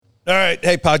All right.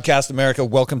 Hey, Podcast America.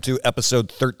 Welcome to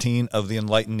episode 13 of the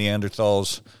Enlightened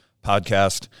Neanderthals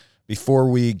podcast. Before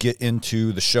we get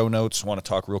into the show notes, I want to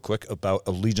talk real quick about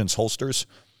Allegiance Holsters.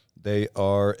 They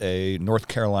are a North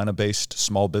Carolina-based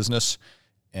small business,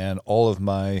 and all of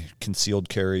my concealed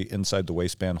carry inside the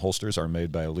waistband holsters are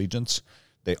made by Allegiance.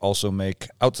 They also make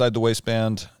outside the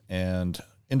waistband and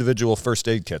individual first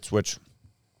aid kits, which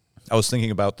I was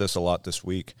thinking about this a lot this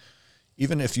week.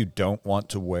 Even if you don't want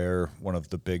to wear one of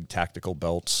the big tactical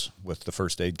belts with the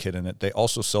first aid kit in it, they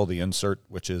also sell the insert,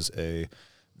 which is a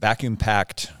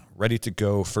vacuum-packed,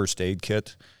 ready-to-go first aid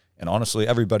kit. And honestly,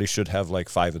 everybody should have like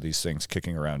 5 of these things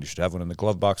kicking around. You should have one in the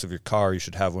glove box of your car. You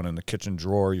should have one in the kitchen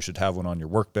drawer. You should have one on your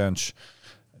workbench.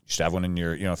 You should have one in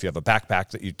your, if you have a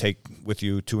backpack that you take with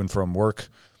you to and from work.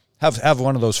 Have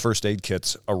one of those first aid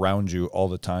kits around you all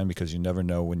the time because you never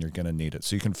know when you're going to need it.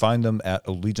 So you can find them at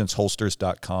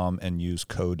allegianceholsters.com and use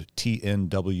code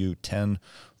TNW10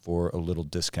 for a little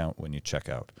discount when you check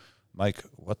out. Mike,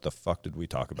 what the fuck did we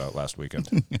talk about last weekend?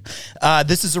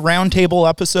 This is a roundtable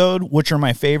episode, which are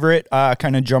my favorite.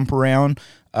 Kind of jump around.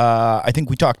 I think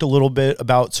we talked a little bit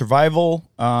about survival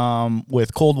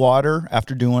with cold water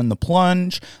after doing the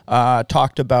plunge.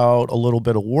 Talked about a little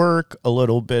bit of work, a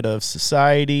little bit of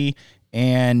society,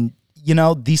 and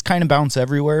these kind of bounce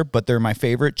everywhere, but they're my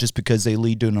favorite just because they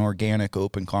lead to an organic,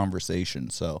 open conversation.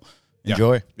 So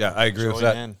enjoy. Yeah, I agree with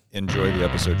that. Man. Enjoy the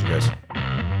episode, you guys.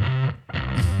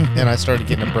 And I started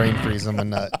getting a brain freeze on my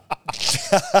nut.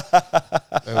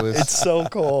 It's so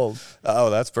cold. Oh,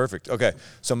 that's perfect. Okay,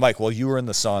 so Mike, while you were in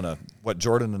the sauna, what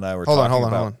Jordan and I were talking about.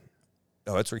 Hold on.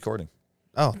 Oh, it's recording.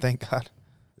 Oh, thank God.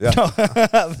 Yeah,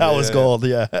 that was gold.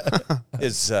 Yeah,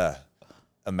 is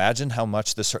imagine how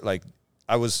much this hurt. Like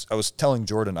I was telling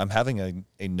Jordan, I'm having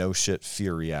a no shit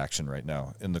fear reaction right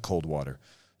now in the cold water.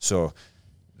 So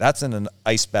that's in an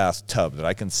ice bath tub that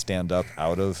I can stand up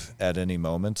out of at any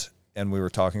moment. And we were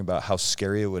talking about how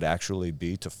scary it would actually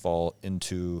be to fall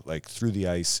into, like, through the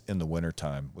ice in the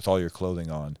wintertime with all your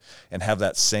clothing on and have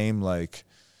that same, like,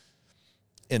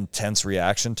 intense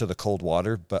reaction to the cold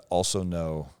water, but also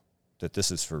know that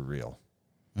this is for real.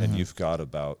 Mm-hmm. And you've got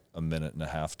about a minute and a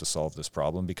half to solve this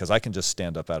problem because I can just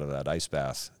stand up out of that ice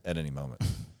bath at any moment.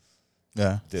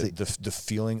 Yeah. The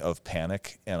feeling of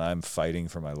panic, and I'm fighting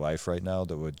for my life right now,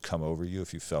 that would come over you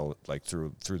if you fell, like,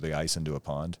 through the ice into a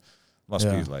pond. Must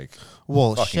be like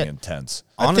fucking intense.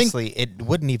 Honestly, it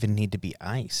wouldn't even need to be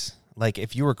ice. Like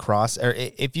if you were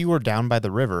if you were down by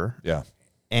the river,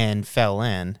 and fell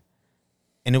in,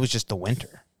 and it was just the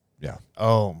winter. Yeah.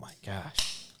 Oh my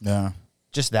gosh. Yeah.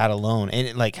 Just that alone,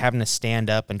 and like having to stand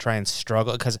up and try and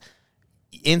struggle because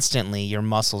instantly your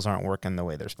muscles aren't working the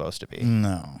way they're supposed to be.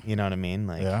 No. You know what I mean?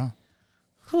 Like, yeah.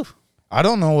 Whew. I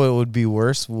don't know what would be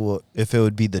worse, if it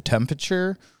would be the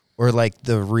temperature. Or like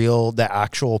the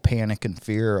actual panic and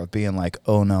fear of being like,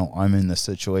 oh no, I'm in this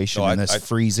situation and this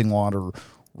freezing water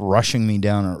rushing me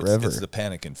down a river. It's the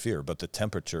panic and fear, but the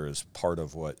temperature is part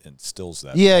of what instills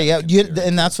that. Yeah.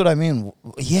 And that's what I mean.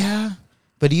 Yeah.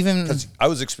 But even... Because I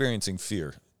was experiencing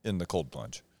fear in the cold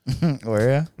plunge. Were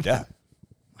you? Yeah.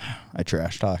 I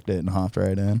trash talked it and hopped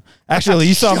right in. Actually,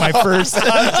 you saw my first. You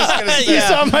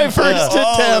saw my first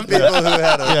attempt. People who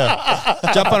had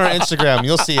jump on our Instagram.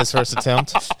 You'll see his first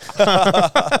attempt.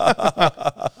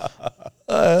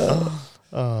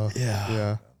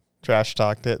 Yeah. Trash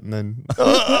talked it and then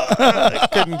I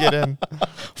couldn't get in.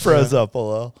 Froze up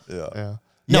below. Yeah.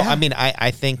 No, I mean, I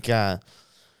think.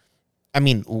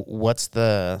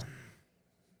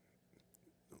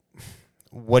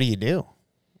 What do you do?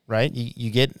 Right?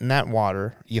 You get in that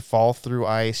water, you fall through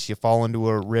ice, you fall into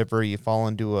a river, you fall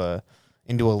into a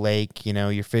lake,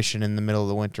 you're fishing in the middle of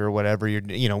the winter or whatever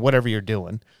whatever you're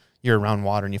doing, you're around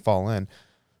water and you fall in.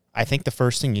 I think the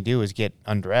first thing you do is get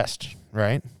undressed,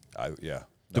 right? Yeah.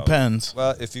 Depends.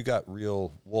 Well, if you got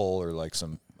real wool or like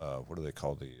some, what do they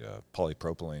call the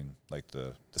polypropylene, like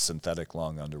the synthetic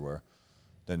long underwear,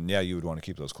 then yeah, you would want to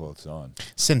keep those clothes on.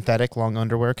 Synthetic long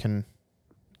underwear can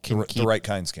the right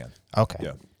kinds can. Okay.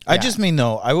 Yeah. I just mean,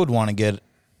 though, I would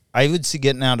see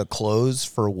getting out of clothes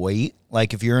for weight.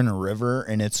 Like if you're in a river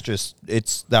and it's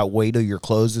that weight of your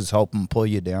clothes is helping pull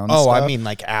you down. Oh, I mean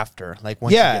like after, like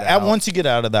once you get out. Once you get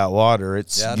out of that water,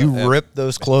 rip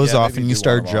those clothes off and you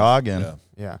start jogging.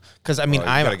 Yeah. Because I mean,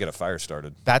 I got to get a fire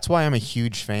started. That's why I'm a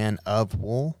huge fan of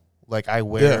wool. Like I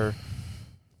wear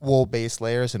wool base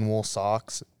layers and wool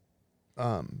socks,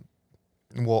 and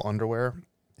wool underwear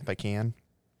if I can.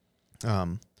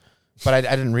 But I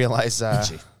didn't realize.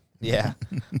 Yeah,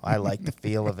 I like the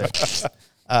feel of it.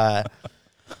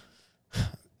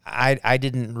 I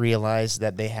didn't realize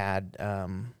that they had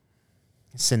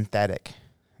synthetic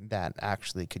that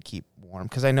actually could keep warm?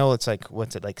 Because I know it's like,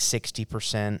 what's it, like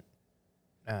 60%?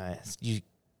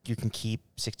 You can keep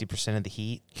 60% of the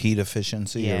heat. Heat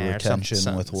efficiency or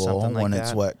retention with wool like when that.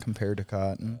 it's wet compared to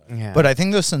cotton. Yeah. But I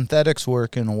think those synthetics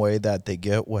work in a way that they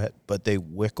get wet, but they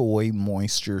wick away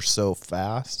moisture so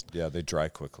fast. Yeah, they dry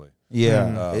quickly.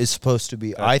 Yeah, it's supposed to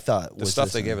be. I thought the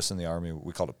stuff they gave us in the Army,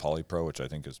 we called it polypro, which I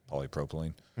think is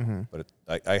polypropylene. Mm-hmm. But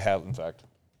I have, in fact,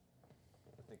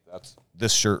 I think that's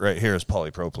this shirt right here is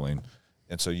polypropylene.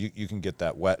 And so you can get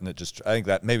that wet, and it just, I think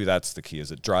that maybe that's the key,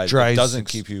 is it dries. It doesn't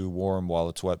keep you warm while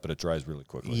it's wet, but it dries really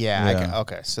quickly. Yeah.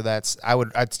 Okay. So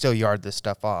I'd still yard this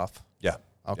stuff off. Yeah.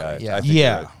 Okay. Yeah. I think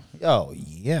Yeah. you're right. Oh,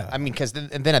 yeah. I mean, because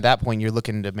then at that point, you're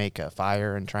looking to make a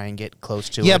fire and try and get close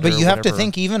to it. Yeah, but or you have to whatever.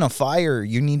 think, even a fire,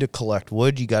 you need to collect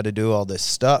wood. You got to do all this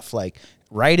stuff. Like,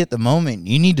 right at the moment,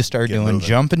 you need to start doing moving.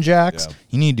 jumping jacks. Yeah.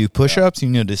 You need to do push-ups. You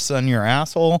need to sun your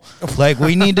asshole. Like,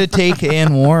 we need to take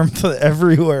in warmth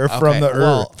everywhere from the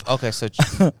earth. Okay, so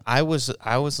I was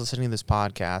listening to this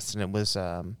podcast, and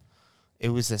it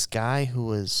was this guy who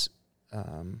was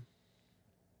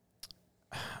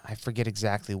I forget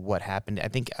exactly what happened. I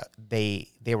think they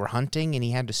were hunting, and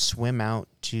he had to swim out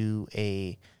to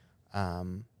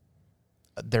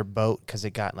their boat because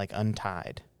it got like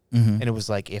untied. Mm-hmm. And it was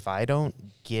like, if I don't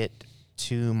get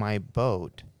to my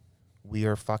boat, we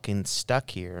are fucking stuck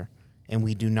here, and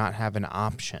we do not have an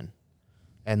option.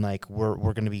 And like we're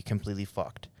going to be completely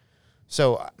fucked.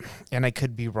 So, and I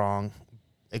could be wrong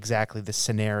exactly the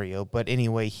scenario, but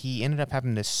anyway, he ended up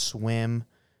having to swim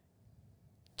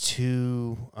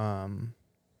to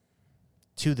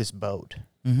this boat,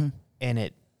 Mm-hmm. and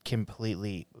it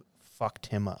completely fucked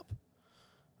him up.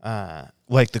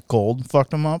 Like the cold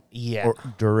fucked him up? Yeah. Or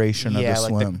duration of the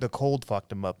swim? Like the cold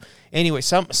fucked him up. Anyway,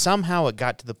 somehow it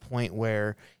got to the point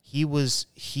where he was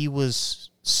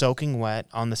soaking wet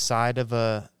on the side of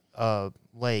a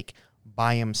lake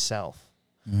by himself,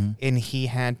 and he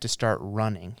had to start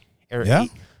running.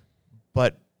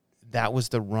 But that was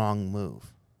the wrong move.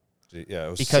 Yeah, it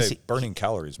was Because burning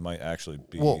calories might actually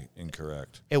be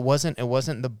incorrect. It wasn't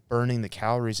the burning the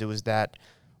calories. It was that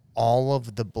all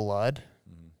of the blood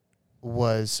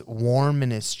was warm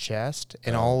in his chest,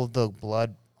 and all of the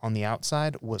blood on the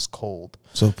outside was cold.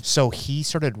 So he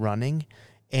started running,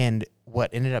 and what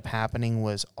ended up happening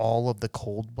was all of the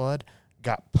cold blood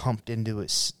got pumped into the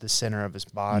center of his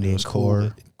body. Into his and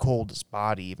core. Cold his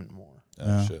body even more.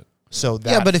 Oh, shit. So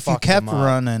that Yeah, but if you fucked kept him up.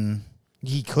 running,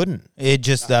 He couldn't.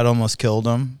 that almost killed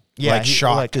him. Yeah, like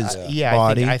shocked his yeah,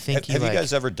 body. I think Have he you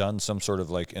guys ever done some sort of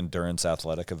like endurance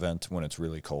athletic event when it's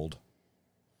really cold?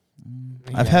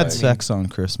 I've had sex on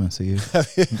Christmas Eve.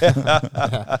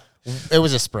 It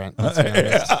was a sprint. Let's be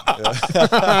honest.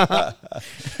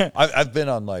 I've been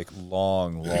on like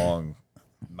long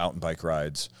mountain bike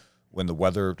rides when the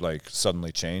weather like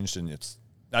suddenly changed, and it's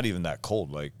not even that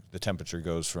cold. Like the temperature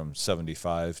goes from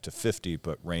 75 to 50,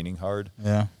 but raining hard.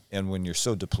 Yeah. And when you're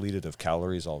so depleted of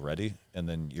calories already, and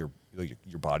then your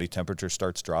body temperature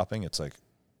starts dropping, it's like,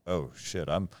 oh shit,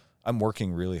 I'm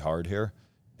working really hard here,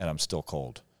 and I'm still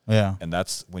cold. Yeah. And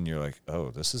that's when you're like, oh,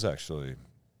 this is actually,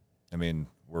 I mean,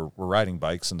 we're riding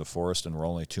bikes in the forest, and we're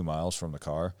only 2 miles from the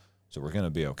car, so we're going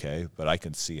to be okay. But I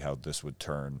can see how this would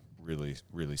turn really,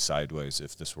 really sideways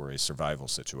if this were a survival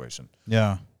situation.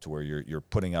 Yeah. To where you're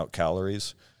putting out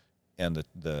calories, and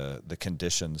the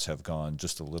conditions have gone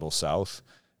just a little south,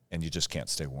 and you just can't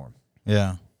stay warm.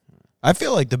 Yeah. I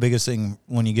feel like the biggest thing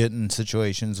when you get in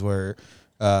situations where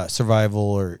survival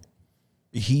or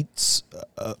heat's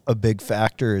a big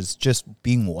factor is just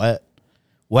being wet.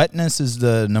 Wetness is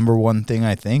the number one thing,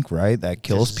 I think, right? That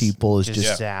kills people is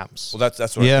just zaps. Well, that's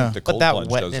what I think the But cold that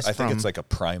plunge wetness does. I think it's from- like a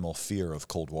primal fear of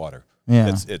cold water.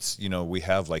 Yeah. It's we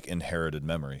have like inherited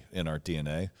memory in our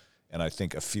DNA, and I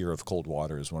think a fear of cold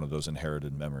water is one of those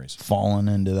inherited memories. falling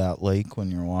into that lake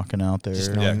when you're walking out there.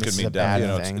 Just Yeah, knowing it this could is mean a death.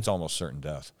 bad It's thing. almost certain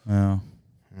death. Yeah.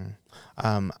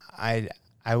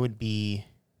 I would be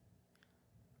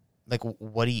like,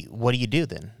 what do you do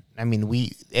then? I mean,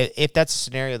 if that's a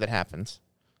scenario that happens,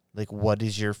 like, what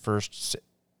is your first,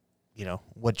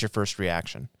 what's your first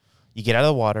reaction? You get out of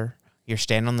the water, you're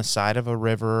standing on the side of a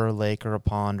river or a lake or a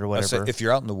pond or I say, whatever. if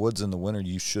you're out in the woods in the winter,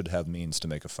 you should have means to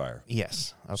make a fire.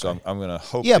 Yes. Okay. So I'm going to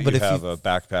hope Yeah, that but you if have you- a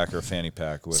backpack or a fanny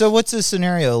pack. With, So what's the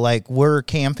scenario? Like, we're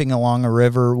camping along a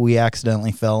river, we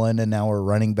accidentally fell in, and now we're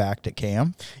running back to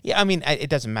camp? Yeah, I mean, it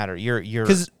doesn't matter.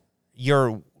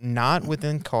 You're not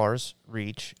within car's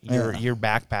reach. You're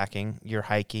backpacking. You're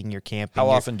hiking. You're camping. how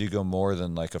often do you go more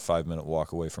than like a 5-minute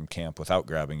walk away from camp without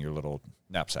grabbing your little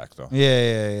knapsack, though?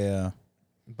 Yeah.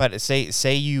 But say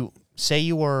you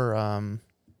were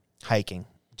hiking,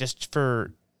 just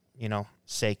for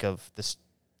sake of this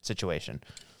situation.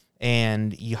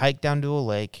 And you hike down to a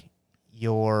lake.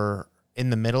 You're in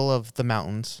the middle of the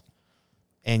mountains,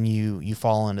 and you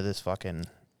fall into this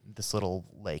little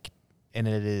lake, and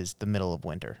it is the middle of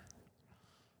winter.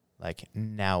 Like,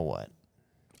 now what?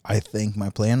 I think my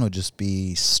plan would just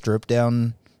be strip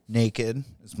down naked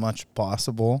as much as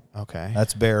possible. Okay.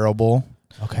 That's bearable.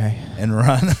 Okay. And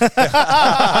run.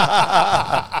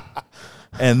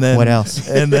 And then what else?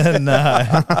 And then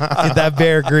get that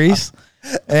bear grease.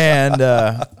 And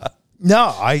no,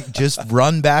 I just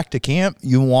run back to camp.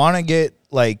 You want to get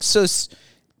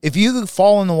if you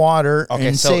fall in the water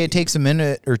and say it takes a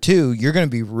minute or two, you're going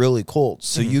to be really cold.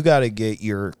 So you got to get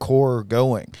your core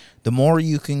going. The more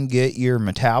you can get your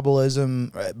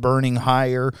metabolism burning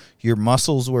higher, your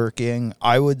muscles working,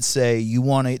 I would say you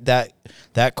want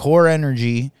that core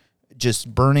energy,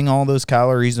 just burning all those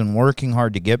calories and working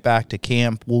hard to get back to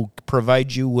camp will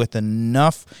provide you with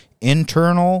enough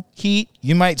internal heat.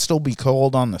 You might still be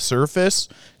cold on the surface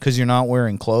because you're not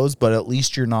wearing clothes, but at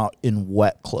least you're not in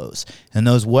wet clothes. And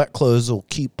those wet clothes will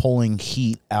keep pulling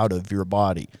heat out of your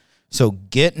body. So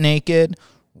get naked,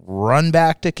 run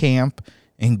back to camp,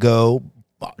 and go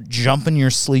jump in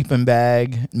your sleeping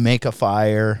bag, make a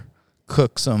fire,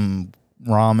 cook some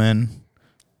ramen.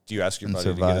 Do you ask your buddy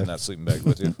to get in that sleeping bag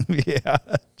with you? Yeah,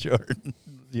 Jordan.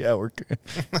 Yeah,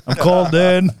 I'm cold,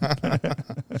 dude.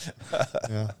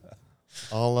 Yeah.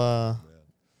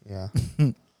 Yeah.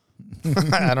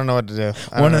 I don't know what to do.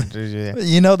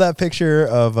 You know that picture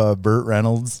of Burt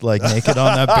Reynolds naked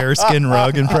on that bearskin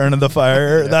rug in front of the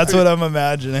fire? That's what I'm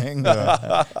imagining.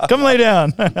 Come lay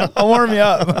down. I'll warm you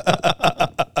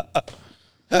up.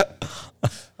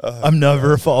 I'm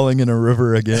never falling in a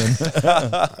river again.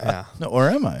 Yeah. No, or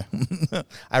am I?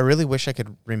 I really wish I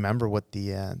could remember what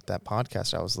that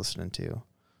podcast I was listening to,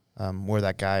 where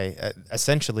that guy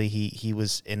essentially he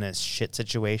was in a shit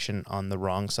situation on the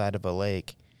wrong side of a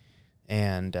lake,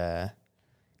 and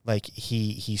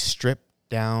he stripped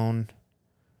down,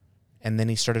 and then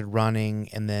he started running,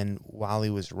 and then while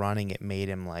he was running, it made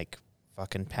him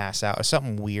fucking pass out.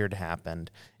 Something weird happened,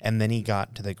 and then he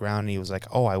got to the ground and he was like,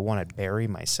 oh, I want to bury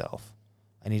myself.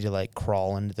 I need to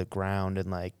crawl into the ground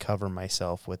and cover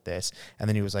myself with this. And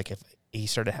then he was if he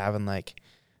started having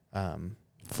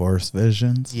force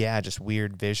visions. Yeah, just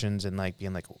weird visions and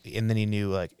being and then he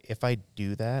knew if I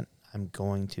do that, I'm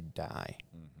going to die.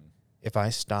 Mm-hmm. If I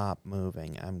stop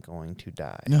moving, I'm going to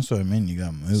die. That's what I mean. You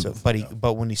got to move. So,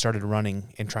 but when he started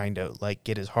running and trying to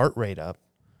get his heart rate up,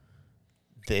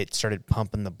 it started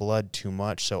pumping the blood too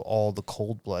much, so all the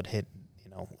cold blood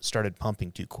started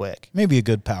pumping too quick. Maybe a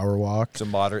good power walk. So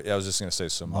moderate. I was just going to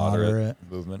say moderate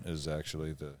movement is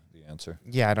actually the answer.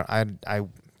 Yeah, I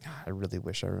really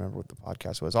wish I remember what the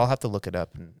podcast was. I'll have to look it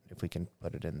up, and if we can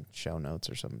put it in show notes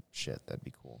or some shit, that'd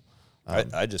be cool.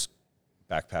 I just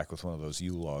backpack with one of those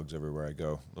U-logs everywhere I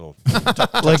go. Little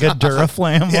like a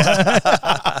Duraflam.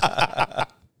 Yeah.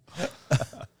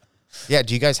 Yeah.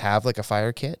 Do you guys have a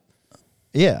fire kit?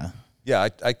 Yeah. Yeah,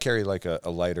 I carry a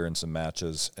lighter and some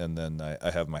matches, and then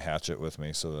I have my hatchet with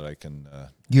me so that I can...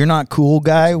 You're not cool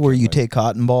guy where you take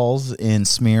cotton balls and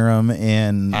smear them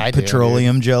in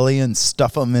petroleum jelly and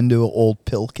stuff them into an old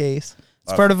pill case?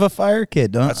 It's part of a fire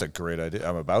kit, don't it? That's a great idea.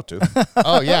 I'm about to.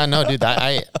 Oh, yeah, no, dude.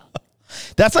 I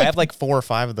have 4 or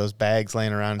 5 of those bags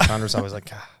laying around. Chandra's always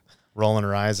rolling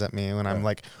her eyes at me when I'm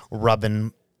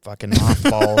rubbing fucking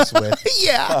mothballs with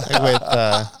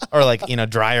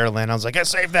dryer lint. I was I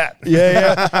saved that.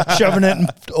 Yeah. Shoving it in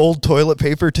old toilet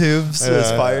paper tubes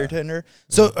as fire tinder.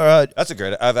 So that's a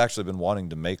great. I've actually been wanting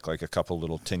to make a couple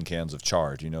little tin cans of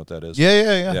char. Do you know what that is?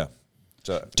 Yeah.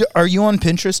 So, are you on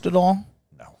Pinterest at all?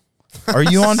 No. Are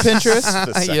you on Pinterest?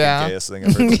 The second gayest thing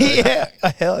I've heard today.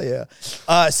 Yeah, hell yeah.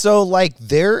 So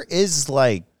there is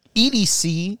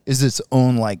EDC is its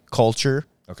own culture.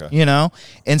 Okay.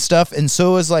 And stuff. And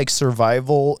so is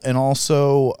survival, and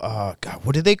also, God,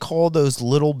 what do they call those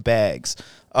little bags?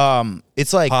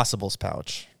 It's Possibles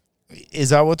pouch.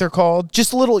 Is that what they're called?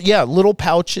 Just little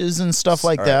pouches and stuff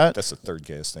like that. That's the third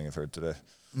gayest thing I've heard today.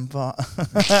 But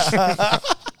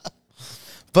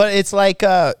it's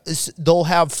they'll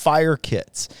have fire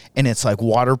kits, and it's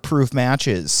waterproof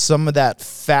matches. Some of that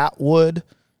fat wood.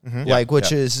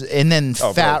 Mm-hmm. Is, and then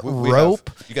fat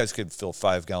rope. You guys could fill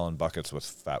 5-gallon buckets with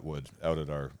fat wood out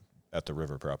at the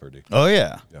river property. Oh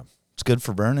yeah. It's good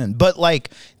for burning. But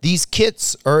these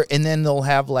kits and then they'll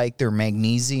have their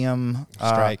magnesium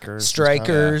strikers.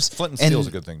 Flint and steel is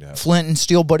a good thing to have. Flint and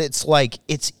steel, but it's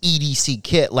it's EDC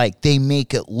kit. They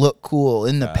make it look cool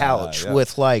in the pouch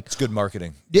with it's good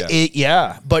marketing.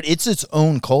 But it's its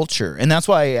own culture, and that's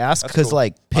why I ask, because cool.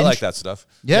 like I like that stuff.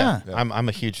 Yeah. I'm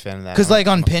a huge fan of that. Because like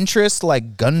on Pinterest,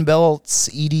 like gun belts,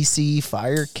 EDC,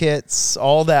 fire kits,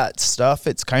 all that stuff.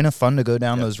 It's kind of fun to go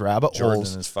down those rabbit Jordan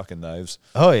holes. and his fucking knives.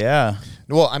 Oh yeah.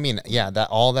 Well, I mean, that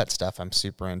all that stuff I'm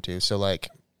super into. So like,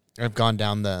 I've gone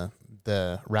down the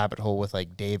rabbit hole with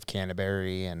like Dave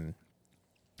Canterbury and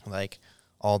like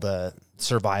all the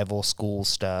survival school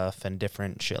stuff and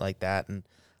different shit like that. And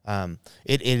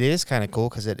it is kind of cool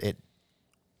because a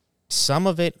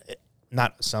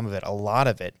lot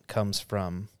of it comes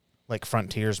from like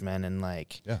frontiersmen and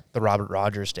like the Robert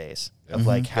Rogers days of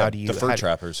like the fur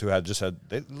trappers who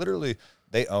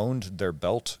they owned their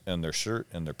belt and their shirt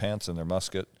and their pants and their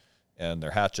musket and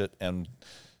their hatchet and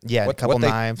a couple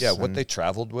knives. Yeah, what they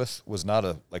traveled with was not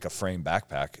a frame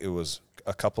backpack. It was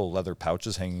a couple leather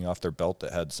pouches hanging off their belt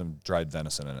that had some dried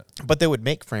venison in it. But they would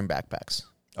make frame backpacks.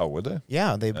 Oh, would they?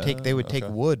 Yeah, they would take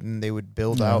wood and they would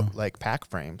build out like pack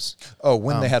frames. Oh,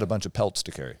 when they had a bunch of pelts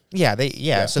to carry. So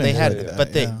they had,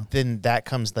 then that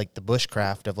comes like the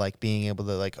bushcraft of like being able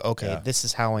to like, this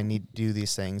is how I need to do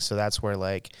these things. So that's where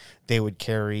like they would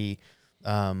carry,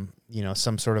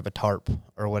 some sort of a tarp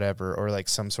or whatever, or like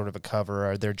some sort of a cover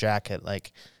or their jacket,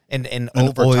 like, and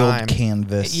over oiled time,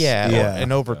 canvas.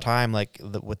 And over time, like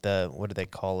with the, what do they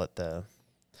call it? The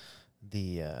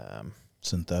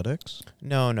synthetics?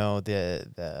 No,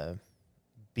 the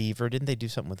beaver. Didn't they do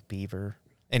something with beaver?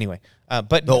 Anyway,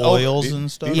 but the oils and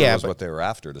stuff. Beaver was what they were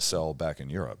after to sell back in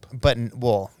Europe. But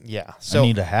so I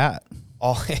need a hat.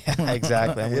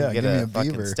 Exactly. I'm gonna get a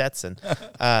fucking beaver. Stetson.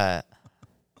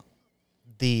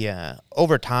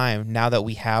 Over time, now that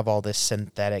we have all this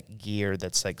synthetic gear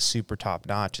that's like super top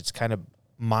notch, it's kind of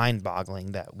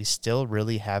mind-boggling that we still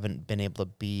really haven't been able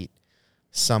to beat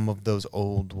some of those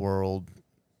old world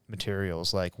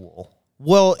materials like wool.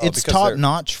 Well, it's top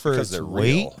notch for its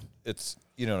weight. Real. It's,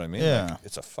 you know what I mean? Yeah. Like,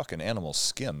 it's a fucking animal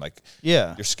skin. Like,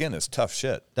 your skin is tough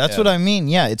shit. That's what I mean.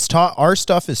 Yeah, it's our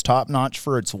stuff is top notch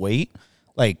for its weight.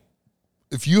 Like,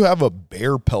 if you have a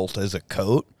bear pelt as a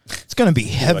coat, it's going to be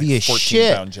heavy as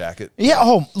shit. 14-pound jacket.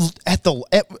 Yeah.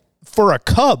 For a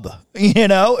cub,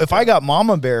 if I got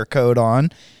mama bear coat on,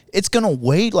 it's going to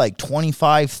weigh like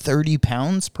 25, 30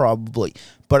 pounds probably.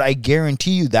 But I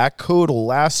guarantee you that coat will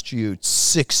last you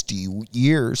 60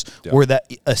 years, where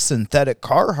a synthetic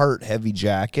Carhartt heavy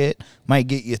jacket might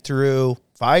get you through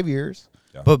 5 years.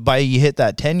 Yeah. But by you hit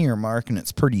that 10-year mark and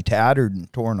it's pretty tattered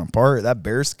and torn apart, that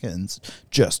bearskin's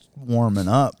just warming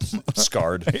up.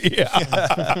 Scarred.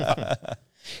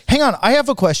 Hang on. I have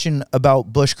a question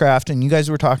about bushcraft, and you guys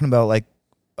were talking about like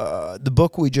the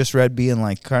book we just read being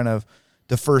like kind of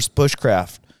the first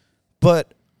bushcraft.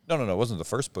 But No, it wasn't the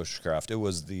first bushcraft. It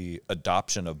was the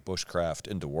adoption of bushcraft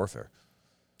into warfare.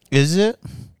 Is it?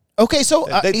 Okay, so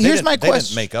here's my question. They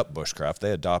didn't make up bushcraft.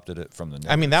 They adopted it from the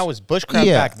natives. I mean, that was bushcraft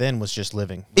back then was just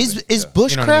living. Is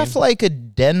bushcraft, you know what I mean? Like a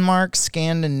Denmark,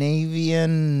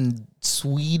 Scandinavian,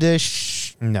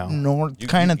 Swedish, North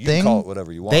kind of thing? You can call it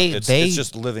whatever you want. It's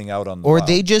just living out on the Or wild.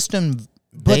 they just...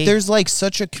 But there's like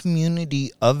such a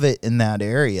community of it in that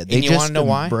area. They you want to know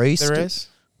why there it. is?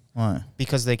 Why?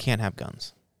 Because they can't have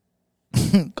guns.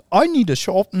 I need a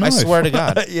sharp knife. I swear to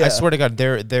God. I swear to God.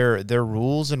 Their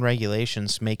rules and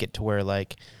regulations make it to where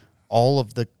like all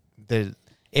of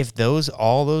if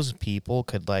all those people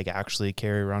could like actually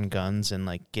carry around guns and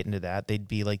like get into that, they'd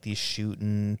be like these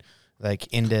shooting like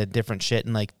into different shit,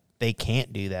 and like they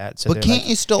can't do that. So but can't like,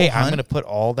 you still hey, hunt? I'm going to put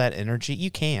all that energy.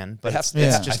 You can, but it's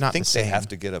just not the same. They have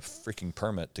to get a freaking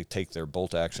permit to take their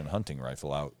bolt-action hunting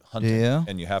rifle out hunting. Yeah.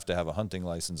 And you have to have a hunting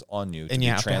license on you. And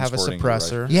you have to have a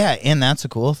suppressor. Yeah, and that's a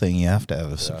cool thing. You have to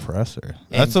have a suppressor.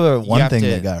 That's the one thing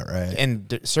they got right. In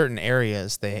certain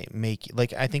areas, they make,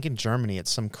 like, I think in Germany, it's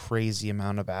some crazy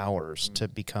amount of hours to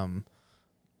become,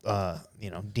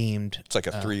 deemed. It's like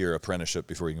a 3-year apprenticeship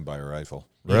before you can buy a rifle.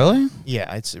 Really?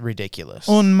 Yeah, it's ridiculous.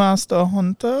 Un master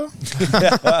hunter.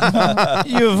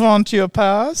 You want your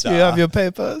pass? You have your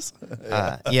papers?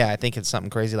 I think it's something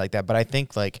crazy like that. But I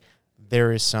think like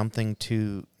there is something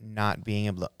to not being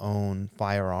able to own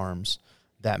firearms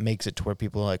that makes it to where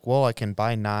people are like, well, I can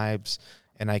buy knives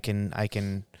and I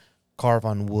can carve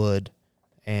on wood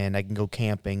and I can go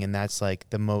camping, and that's like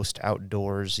the most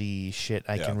outdoorsy shit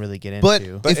I can really get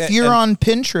into. But if you're on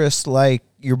Pinterest like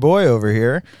your boy over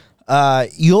here,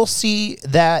 you'll see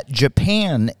that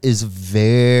Japan is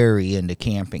very into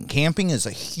camping. Camping is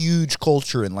a huge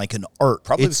culture and like an art.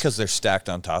 Probably because they're stacked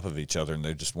on top of each other and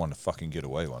they just want to fucking get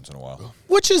away once in a while.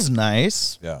 Which is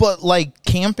nice. Yeah. But like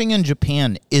camping in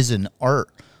Japan is an art.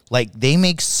 Like they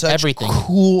make such Everything.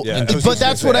 cool, Yeah, but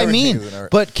that's what I mean. is an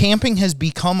art. But camping has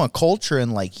become a culture,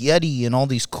 and like Yeti and all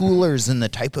these coolers and the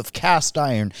type of cast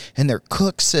iron and their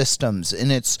cook systems, and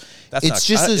it's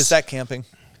just is that camping?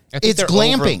 I think it's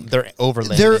glamping. They're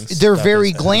overlanding. They're stuff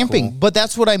very is kinda glamping, cool. but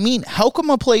that's what I mean. How come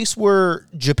a place where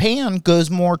Japan goes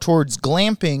more towards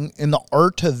glamping and the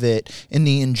art of it and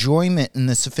the enjoyment and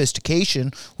the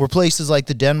sophistication, where places like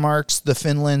the Denmarks, the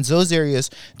Finlands, those areas,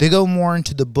 they go more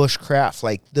into the bushcraft,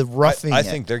 like the roughing I it.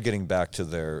 think they're getting back to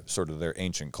their sort of their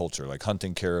ancient culture, like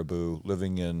hunting caribou,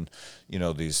 living in,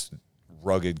 these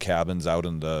rugged cabins out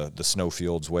in the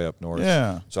snowfields way up north.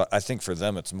 Yeah. So I think for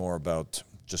them it's more about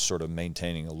just sort of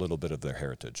maintaining a little bit of their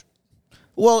heritage.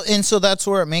 Well, and so that's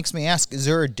where it makes me ask, is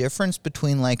there a difference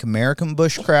between like American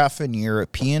bushcraft and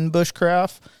European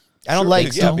bushcraft? I don't like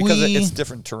think Yeah, so. because we- it's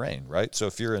different terrain, right? So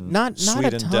if you're in Not a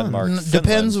Sweden, ton. Denmark,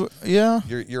 Depends, Finland, yeah.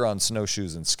 you're on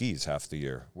snowshoes and skis half the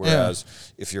year. Whereas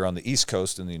if you're on the East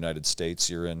Coast in the United States,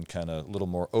 you're in kind of a little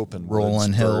more open Rolling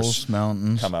woods hills, versus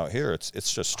mountains. come out here, it's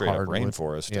just straight Hardwood. up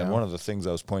rainforest. Yeah. And one of the things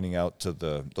I was pointing out to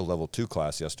the level 2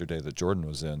 class yesterday that Jordan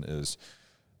was in is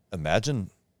imagine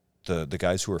the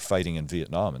guys who were fighting in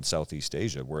Vietnam and Southeast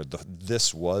Asia, where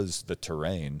this was the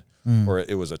terrain, where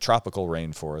it was a tropical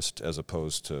rainforest as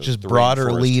opposed to Just the broader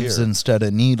rainforest leaves here. instead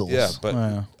of needles. Yeah, but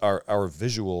yeah, our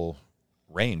visual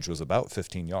range was about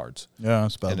 15 yards. yeah,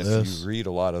 it's about And if you read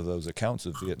a lot of those accounts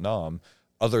of Vietnam,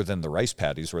 other than the rice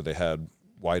paddies where they had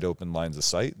wide open lines of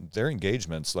sight, their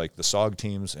engagements, like the SOG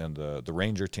teams and the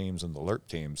Ranger teams and the LERP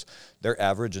teams, their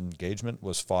average engagement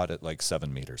was fought at like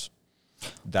 7 meters.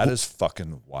 That is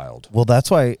fucking wild. Well, that's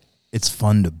why it's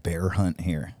fun to bear hunt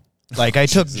here. Like I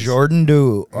took Jordan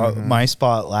to my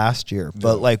spot last year,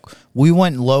 but like we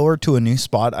went lower to a new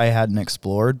spot I hadn't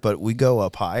explored, but we go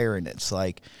up higher and it's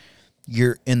like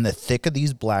you're in the thick of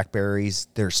these blackberries.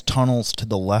 There's tunnels to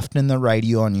the left and the right of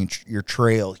you on your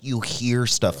trail. You hear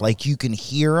stuff like you can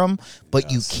hear them, but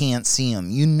you can't see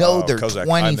them. You know they're Kozak,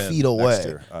 20 I'm in feet next away.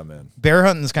 year. I'm in. Bear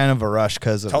hunting's kind of a rush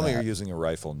because of Tell that. me you're using a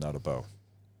rifle, not a bow.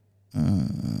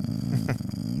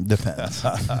 Depends.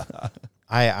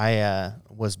 I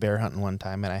was bear hunting one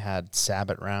time and I had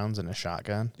sabot rounds and a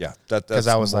shotgun. Yeah, that's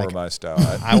I was more like, my style.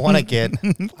 I want to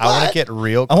get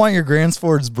real. I want your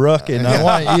Gransford's Brook, and I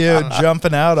want you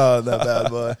jumping out on that bad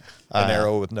boy. An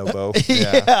arrow with no bow.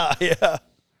 Yeah.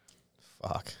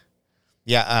 Fuck.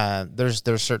 Yeah, there's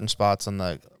certain spots on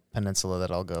the peninsula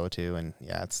that I'll go to, and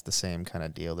yeah, it's the same kind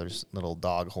of deal. There's little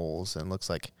dog holes, and it looks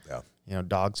like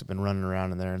dogs have been running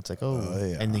around in there, and it's like,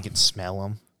 and you can smell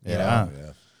them. Yeah.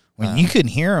 Yeah. When you can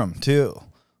hear them too,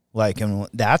 like, and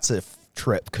that's a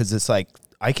trip because it's like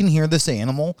I can hear this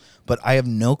animal, but I have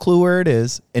no clue where it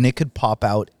is, and it could pop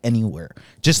out anywhere.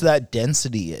 Just that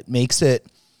density, it makes it.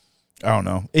 I don't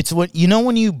know. It's what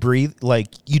when you breathe, like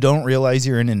you don't realize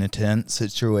you're in an intense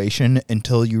situation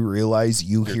until you realize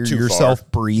you hear too yourself far.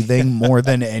 breathing more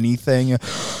than anything. You're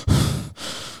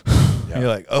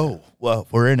like, oh, well,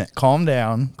 we're in it. Calm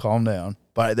down.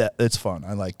 But it's fun.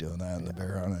 I like doing that in the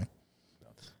bear hunting.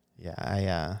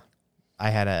 Yeah, I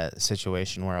had a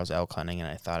situation where I was elk hunting and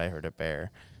I thought I heard a bear,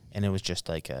 and it was just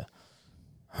like a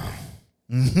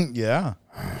Yeah.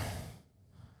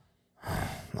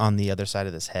 on the other side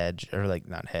of this hedge, or like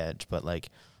not hedge, but like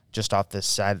just off this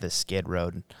side of the skid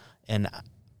road, and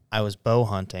I was bow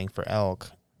hunting for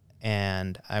elk,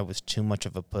 and I was too much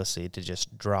of a pussy to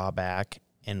just draw back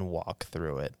and walk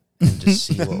through it and just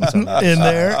see what was on the other In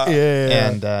side. there?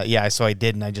 Yeah. And so I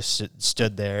did, and I just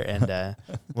stood there. And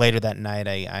later that night,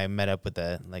 I met up with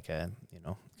a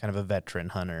kind of a veteran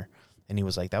hunter, and he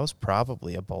was like, "That was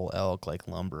probably a bull elk, like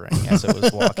lumbering as it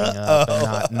was walking up,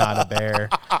 and not a bear."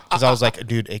 Because I was like,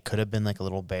 "Dude, it could have been like a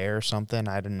little bear or something.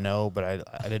 I didn't know, but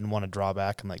I didn't want to draw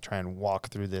back and like try and walk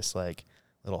through this like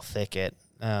little thicket,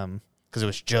 because it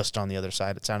was just on the other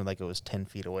side. It sounded like it was 10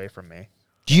 feet away from me."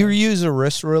 Do you use a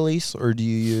wrist release or do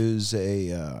you use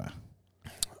a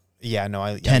Yeah,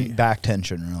 no, back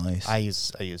tension release? I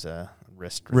use a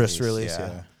wrist release,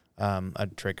 yeah. A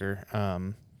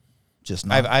trigger. Just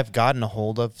not. I've gotten a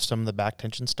hold of some of the back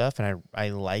tension stuff, and I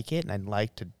like it, and I'd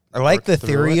like to. I like work the through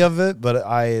theory it. of it, but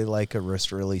I like a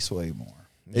wrist release way more.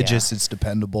 Yeah. It's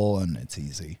dependable and it's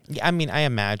easy. Yeah, I mean, I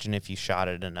imagine if you shot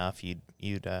it enough, you'd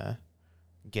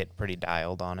get pretty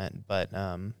dialed on it. But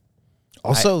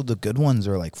Also, the good ones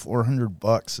are like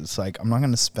 $400. It's like I'm not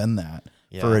going to spend that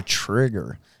for a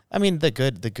trigger. I mean, the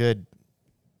good,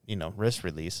 wrist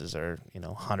releases are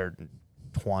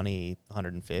 120,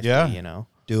 150. Yeah.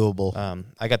 Doable.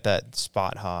 I got that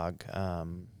Spot Hog.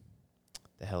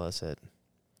 The hell is it?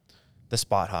 The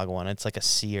Spot Hog one. It's like a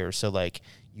sear. So like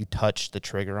you touch the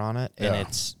trigger on it, and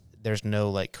there's no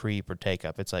like creep or take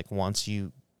up. It's like once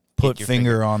you put your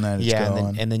finger on that. It's yeah,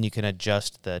 going. and then you can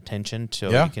adjust the tension, so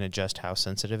Yeah. you can adjust how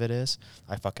sensitive it is.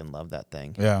 I fucking love that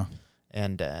thing. Yeah.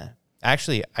 And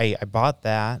actually, I bought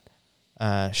that,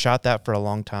 shot that for a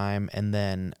long time, and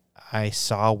then I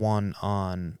saw one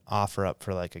on OfferUp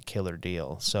for like a killer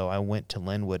deal. So I went to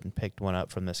Linwood and picked one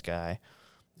up from this guy.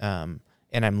 And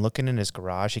I'm looking in his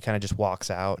garage. He kind of just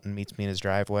walks out and meets me in his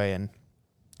driveway, and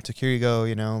it's like, here you go,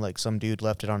 like some dude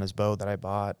left it on his boat that I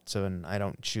bought, and I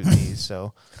don't shoot these,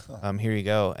 so here you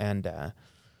go. And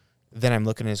then I'm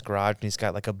looking in his garage, and he's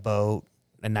got like a boat,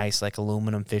 a nice like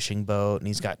aluminum fishing boat, and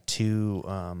he's got two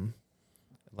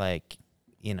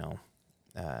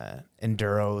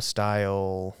enduro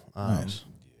style Nice.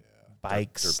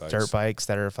 bikes, Dirt dirt bikes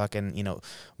that are fucking,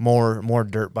 more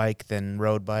dirt bike than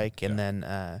road bike, and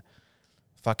then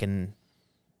fucking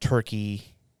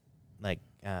turkey like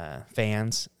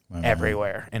fans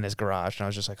everywhere in his garage. And I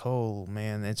was just like, oh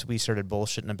man. We started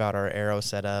bullshitting about our aero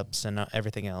setups and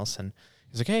everything else, and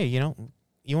he's like, hey,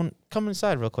 you want to come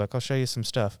inside real quick, I'll show you some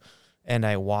stuff. And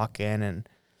I walk in, and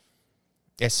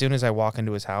as soon as I walk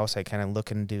into his house, I kind of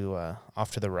look into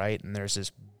off to the right, and there's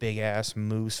this big ass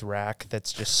moose rack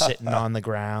that's just sitting on the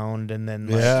ground, and then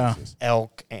like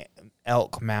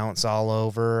elk mounts all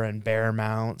over, and bear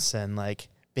mounts, and like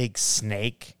big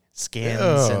snake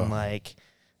skins, and like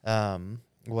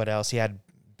what else? He had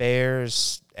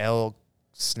bears, elk,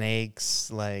 snakes,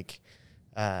 like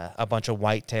a bunch of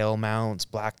whitetail mounts,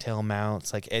 blacktail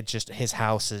mounts. Like his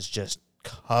house is just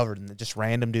covered in just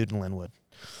random dude in Linwood.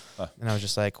 And I was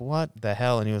just like, what the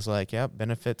hell? And he was like, yep,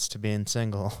 benefits to being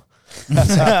single. I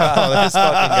was like, oh, this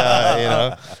fucking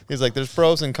guy, He's like, there's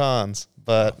pros and cons,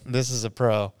 but this is a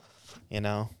pro,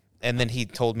 And then he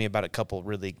told me about a couple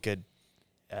really good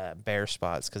bear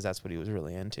spots, because that's what he was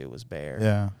really into, was bear.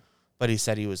 Yeah. But he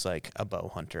said he was like a bow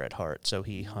hunter at heart, so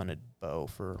he hunted bow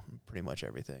for pretty much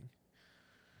everything.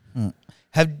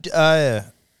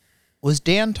 Was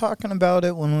Dan talking about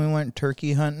it when we went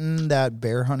turkey hunting, that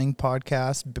bear hunting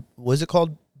podcast? Was it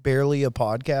called Barely a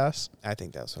Podcast? I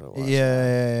think that's what it was.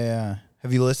 Yeah.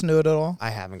 Have you listened to it at all?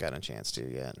 I haven't gotten a chance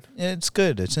to yet. It's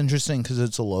good. It's interesting because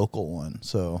it's a local one.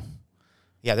 So,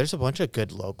 yeah, there's a bunch of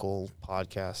good local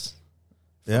podcasts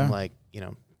from like,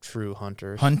 true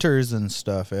hunters and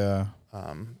stuff. Yeah.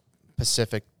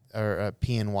 Pacific or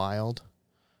P and Wild.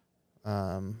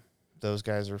 Those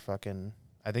guys are fucking.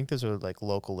 I think those are like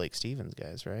local Lake Stevens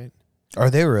guys, right? Are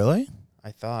they really?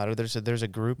 I thought. Or there's a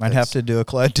group. Might have to do a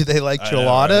collab. Do they like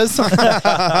chiladas?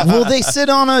 Will they sit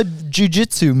on a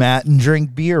jiu-jitsu mat and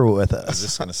drink beer with us? I was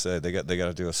just gonna say they got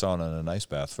to do a sauna and a nice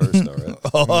bath first, though,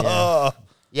 right?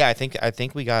 Yeah, I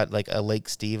think we got like a Lake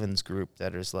Stevens group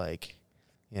that is like,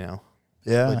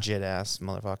 legit ass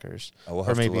motherfuckers. Oh, we'll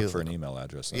have to look for an email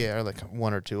address. Then. Yeah, or like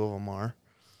one or two of them are.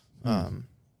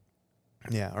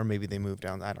 Yeah, or maybe they moved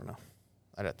down. I don't know.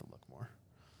 I'd have to look more.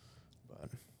 But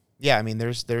yeah, I mean,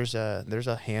 there's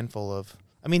a handful of.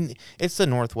 I mean, it's the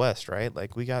Northwest, right?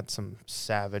 Like we got some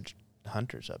savage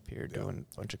hunters up here doing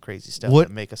a bunch of crazy stuff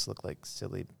that make us look like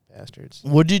silly bastards.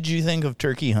 What did you think of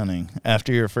turkey hunting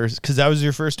after your first? Because that was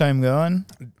your first time going.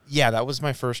 Yeah, that was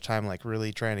my first time, like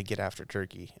really trying to get after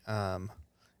turkey.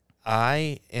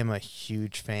 I am a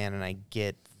huge fan, and I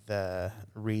get the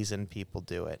reason people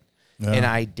do it. Yeah. And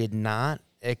I did not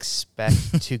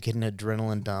expect to get an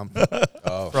adrenaline dump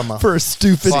from for a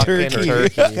stupid turkey.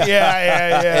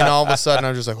 Yeah. And all of a sudden,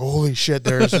 I'm just like, holy shit,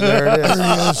 there it is.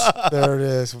 There it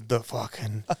is. The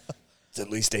fucking. It's at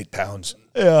least 8 pounds.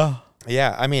 Yeah.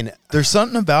 Yeah, I mean, there's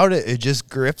something about it. It just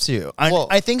grips you.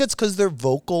 I think it's because they're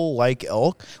vocal like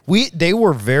elk. They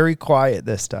were very quiet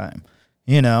this time.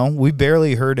 We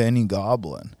barely heard any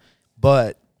gobbling.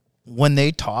 But when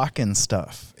they talk and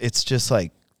stuff, it's just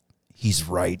like, he's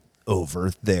right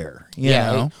over there. You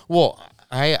know?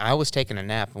 I was taking a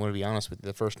nap. I'm going to be honest with you.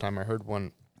 The first time I heard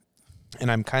one,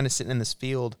 and I'm kind of sitting in this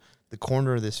field, the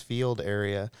corner of this field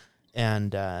area,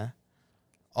 and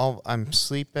I'm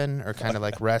sleeping or kind of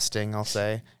like resting, I'll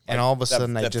say, and all of a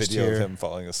sudden I just video hear of him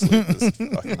falling asleep is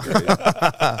fucking great.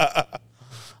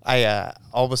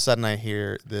 All of a sudden I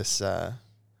hear this, or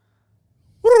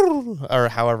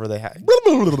however they have,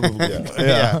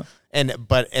 yeah. And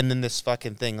then this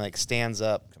fucking thing like stands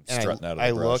up, and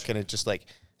I look, and it's just like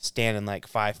standing like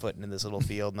 5 foot into this little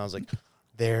field, and I was like,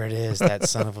 there it is, that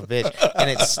son of a bitch. And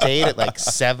it stayed at like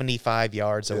 75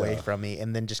 yards away from me,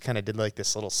 and then just kind of did like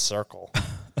this little circle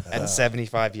at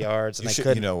 75 yards. And I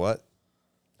couldn't. You know what?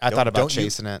 I thought about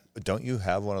chasing it. Don't you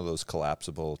have one of those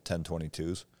collapsible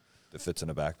 1022s? that fits in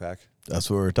a backpack. That's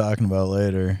what we're talking about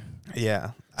later.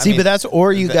 Yeah. But that's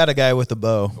or you got a guy with a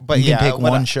bow. But you can take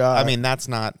one shot. I mean, that's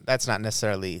not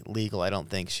necessarily legal. I don't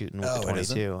think shooting with the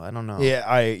 22. I don't know.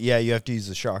 Yeah, you have to use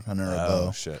a shotgun or a bow.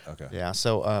 Oh shit. Okay. Yeah.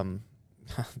 So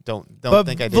don't but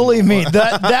think I did. Believe me,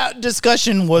 that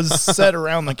discussion was set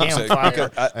around the campfire.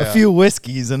 A few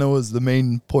whiskeys, and it was the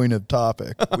main point of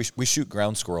topic. We shoot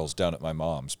ground squirrels down at my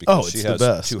mom's because she has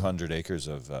best. 200 acres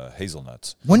of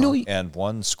hazelnuts. When do we? And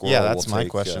one squirrel. Yeah, that's will my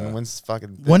take, question.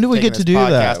 When do we get to do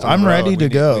that? I'm ready to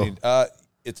go.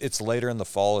 It's later in the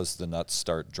fall as the nuts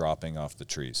start dropping off the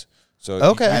trees. So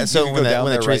okay. So when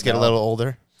the trees get a little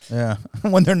older. Yeah,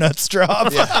 when their nuts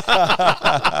drop.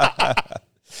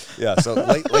 Yeah, so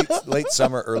late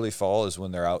summer, early fall is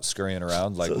when they're out scurrying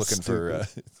around, like looking for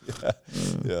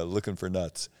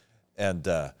nuts. And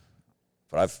but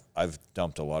I've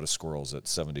dumped a lot of squirrels at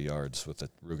 70 yards with a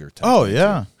Ruger 10. Oh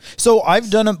yeah. So I've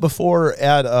done it before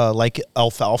at like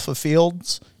alfalfa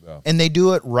fields, and they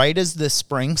do it right as the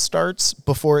spring starts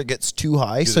before it gets too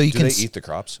high. Do they eat the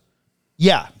crops?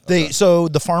 Yeah, so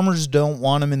the farmers don't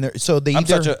want them in there. So they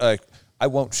I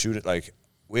won't shoot it like.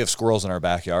 We have squirrels in our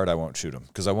backyard. I won't shoot them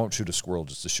because I won't shoot a squirrel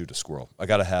just to shoot a squirrel. I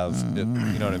got to have, you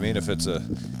know what I mean? If it's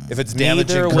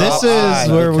damaging, this is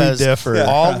where we differ.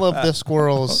 All of the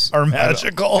squirrels are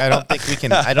magical. I don't think we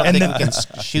can. I don't think we can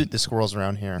shoot the squirrels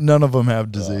around here. None of them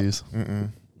have disease.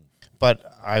 But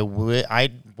I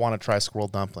want to try squirrel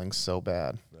dumplings so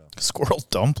bad. Squirrel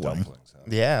dumpling.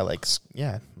 Yeah, like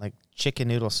chicken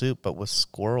noodle soup, but with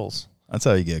squirrels. That's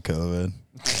how you get COVID.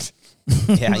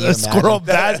 Yeah, you squirrel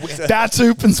bat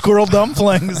soup and squirrel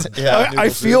dumplings. I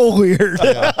feel weird.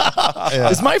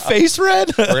 Is my face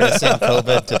red? We're gonna send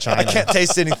COVID to China. I can't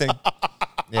taste anything.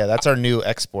 Yeah, that's our new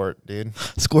export, dude.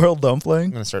 Squirrel dumpling.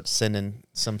 I'm gonna start sending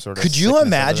some sort of. Could you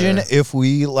imagine if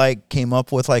we came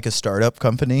up with a startup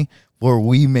company where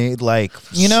we made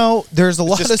there's a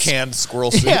lot just of canned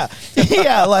squirrel soup.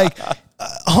 Yeah,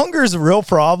 hunger is a real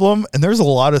problem, and there's a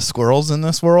lot of squirrels in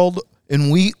this world. And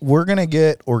we're gonna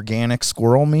get organic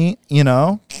squirrel meat.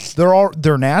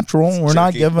 They're natural. We're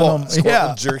not giving them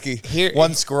squirrel jerky.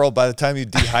 One squirrel. By the time you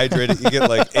dehydrate it, you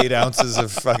get 8 ounces of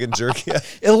fucking jerky.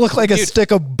 It'll look like a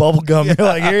stick of bubble gum. You're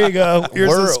like, here you go.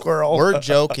 Here's a squirrel. We're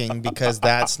joking because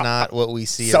that's not what we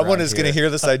see. Someone is gonna hear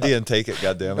this idea and take it.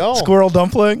 Goddamn it! No. Squirrel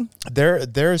dumpling.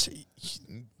 There's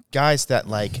guys that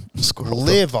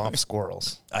live off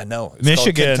squirrels. I know. It's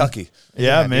Michigan, Kentucky.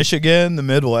 Yeah, Michigan, the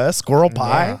Midwest. Squirrel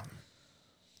pie. Yeah.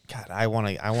 God, I want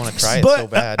to try it so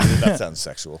bad. Dude. That sounds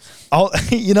sexual.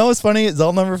 What's funny is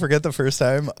I'll never forget the first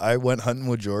time I went hunting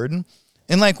with Jordan,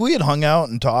 and we had hung out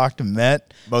and talked and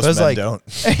met. Most men don't.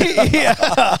 Yeah,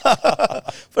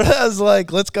 but I was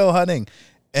like, let's go hunting,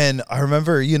 and I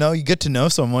remember, you get to know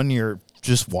someone, you're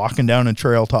just walking down a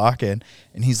trail talking,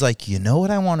 and he's like, you know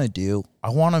what I want to do? I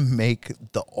want to make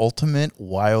the ultimate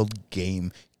wild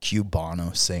game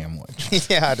Cubano sandwich.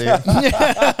 Yeah, dude.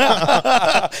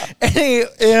 And he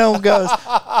goes,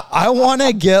 I want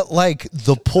to get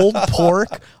the pulled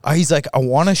pork. He's like, I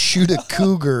want to shoot a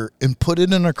cougar and put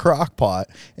it in a crock pot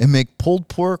and make pulled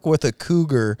pork with a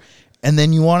cougar. And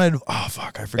then you wanted, I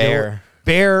forget.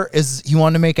 Bear is, you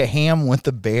want to make a ham with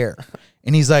the bear.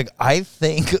 And he's like, I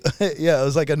think, it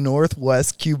was like a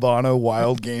Northwest Cubano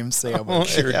wild game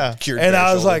sandwich. Cured and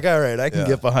I was like, all right, I can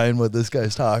get behind what this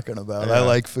guy's talking about. I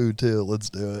like food too. Let's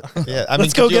do it. Yeah,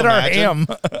 let's go get our ham.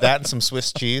 That and some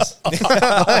Swiss cheese,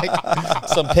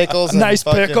 some pickles, nice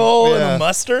pickle and a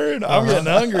mustard. I'm getting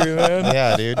hungry, man.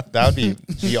 Yeah, dude, that would be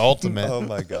the ultimate. Oh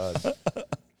my god,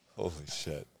 holy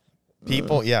shit!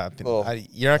 People, you're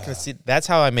not gonna see. That's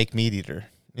how I make Meat Eater.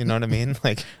 You know what I mean?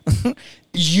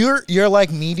 You're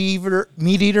like Meat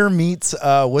Eater meets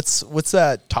what's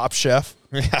that, Top Chef?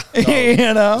 Yeah.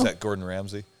 Is that Gordon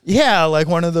Ramsay? Yeah, like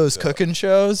one of those cooking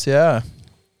shows. Yeah.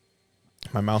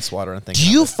 My mouth's watering. Do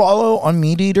you follow on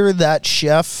Meat Eater that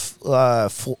chef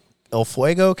El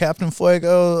Fuego, Captain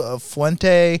Fuego,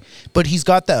 Fuente? But he's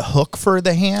got that hook for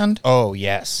the hand. Oh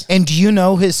yes. And do you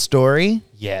know his story?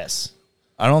 Yes.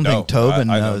 I don't think Tobin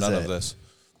knows none it. of this.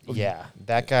 Yeah,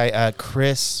 that guy,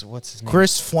 Chris. What's his name?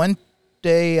 Chris Fuentes.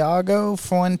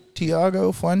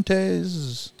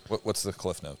 What's the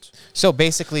cliff notes? So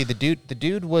basically, the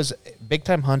dude was a big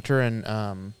time hunter,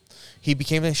 and he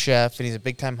became a chef, and he's a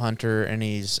big time hunter, and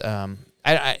he's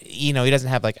he doesn't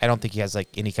have I don't think he has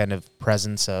any kind of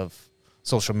presence of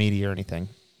social media or anything.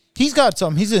 He's got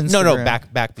some. He's in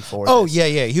back before. Oh this.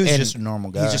 yeah. He was just a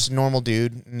normal guy. He's just a normal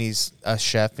dude, and he's a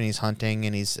chef, and he's hunting,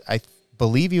 and I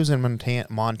believe he was in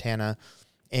Montana,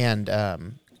 and I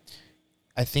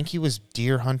think he was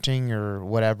deer hunting or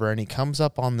whatever, and he comes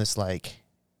up on this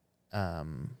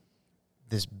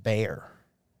this bear,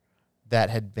 that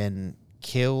had been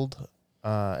killed,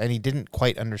 and he didn't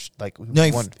quite understand. No,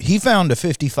 he found a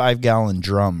 55-gallon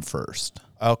drum first.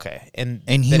 Okay, and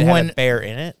he had went a bear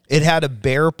in it. It had a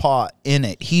bear paw in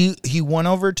it. He went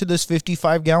over to this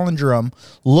 55-gallon drum,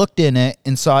 looked in it,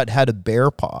 and saw it had a bear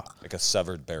paw, like a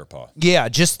severed bear paw. Yeah,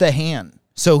 just the hand.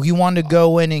 So he wanted to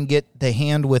go in and get the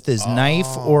hand with his knife,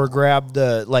 or grab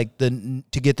to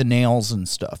get the nails and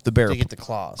stuff. The bear To get the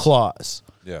claws. Claws.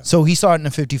 Yeah. So he saw it in a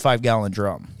 55-gallon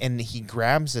drum. And he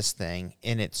grabs this thing,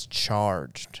 and it's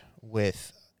charged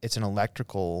with an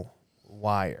electrical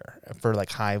wire for like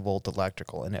high volt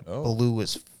electrical, and it blew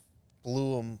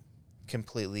him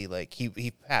completely. Like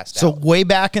he passed So out. way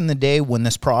back in the day when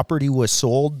this property was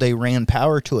sold, they ran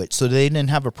power to it, so they didn't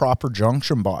have a proper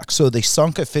junction box. So they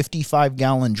sunk a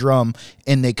 55-gallon drum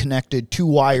and they connected two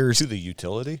wires to the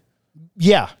utility.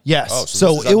 Yeah. Yes. Oh,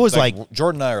 so it was like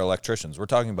Jordan and I are electricians. We're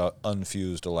talking about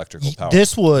unfused electrical power.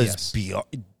 this was beyond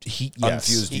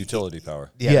unfused utility power.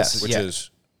 Yes. Which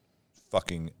is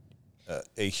fucking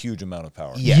a huge amount of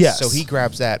power. Yes. So he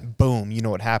grabs that. Boom. You know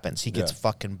what happens? He gets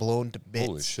fucking blown to bits.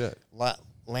 Holy shit. Lands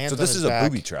So this on his is a back.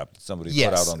 booby trap that somebody Yes,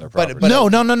 put out on their but-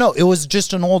 property. no. It was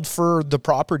just an old for the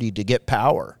property to get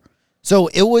power. So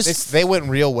it was. They went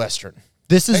real Western.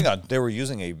 This is Hang on, they were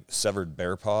using a severed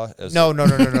bear paw as No. I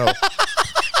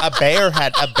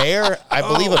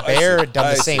believe a bear had done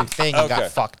I the see. same thing and Okay.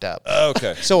 got fucked up.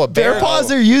 Okay. So a bear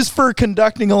paws are used for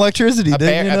conducting electricity. a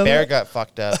didn't you know bear that? got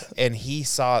fucked up, and he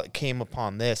came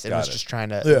upon this and Got was it. just trying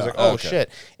to. Yeah. Was like, oh Okay. shit,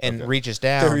 and reaches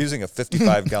down. They were using a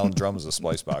 55-gallon drum as a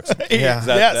splice box. Yeah. Is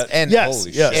Yes. And Yes.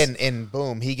 holy Yes. shit. and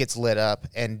boom, he gets lit up,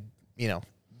 and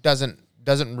doesn't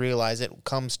realize it.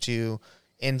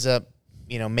 Ends up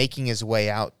making his way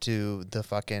out to the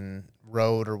fucking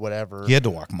road or whatever. He had to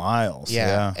walk miles.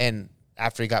 Yeah, and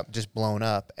after he got just blown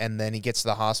up, and then he gets to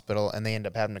the hospital, and they end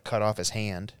up having to cut off his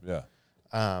hand. Yeah.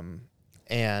 And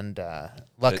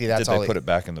luckily that's Did all. they put it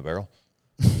back in the barrel?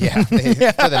 Yeah, for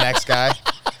the next guy.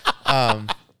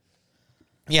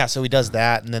 Yeah, so he does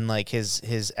that, and then like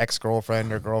his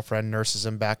ex-girlfriend or girlfriend nurses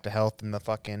him back to health in the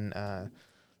fucking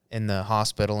in the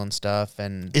hospital and stuff.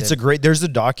 And there's a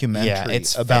documentary yeah,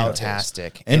 it's about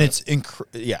fantastic, and it's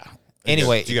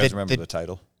Anyway, do you guys remember the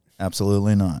title?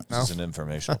 Absolutely not. This is an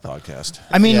informational podcast.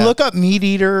 I mean, Yeah. look up meat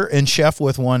eater and chef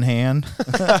with one hand,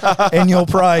 and you'll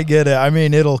probably get it. I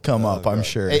mean, it'll come up, I'm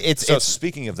sure. So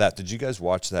speaking of that, did you guys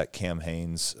watch that Cam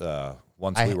Haynes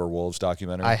Once We Were Wolves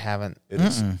documentary? I haven't. It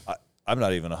is. I'm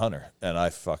not even a hunter, and I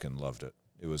fucking loved it.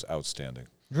 It was outstanding.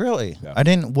 Really? Yeah. I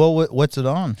didn't. Well, what's it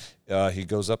on? He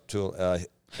goes up to, I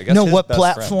guess, No, his what best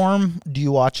platform friend. do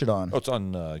you watch it on? Oh, it's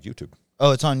on YouTube.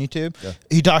 Oh, it's on YouTube? Yeah.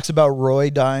 He talks about Roy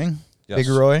dying. Yes. Big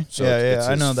Roy? So yeah, it's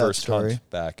I his know that first story. hunt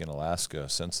back in Alaska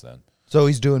since then. So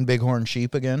he's doing bighorn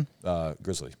sheep again?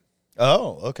 Grizzly.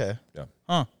 Oh, okay. Yeah.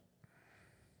 Huh.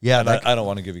 Yeah, And I don't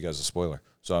want to give you guys a spoiler,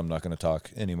 so I'm not going to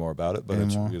talk any more about it, but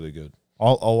Anymore. it's really good.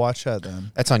 I'll watch that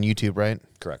then. That's on YouTube, right?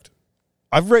 Correct.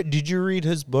 Did you read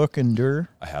his book, Endure?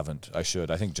 I haven't. I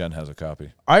should. I think Jen has a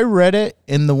copy. I read it,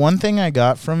 and the one thing I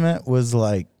got from it was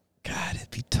like, God, it'd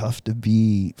be tough to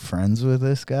be friends with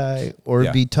this guy, or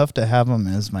it'd be tough to have him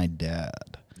as my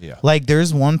dad. Yeah. Like,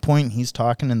 there's one point he's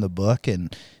talking in the book,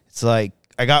 and it's like,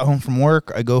 I got home from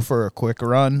work, I go for a quick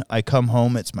run, I come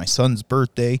home, it's my son's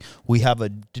birthday, we have a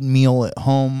meal at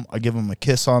home, I give him a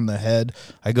kiss on the head,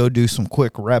 I go do some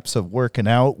quick reps of working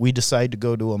out, we decide to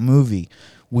go to a movie.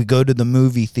 We go to the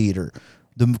movie theater.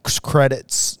 The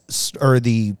credits or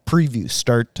the previews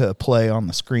start to play on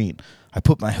the screen. I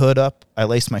put my hood up. I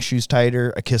lace my shoes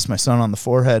tighter. I kiss my son on the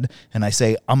forehead. And I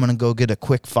say, I'm going to go get a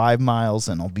quick 5 miles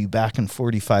and I'll be back in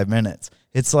 45 minutes.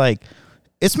 It's like,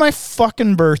 it's my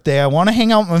fucking birthday. I want to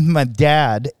hang out with my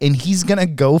dad and he's going to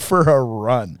go for a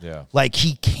run. Yeah. Like,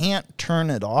 he can't turn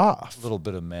it off. A little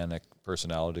bit of manic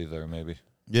personality there, maybe.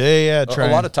 Yeah.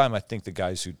 A lot of time, I think the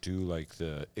guys who do like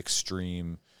the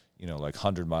extreme, like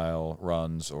 100-mile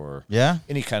runs or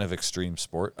any kind of extreme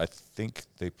sport, I think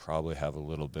they probably have a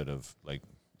little bit of like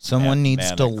someone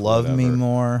needs to love me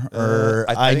more, or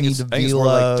I need to be more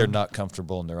loved. like they're not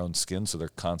comfortable in their own skin, so they're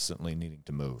constantly needing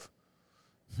to move.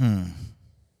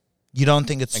 You don't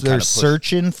think it's And they're kinda push.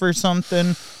 searching for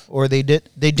something, or they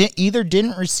either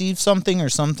didn't receive something or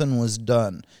something was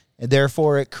done. And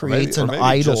therefore, it creates Or an maybe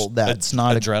idol just that's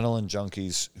not adrenaline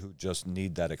junkies who just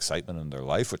need that excitement in their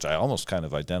life, which I almost kind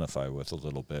of identify with a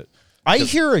little bit. I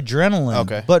hear adrenaline,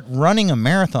 Okay. but running a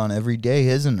marathon every day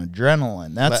isn't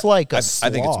adrenaline. That's like a I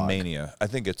slog. think it's mania. I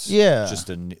think it's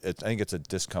just I think it's a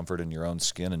discomfort in your own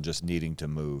skin and just needing to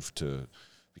move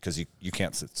because you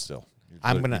can't sit still. You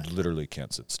literally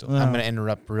can't sit still. I'm going to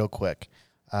interrupt real quick.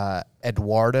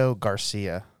 Eduardo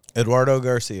Garcia. Eduardo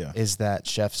Garcia. is that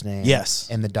chef's name. Yes.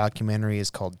 And the documentary is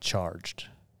called Charged.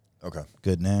 Okay.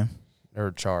 Good name.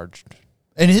 Or Charged.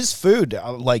 And his food,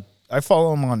 like, I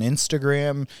follow him on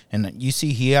Instagram, and you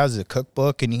see he has a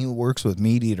cookbook, and he works with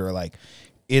Meat Eater. Like,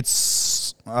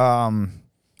 it's,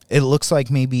 it looks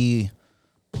like maybe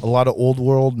a lot of old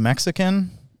world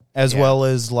Mexican, as well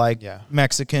as like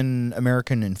Mexican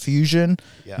American infusion.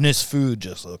 Yeah. And his food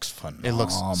just looks phenomenal. It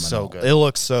looks so good. It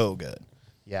looks so good.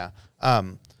 Yeah.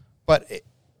 You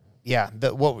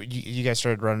guys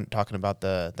started talking about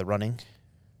the running.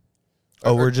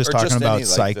 Oh, we're just talking about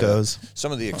psychos.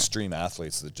 Some of the extreme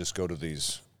athletes that just go to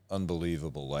these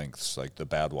unbelievable lengths, like the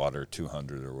Badwater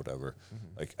 200 or whatever.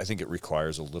 Mm-hmm. Like, I think it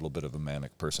requires a little bit of a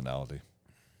manic personality.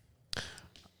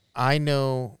 I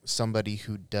know somebody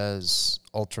who does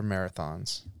ultra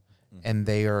marathons, and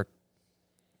they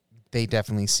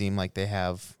definitely seem like they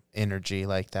have energy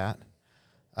like that.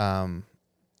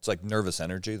 It's like nervous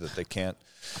energy that they can't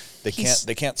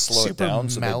slow it down,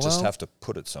 so they just have to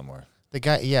put it somewhere. The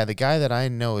guy that I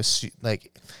know is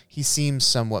like, he seems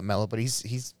somewhat mellow, but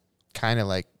he's kind of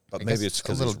like. But maybe it's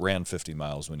because he ran 50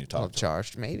 miles when you talked.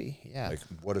 Charged, maybe. Yeah. Like,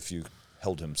 what if you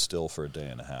held him still for a day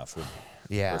and a half? Or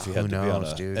if you who had to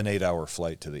knows, be on an 8-hour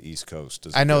flight to the East Coast,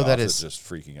 I know that is just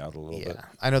freaking out a little bit.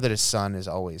 I know that his son is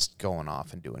always going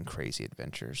off and doing crazy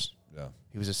adventures. Yeah,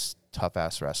 he was a tough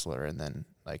ass wrestler, and then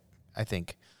I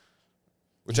think.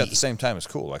 Which at the same time is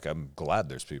cool. Like, I'm glad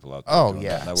there's people out there. Oh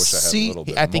yeah, that, and I wish I had a little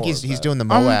bit. I think more he's doing the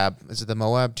Moab. Is it the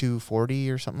Moab 240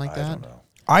 or something like that? I don't know.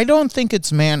 I don't think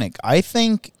it's manic. I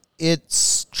think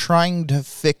it's trying to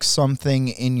fix something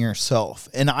in yourself,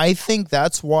 and I think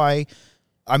that's why.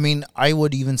 I mean, I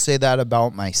would even say that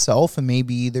about myself, and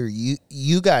maybe either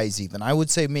you guys even. I would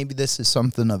say maybe this is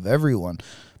something of everyone.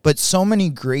 But so many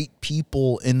great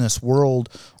people in this world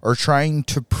are trying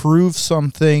to prove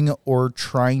something or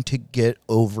trying to get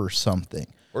over something.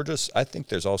 Or just, I think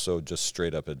there's also just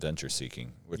straight up adventure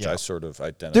seeking, which I sort of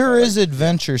identify. There is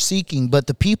adventure seeking, but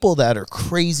the people that are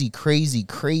crazy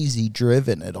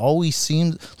driven, it always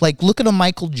seems like, look at a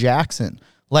Michael Jackson.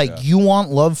 Like, you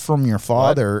want love from your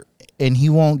father, and he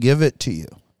won't give it to you.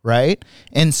 Right?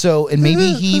 And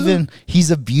maybe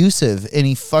he's abusive and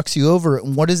he fucks you over.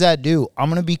 And what does that do? I'm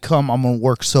going to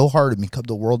work so hard to become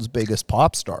the world's biggest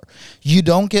pop star. You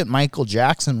don't get Michael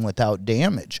Jackson without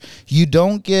damage. You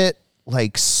don't get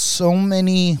like so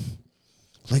many,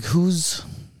 like, who's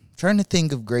trying to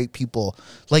think of great people,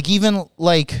 like even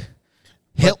like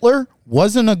Hitler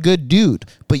wasn't a good dude,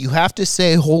 but you have to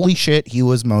say, holy shit, he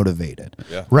was motivated,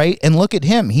 right? And look at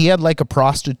him. He had like a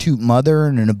prostitute mother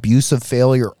and an abusive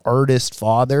failure artist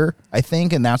father, I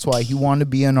think, and that's why he wanted to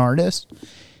be an artist.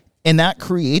 And that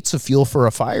creates a fuel for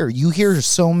a fire. You hear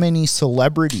so many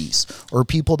celebrities or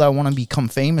people that want to become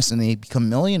famous and they become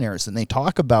millionaires and they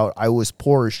talk about, I was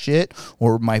poor as shit,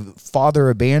 or my father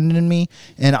abandoned me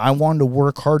and I wanted to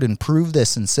work hard and prove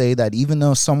this and say that even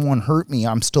though someone hurt me,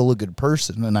 I'm still a good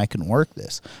person and I can work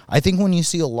this. I think when you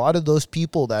see a lot of those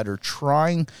people that are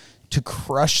trying to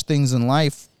crush things in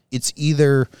life, it's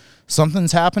either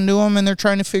something's happened to them and they're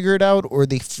trying to figure it out, or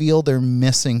they feel they're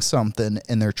missing something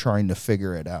and they're trying to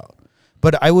figure it out.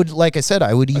 But I would, like I said,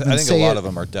 I would even say, I think a lot of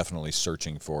them are definitely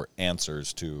searching for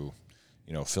answers to,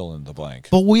 fill in the blank.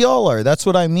 But we all are. That's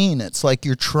what I mean. It's like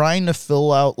you're trying to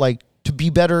fill out, like, to be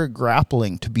better at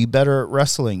grappling, to be better at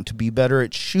wrestling, to be better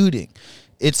at shooting.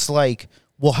 It's like,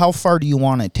 well, how far do you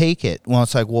want to take it? Well,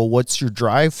 it's like, well, what's your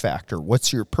drive factor?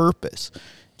 What's your purpose?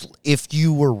 If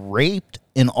you were raped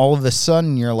and all of a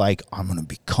sudden you're like, I'm going to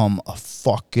become a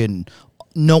fucking,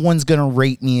 no one's going to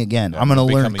rape me again. I'm going to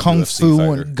learn kung fu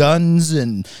and guns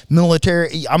and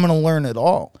military. I'm going to learn it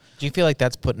all. Do you feel like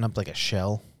that's putting up like a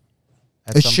shell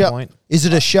at some point? Is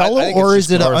it a shell or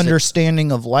is it an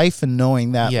understanding of life and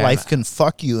knowing that life can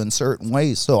fuck you in certain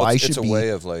ways? So it's a way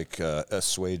of like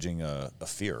assuaging a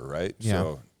fear, right?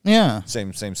 Yeah.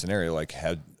 So same scenario, like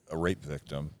had a rape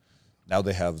victim. Now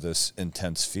they have this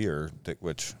intense fear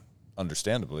which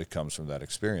understandably comes from that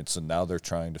experience. And now they're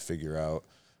trying to figure out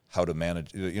how to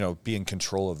manage, be in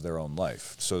control of their own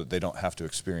life so that they don't have to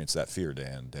experience that fear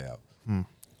day in, day out.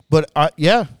 But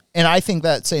and I think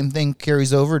that same thing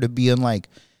carries over to being like,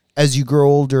 as you grow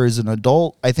older as an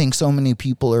adult, I think so many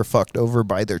people are fucked over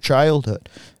by their childhood.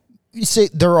 You say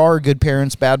there are good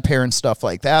parents, bad parents, stuff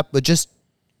like that, but just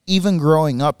even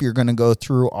growing up, you're going to go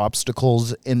through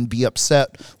obstacles and be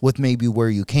upset with maybe where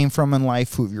you came from in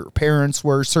life, who your parents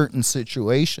were, certain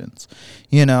situations,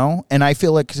 you know? And I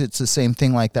feel like it's the same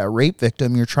thing like that rape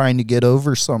victim. You're trying to get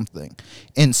over something.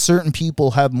 And certain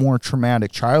people have more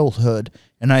traumatic childhood,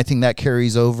 and I think that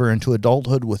carries over into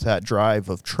adulthood with that drive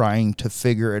of trying to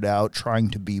figure it out, trying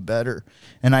to be better.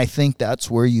 And I think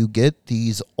that's where you get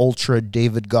these ultra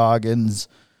David Goggins,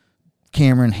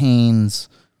 Cameron Haynes,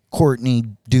 Courtney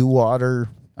Dewater,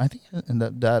 I think, and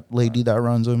that lady that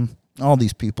runs them, all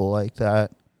these people like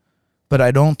that. But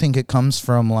I don't think it comes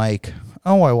from like,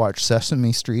 oh, I watch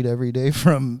Sesame Street every day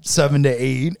from 7 to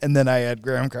 8, and then I had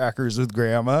graham crackers with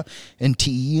grandma and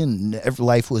tea, and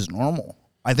life was normal.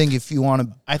 I think if you want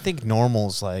to... I think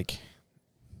normal's like...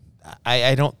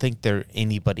 I don't think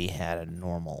anybody had a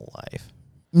normal life.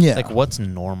 Yeah. Like, what's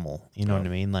normal? You know what I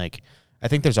mean? Like... I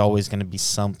think there's always going to be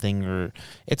something, or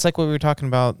it's like what we were talking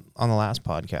about on the last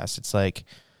podcast. It's like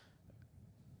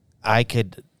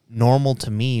normal to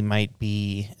me might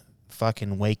be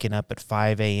fucking waking up at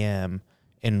 5 a.m.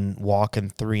 and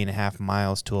walking 3.5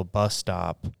 miles to a bus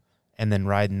stop and then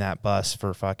riding that bus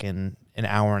for fucking an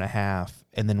hour and a half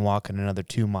and then walking another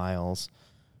 2 miles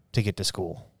to get to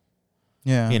school.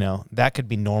 Yeah. You know, that could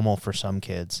be normal for some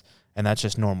kids, and that's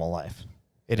just normal life.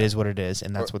 It is what it is,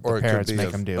 and that's what the parents make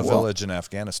them do. A village in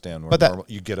Afghanistan where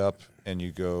you get up and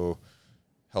you go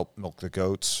help milk the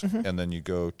goats, and then you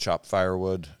go chop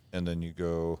firewood, and then you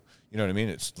go, you know what I mean?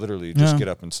 It's literally just get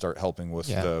up and start helping with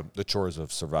the chores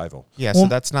of survival. Yeah, so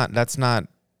that's not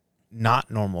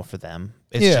normal for them.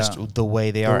 It's just the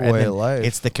way they are. And then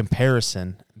it's the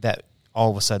comparison that all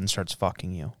of a sudden starts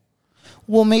fucking you.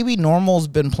 Well, maybe normal's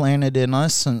been planted in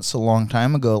us since a long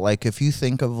time ago. Like, if you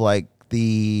think of, like,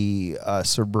 the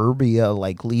suburbia,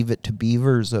 like Leave It to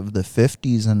Beavers of the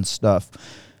 50s and stuff,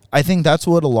 I think that's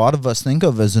what a lot of us think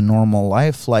of as a normal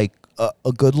life. Like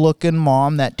a good-looking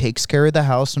mom that takes care of the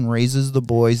house and raises the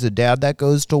boys, a dad that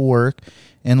goes to work,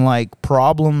 and like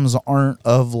problems aren't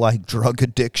of like drug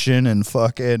addiction and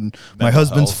fucking my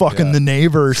husband's fucking the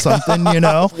neighbor or something, you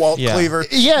know. Walt Cleaver.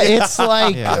 Yeah, it's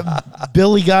like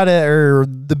Billy got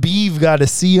the Beeve got a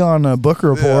C on a book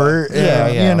report.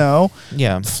 You know.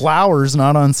 Yeah. Flour's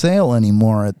not on sale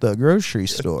anymore at the grocery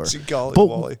store.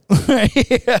 Wally.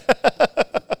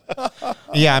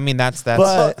 Yeah, I mean that's.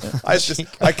 But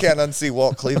I can't unsee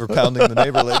Walt Cleaver pounding the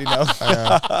neighbor lady now.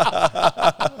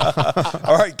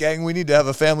 All right, gang, we need to have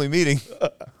a family meeting.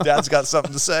 Dad's got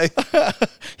something to say.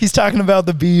 He's talking about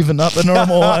the beef and not the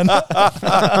normal one.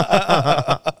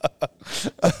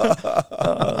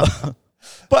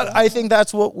 But I think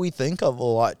that's what we think of a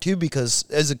lot too, because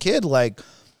as a kid, like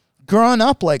growing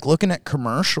up, like looking at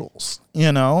commercials,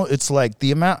 you know, it's like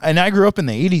the amount, and I grew up in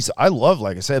the 80s. I love,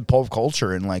 like I said, pulp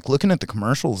culture, and like looking at the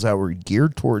commercials that were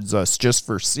geared towards us just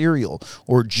for cereal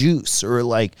or juice, or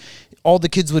like all the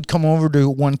kids would come over to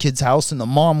one kid's house and the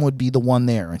mom would be the one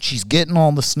there and she's getting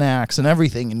all the snacks and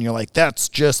everything. And you're like, that's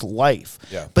just life.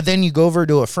 Yeah. But then you go over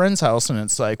to a friend's house and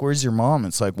it's like, where's your mom?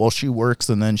 It's like, well, she works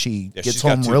and then she gets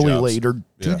home really late, or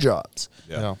two jobs.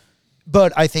 Yeah.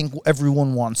 But I think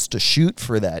everyone wants to shoot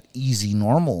for that easy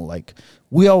normal. Like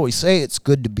we always say, it's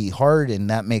good to be hard and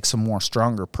that makes a more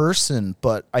stronger person.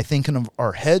 But I think in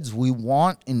our heads, we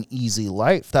want an easy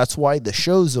life. That's why the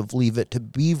shows of Leave It to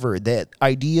Beaver, that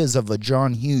ideas of a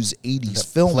John Hughes 80s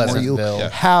film where you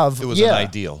have... It was an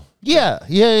ideal.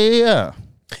 Yeah.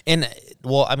 And,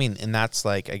 well, I mean, and that's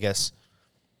like, I guess,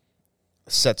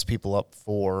 sets people up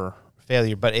for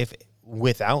failure. But if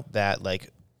without that,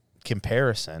 like,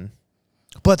 comparison...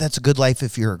 But that's a good life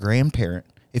if you're a grandparent.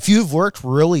 If you've worked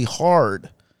really hard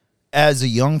as a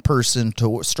young person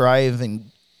to strive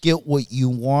and get what you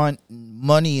want,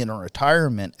 money in a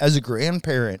retirement, as a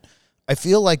grandparent, I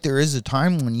feel like there is a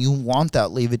time when you want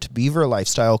that Leave It to Beaver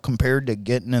lifestyle compared to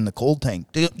getting in the cold tank.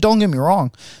 Don't get me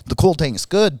wrong. The cold tank is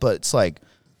good, but it's like,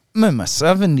 I'm in my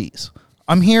 70s.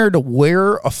 I'm here to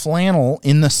wear a flannel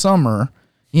in the summer,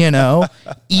 you know,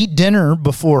 eat dinner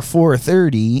before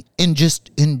 4:30 and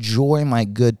just enjoy my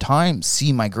good times,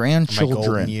 see my grandchildren. My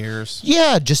golden years.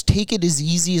 Yeah, just take it as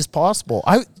easy as possible.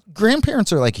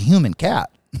 Grandparents are like a human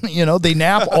cat. You know, they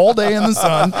nap all day in the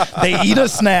sun, they eat a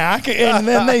snack, and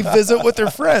then they visit with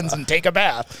their friends and take a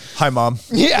bath. Hi, Mom.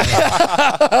 Yeah.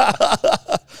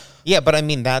 Yeah, but I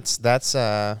mean, that's just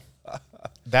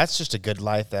a good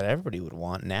life that everybody would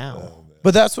want now.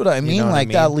 But that's what I mean, You know what like I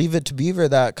mean? that Leave It to Beaver,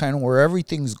 that kind of where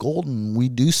everything's golden. We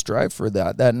do strive for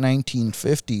that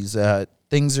 1950s, that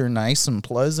things are nice and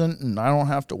pleasant and I don't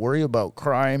have to worry about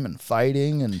crime and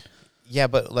fighting. And yeah,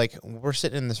 but like we're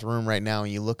sitting in this room right now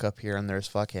and you look up here and there's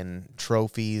fucking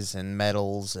trophies and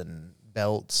medals and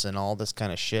belts and all this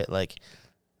kind of shit. Like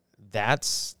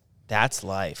that's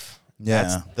life.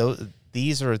 Yeah.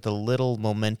 These are the little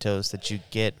mementos that you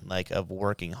get, like, of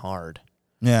working hard.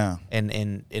 Yeah. And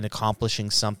in accomplishing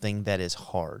something that is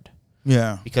hard.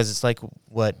 Yeah. Because it's like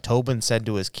what Tobin said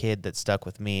to his kid that stuck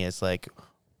with me is like,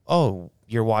 oh,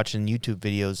 you're watching YouTube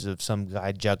videos of some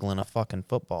guy juggling a fucking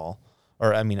football.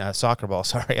 Or, I mean, a soccer ball.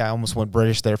 Sorry, I almost went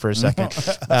British there for a second.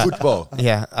 Football.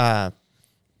 Yeah.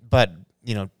 But,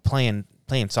 you know, playing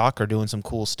soccer, doing some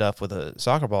cool stuff with a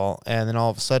soccer ball, and then all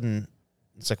of a sudden,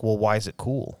 it's like, well, why is it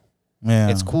cool? Yeah.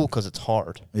 It's cool because it's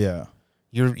hard. Yeah.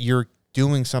 You're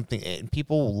doing something, and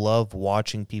people love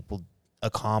watching people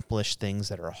accomplish things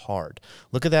that are hard.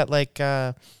 Look at that, like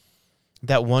that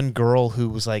one girl who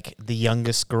was like the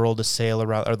youngest girl to sail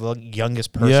around, or the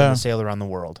youngest person to sail around the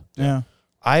world. Yeah.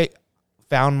 I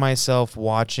found myself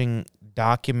watching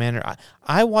documentary.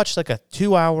 I watched like a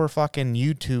 2-hour fucking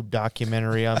YouTube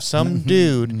documentary of some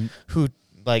dude who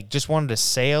like just wanted to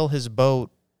sail his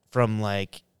boat from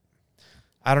like,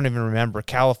 I don't even remember,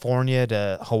 California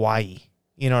to Hawaii.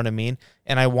 You know what I mean?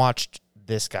 And I watched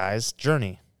this guy's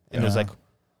journey. And it was like,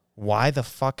 why the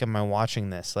fuck am I watching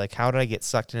this? Like, how did I get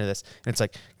sucked into this? And it's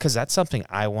like, because that's something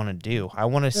I want to do. I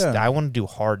want to do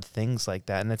hard things like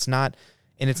that. And it's not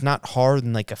hard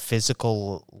in like a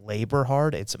physical labor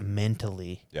hard. It's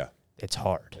mentally. Yeah. It's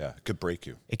hard. Yeah. It could break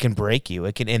you. It can break you.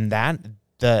 It can, and that,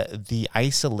 the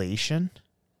isolation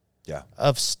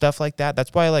of stuff like that.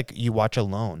 That's why, like, you watch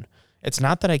Alone. It's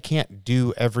not that I can't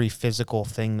do every physical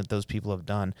thing that those people have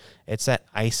done. It's that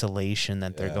isolation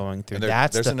that they're going through.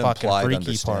 That's the fucking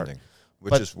freaky part.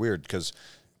 Which is weird because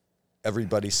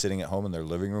everybody sitting at home in their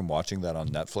living room watching that on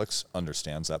Netflix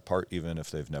understands that part, even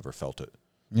if they've never felt it.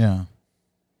 Yeah.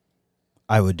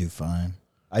 I would do fine.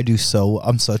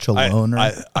 I'm such a loner.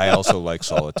 I also like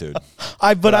solitude.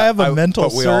 But I have a mental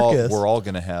circus. We're all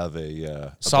going to have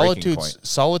a breaking point.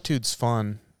 Solitude's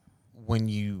fun when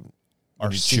you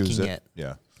are seeking it.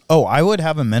 Yeah. Oh, I would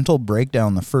have a mental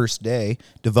breakdown the first day,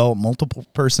 develop multiple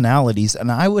personalities,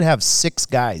 and I would have 6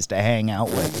 guys to hang out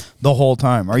with the whole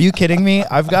time. Are you kidding me?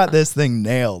 I've got this thing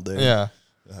nailed, dude. Yeah.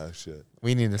 Oh, shit.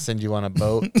 We need to send you on a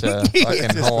boat to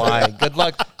fucking Hawaii. Good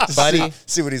luck, buddy.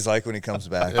 See what he's like when he comes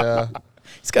back. Yeah.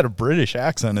 He's got a British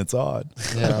accent. It's odd.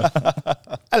 Yeah.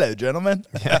 Hello, gentlemen.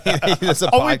 Are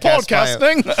we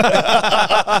podcasting?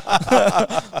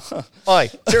 Oi,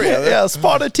 cheerio. Yeah, a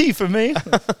spot of tea for me.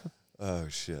 Oh,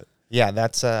 shit. Yeah,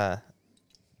 that's that.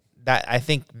 I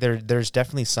think there's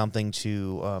definitely something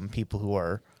to people who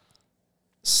are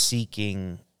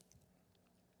seeking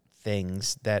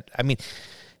things that, I mean,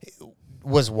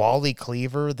 was Wally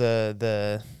Cleaver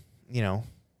the you know,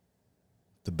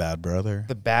 the bad brother?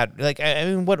 The bad, like, I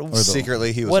mean, what?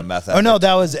 Secretly, he was a meth addict. Oh no,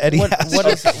 that was Eddie. What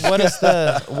is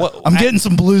the? What, I'm getting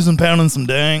some blues and pounding some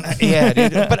dang. Yeah,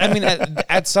 dude. But I mean,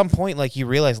 at some point, like, you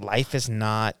realize life is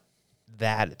not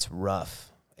that. It's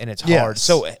rough and it's hard.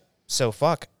 So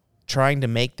fuck. Trying to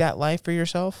make that life for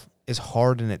yourself is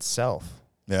hard in itself.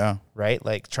 Yeah. Right?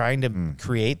 Like, trying to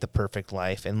create the perfect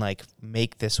life and, like,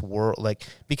 make this world, like,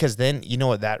 because then you know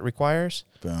what that requires?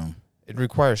 Boom. It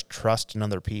requires trust in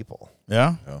other people.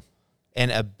 Yeah.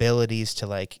 And abilities to,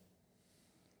 like,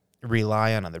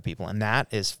 rely on other people. And that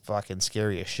is fucking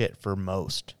scary as shit for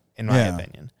most, in my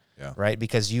opinion. Yeah. Right?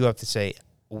 Because you have to say,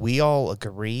 we all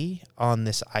agree on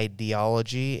this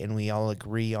ideology and we all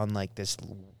agree on, like, this,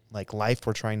 like, life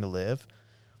we're trying to live.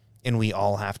 And we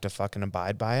all have to fucking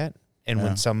abide by it. And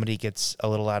when somebody gets a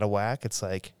little out of whack, it's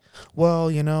like,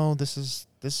 well, you know, this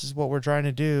is what we're trying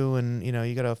to do, and, you know,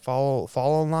 you got to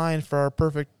fall in line for our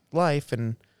perfect life,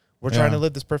 and we're trying to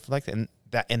live this perfect life, and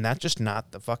that's just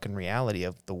not the fucking reality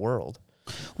of the world.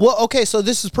 Well, okay, so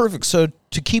this is perfect. So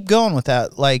to keep going with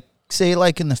that, like, say,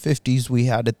 like, in the 50s, we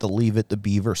had it the Leave It to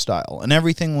Beaver style, and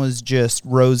everything was just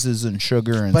roses and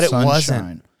sugar and sunshine. It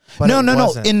wasn't.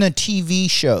 No. In the TV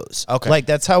shows, like,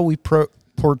 that's how we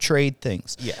portrayed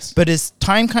things. Yes. But as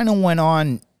time kind of went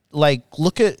on, like,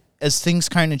 look at as things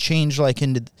kind of changed, like,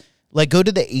 into, like, go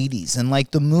to the 80s and,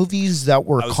 like, the movies that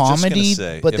were comedy.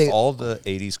 But if all the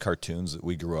 80s cartoons that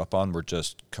we grew up on were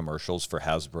just commercials for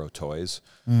Hasbro toys,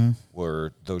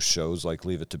 were those shows like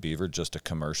Leave It to Beaver just a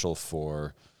commercial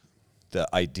for the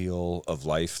ideal of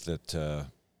life that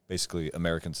basically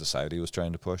American society was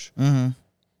trying to push?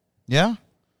 Yeah.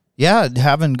 Yeah,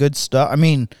 having good stuff. I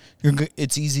mean,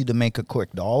 it's easy to make a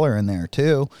quick dollar in there,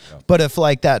 too. Yeah. But if,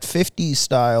 like, that 50s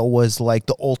style was, like,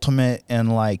 the ultimate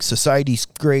and, like, society's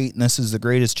great and this is the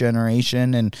greatest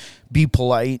generation and be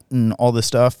polite and all this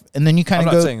stuff, and then you kind of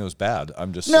go... I'm not saying it was bad.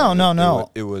 I'm just saying No.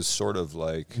 It was sort of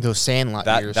like... Those Sandlot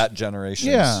years. That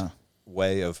generation's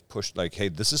way of push, like, hey,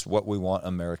 this is what we want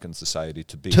American society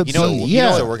to be. So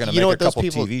we're going to make a couple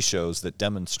people, TV shows that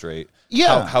demonstrate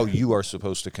Yeah. how you are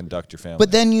supposed to conduct your family.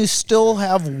 But then you still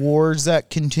have wars that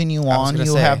continue on.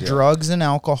 You have drugs and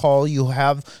alcohol. You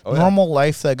have normal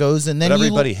life that goes, and then but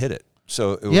everybody hit it.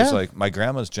 So it was Yeah. like my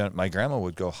grandma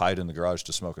would go hide in the garage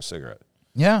to smoke a cigarette.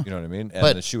 Yeah. You know what I mean? And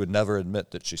But- she would never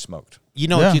admit that she smoked. You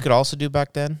know Yeah. what you could also do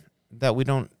back then that we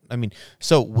don't. I mean,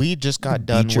 so we just got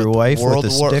done Beat your with wife World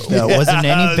with a War. stick that wasn't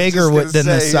any bigger than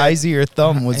the size of your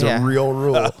thumb was Yeah. a real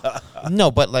rule.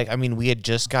 No, but like I mean, we had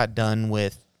just got done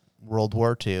with World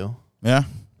War II, Yeah.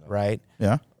 right?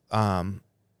 Yeah.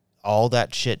 All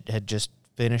that shit had just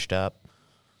finished up.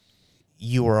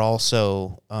 You were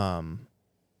also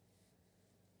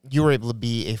you were able to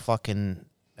be a fucking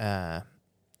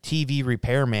TV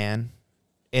repairman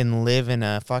and live in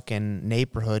a fucking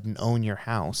neighborhood and own your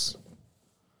house.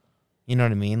 You know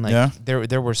what I mean? Like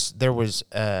there was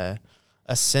a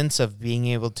sense of being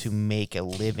able to make a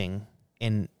living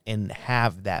and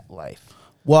have that life.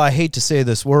 Well, I hate to say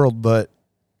this world, but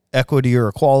equity or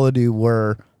equality,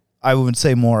 where I would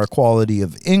say more equality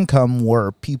of income,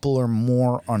 where people are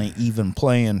more on an even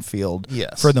playing field.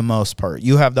 Yes. For the most part,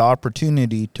 you have the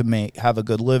opportunity to have a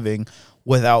good living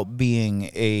without being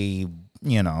a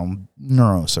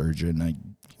neurosurgeon.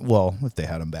 Well, if they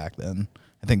had them back then,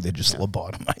 I think they just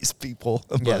lobotomize people.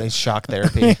 Yeah, they shock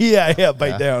therapy.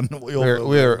 Bite down.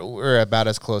 We're about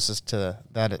as closest to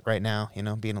that right now. You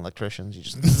know, being electricians, you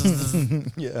just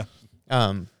Yeah.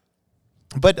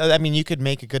 But I mean, you could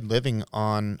make a good living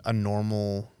on a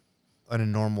normal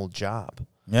job.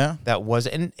 Yeah. That was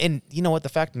and you know what the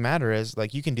fact of the matter is,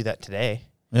 like you can do that today.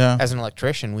 Yeah. As an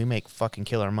electrician, we make fucking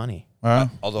killer money.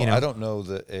 Although you know. I don't know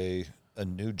that a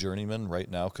new journeyman right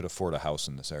now could afford a house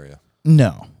in this area.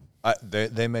 No.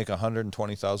 They make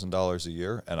 $120,000 a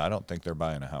year, and I don't think they're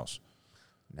buying a house.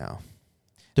 No.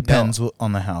 Depends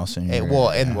on the house. And Hey, your well,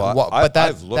 area. and Well, but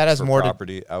I've looked that has for more to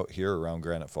property out here around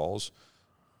Granite Falls,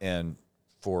 and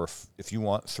if you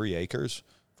want 3 acres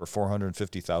for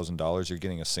 $450,000, you're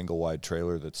getting a single wide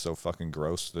trailer that's so fucking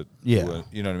gross that you know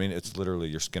what I mean. It's literally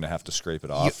you're going to have to scrape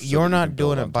it off. you're that not you can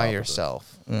build doing on it by top of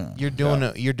yourself. Yeah. You're doing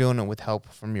it. You're doing it with help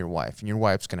from your wife, and your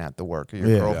wife's gonna have to work, or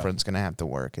your girlfriend's gonna have to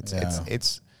work.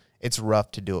 It's rough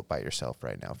to do it by yourself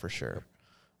right now for sure.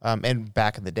 And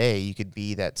back in the day, you could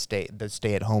be that stay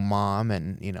at home mom,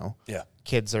 and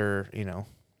kids are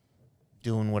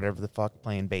doing whatever the fuck,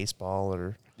 playing baseball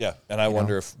or. Yeah, and I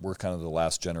wonder if we're kind of the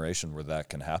last generation where that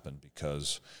can happen,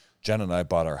 because Jen and I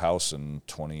bought our house in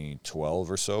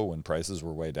 2012 or so when prices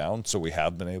were way down, so we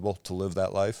have been able to live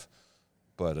that life.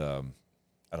 But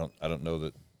I don't know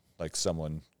that like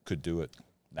someone could do it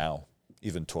now,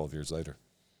 even 12 years later.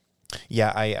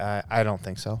 Yeah, I don't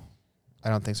think so.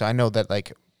 I know that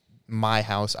like my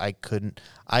house, I couldn't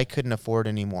afford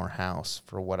any more house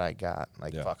for what I got.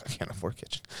 Like fuck, I can't afford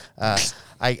kitchen.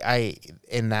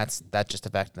 And that's just a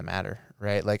fact of the matter,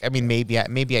 right? Like I mean, maybe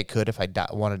I could if I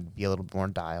wanted to be a little more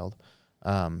dialed,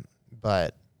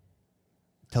 but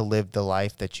to live the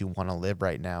life that you want to live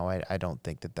right now, I don't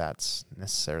think that that's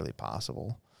necessarily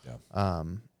possible. Yeah.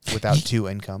 Without 2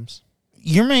 incomes.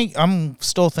 I'm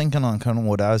still thinking on kind of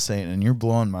what I was saying, and you're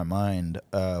blowing my mind.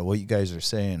 What you guys are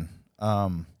saying,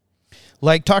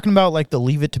 like talking about like the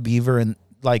Leave It to Beaver, and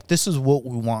like this is what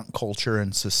we want culture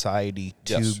and society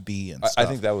to be and stuff. I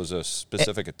think that was a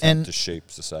specific attempt to shape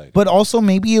society. But also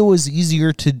maybe it was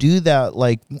easier to do that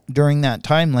like during that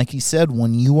time, like he said,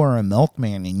 when you are a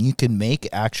milkman and you can make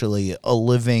actually a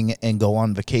living and go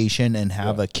on vacation and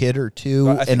have a kid or two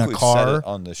in a car. Said it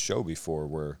on this show before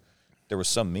where there was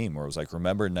some meme where it was like,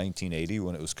 remember in 1980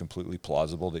 when it was completely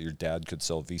plausible that your dad could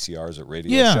sell VCRs at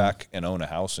Radio Shack and own a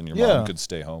house, and your mom could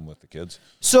stay home with the kids?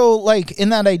 So, like, in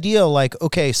that idea, like,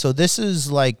 okay, so this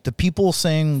is like the people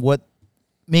saying what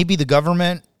maybe the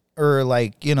government or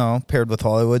like, paired with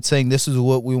Hollywood saying this is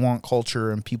what we want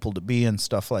culture and people to be and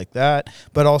stuff like that.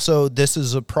 But also this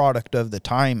is a product of the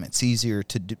time. It's easier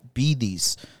to be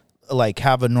these, like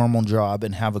have a normal job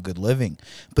and have a good living.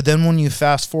 But then when you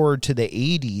fast forward to the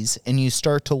 80s and you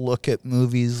start to look at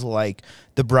movies like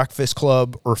The Breakfast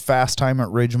Club or Fast Time at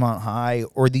Ridgemont High,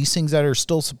 or these things that are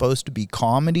still supposed to be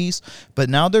comedies, but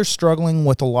now they're struggling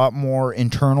with a lot more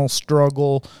internal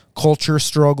struggle, culture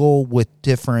struggle with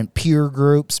different peer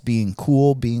groups, being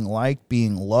cool, being liked,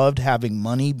 being loved, having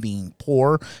money, being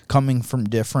poor, coming from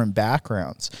different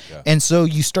backgrounds. Yeah. And so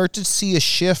you start to see a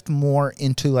shift more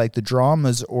into like the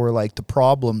dramas or like the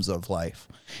problems of life.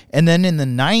 And then in the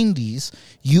 90s,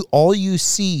 all you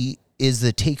see is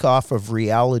the takeoff of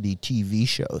reality TV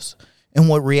shows. And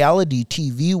what reality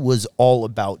TV was all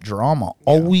about drama.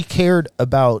 All we cared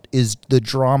about is the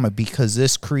drama because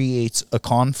this creates a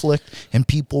conflict and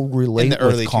people relate In the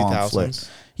with early conflict. 2000s.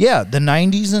 Yeah, the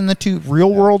 90s and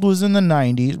Real World was in the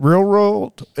 90s. Real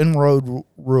World and Road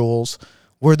Rules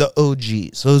were the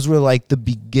OGs. Those were like the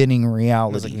beginning It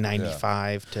reality. was like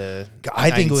 95 to I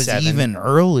think it was 97. even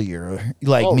earlier,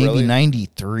 like maybe really?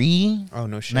 93. Oh,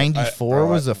 no shit. 94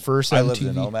 was the first I MTV. lived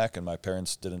in Omak, and my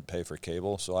parents didn't pay for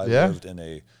cable, so I Yeah. lived in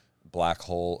a black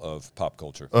hole of pop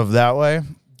culture. Of that way.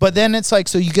 But then it's like,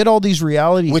 so you get all these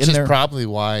reality. Which and is they're- probably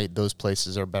why those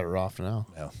places are better off now.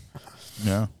 Yeah.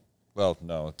 Yeah. Well,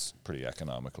 no, it's pretty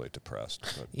economically depressed.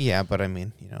 But Yeah, but I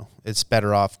mean, it's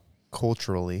better off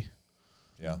culturally.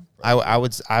 yeah. I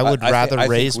would rather I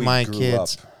think raise we my grew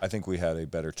kids. up- I think we had a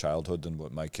better childhood than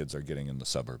what my kids are getting in the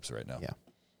suburbs right now.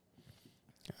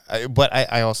 Yeah. But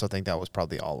I also think that was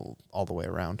probably all the way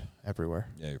around everywhere.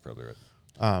 Yeah, you're probably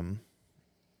right.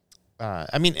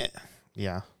 I mean,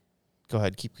 yeah. Go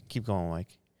ahead, keep going,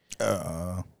 Mike.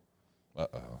 Uh-oh.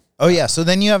 Oh, yeah. So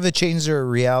then you have to change their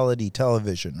reality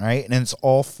television, right? And it's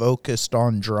all focused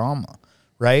on drama,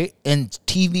 right? And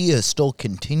TV has still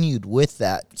continued with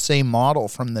that same model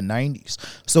from the 90s.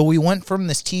 So we went from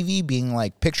this TV being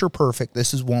like picture perfect,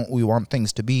 this is what we want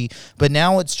things to be, but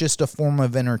now it's just a form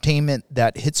of entertainment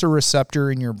that hits a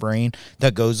receptor in your brain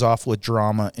that goes off with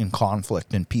drama and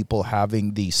conflict and people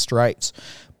having these strikes.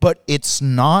 But it's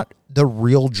not the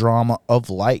real drama of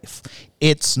life.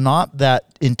 It's not that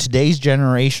in today's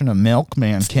generation a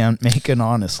milkman can't make an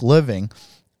honest living.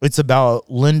 It's about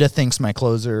Linda thinks my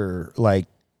clothes are like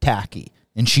tacky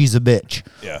and she's a bitch.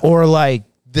 Yeah. Or like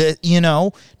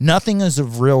nothing is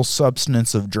of real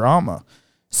substance of drama.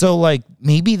 So like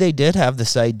maybe they did have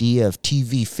this idea of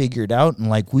TV figured out and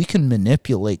like we can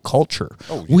manipulate culture.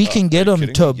 Oh, We can get are you them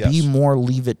kidding to me? be Yes. more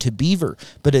Leave It to Beaver.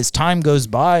 But as time goes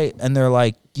by and they're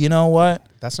like, you know what?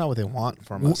 That's not what they want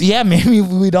from us. Yeah, maybe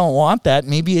we don't want that.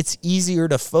 Maybe it's easier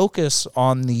to focus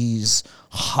on these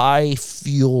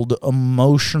high-fueled,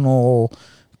 emotional,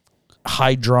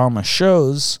 high-drama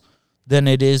shows than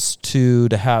it is to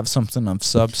have something of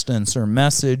substance or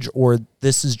message, or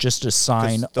this is just a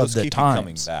sign of Those the keep you coming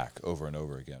times. back over and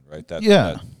over again, right?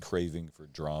 That craving for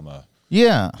drama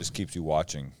Yeah. just keeps you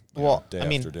watching Well, day I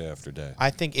mean, after day after day. I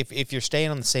think if you're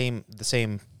staying on the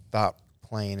same thought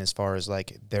plane as far as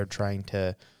like they're trying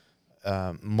to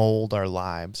mold our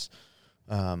lives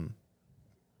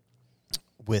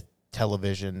with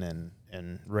television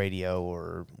and radio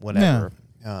or whatever,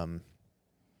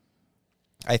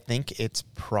 I think it's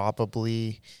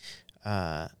probably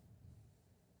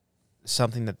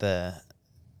something that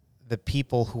the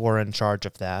people who are in charge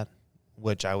of that,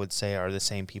 which I would say are the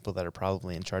same people that are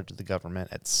probably in charge of the government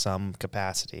at some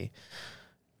capacity,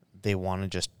 they want to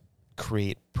just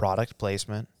create product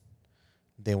placement.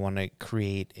 They want to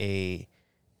create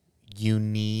you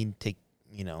need to,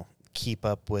 keep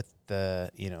up with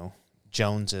the,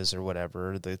 Joneses or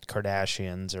whatever, the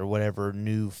Kardashians or whatever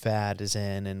new fad is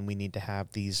in, and we need to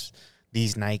have these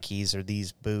Nikes or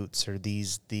these boots or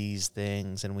these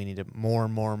things, and we need to more.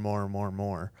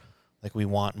 Like we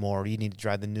want more. You need to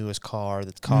drive the newest car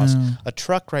that costs a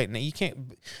truck right now. You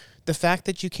can't. The fact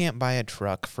that you can't buy a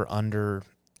truck for under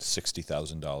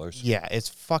 $60,000. Yeah, it's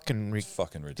fucking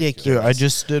Fucking ridiculous. ridiculous. Dude, I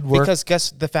just did work. Because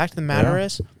guess the fact of the matter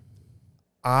is,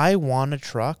 I want a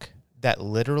truck that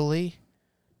literally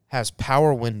has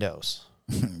power windows.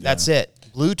 That's it.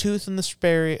 Bluetooth in the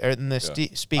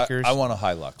speakers. I want a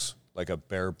Hilux, like a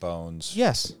bare bones.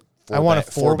 Yes. I want a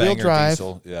four-wheel banger drive.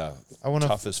 Diesel. Yeah, I want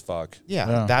tough as fuck.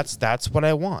 Yeah, that's what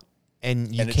I want.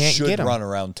 And you And it can't should get them. run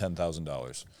around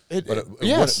 $10,000.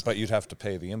 Yes. But you'd have to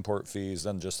pay the import fees.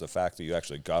 Then just the fact that you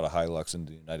actually got a Hilux in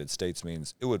the United States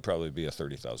means it would probably be a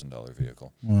 $30,000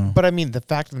 vehicle. But I mean, the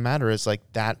fact of the matter is, like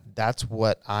that's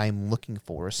what I'm looking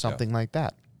for, is something like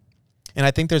that. And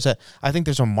I think there's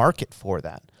a market for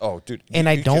that. Oh, dude! And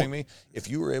are I you don't- kidding me? If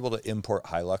you were able to import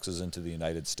Hiluxes into the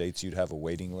United States, you'd have a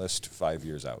waiting list 5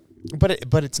 years out.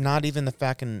 But it's not even the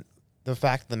fact of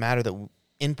the matter that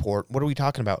import. What are we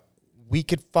talking about? We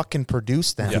could fucking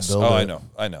produce them. Yes. build Oh, it.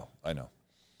 I know.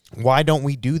 Why don't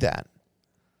we do that?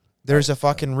 There's a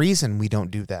fucking reason we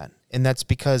don't do that, and that's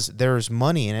because there's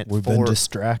money in it. We've been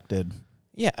distracted.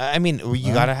 Yeah, I mean,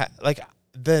 you gotta have like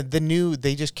the new.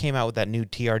 They just came out with that new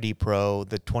TRD Pro,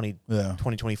 the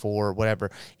 2024 or whatever,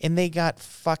 and they got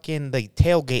fucking the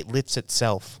tailgate lits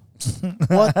itself.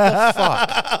 What the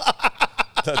fuck?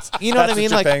 You know what I mean?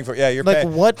 You're Like, paying for. Yeah, you're like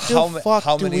paying. what the fuck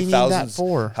do we need that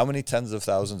for? How many tens of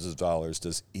thousands of dollars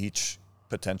does each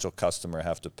potential customer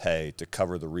have to pay to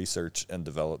cover the research and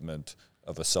development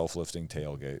of a self-lifting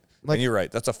tailgate. Like- And you're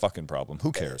right. That's a fucking problem.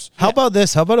 Who cares? How about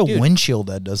this? How about a windshield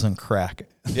that doesn't crack?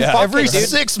 Yeah. Every Fuck it, dude.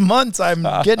 6 months, I'm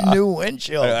getting new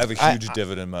windshield. I have a huge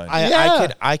divot in mine.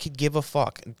 I could give a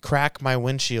fuck. Crack my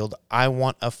windshield. I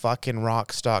want a fucking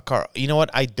rock stock car. You know what?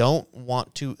 I don't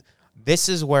want to. This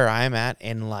is where I'm at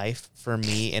in life for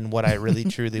me and what I really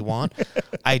truly want.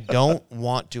 I don't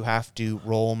want to have to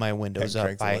roll my windows up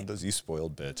Crank the windows, you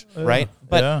spoiled bitch. right?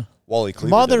 But yeah. Wally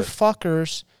Cleaver did it.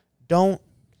 motherfuckers don't.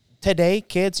 Today,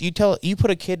 kids, you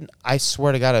put a kid. I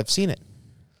swear to God, I've seen it.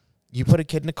 You put a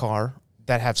kid in a car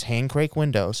that has hand crank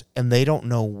windows, and they don't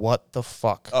know what the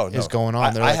fuck is going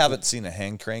on. I haven't seen a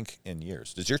hand crank in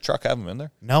years. Does your truck have them in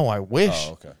there? No, I wish.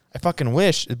 Oh, okay. I fucking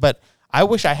wish. But I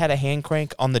wish I had a hand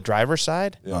crank on the driver's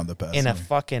side On the passenger. and a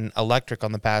fucking electric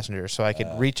on the passenger, so I could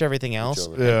reach everything else.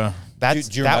 over Yeah. That's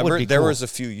Do you that remember would be there cool. was a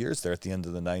few years there at the end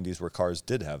of the 90s where cars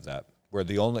did have that, where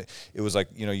it was like,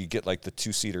 you get like the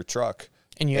 2-seater truck.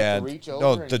 And you have to reach over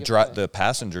No, and get the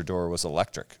passenger door was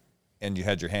electric. And you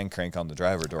had your hand crank on the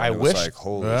driver door. I And it was wish- like,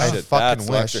 holy I shit, fucking that's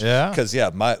wish. electric. Yeah. Because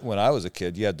when I was a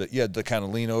kid, you had to kind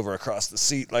of lean over across the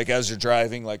seat, like as you're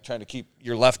driving, like trying to keep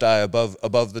your left eye above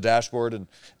the dashboard and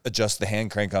adjust the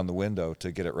hand crank on the window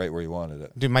to get it right where you wanted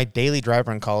it. Dude, my daily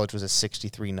driver in college was a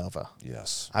 63 Nova.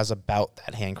 Yes. I was about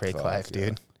that hand crank life, yeah.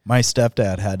 dude. My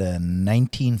stepdad had a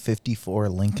 1954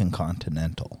 Lincoln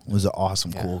Continental. It was an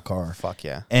awesome, cool car. Fuck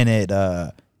yeah. And it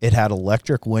had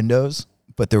electric windows,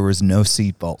 but there was no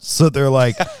seatbelts. So they're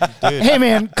like, hey,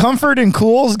 man, comfort and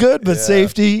cool is good, but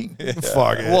safety,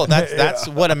 fuck it. Well, that's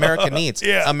what America needs.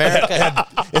 Yeah. America,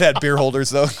 It had beer holders,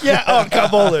 though. yeah, cup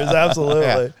holders, absolutely.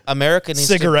 yeah. America needs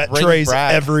Cigarette to bring trays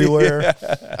back, everywhere.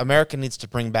 America needs to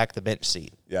bring back the bench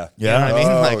seat. Yeah. Yeah. You know what I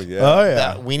mean? Oh, Like, yeah. Oh,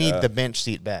 yeah. we need the bench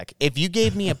seat back. If you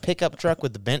gave me a pickup truck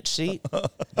with the bench seat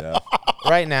Yeah.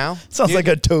 right now, Sounds dude, like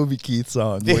a Toby Keith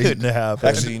song waiting to happen.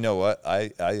 Actually, you know what?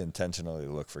 I intentionally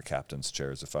look for captain's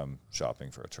chairs if I'm shopping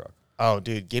for a truck. oh,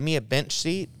 dude, give me a bench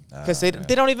seat because they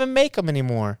don't even make them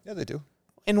anymore. Yeah, they do.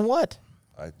 In what?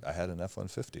 I had an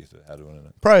F-150 that had one in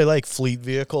it. Probably like fleet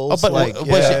vehicles. Oh, but like, was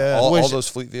yeah, it- All was- those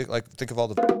fleet vehicles. Like, think of all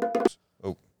the.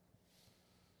 Oh,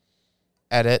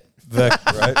 Edit. the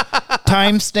right.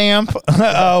 timestamp.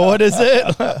 What is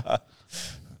it? 1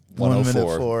 minute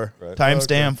 104, 4. right.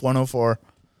 Timestamp 104.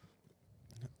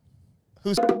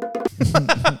 Who's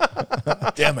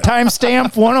Damn it.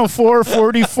 Timestamp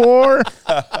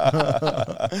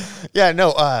 104:44. Yeah,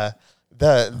 no.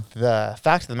 The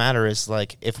fact of the matter is,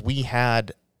 like, if we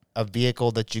had a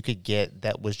vehicle that you could get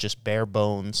that was just bare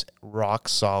bones, rock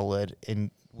solid, and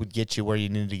would get you where you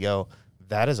need to go,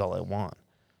 that is all I want.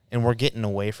 And we're getting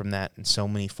away from that in so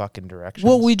many fucking directions.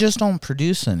 Well, we just don't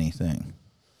produce anything.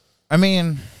 I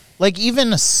mean, like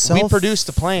even a we produce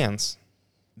the plans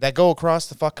that go across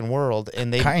the fucking world,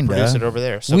 and they Kinda. produce it over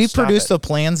there. So we stop produce it. the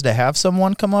plans to have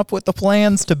someone come up with the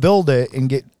plans to build it and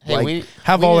get Hey,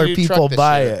 have we all need our to do people truck this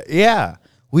buy shit. it. Yeah.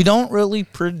 We don't really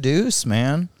produce,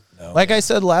 man. Like I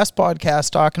said last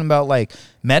podcast talking about like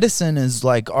medicine is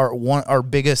like our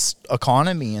biggest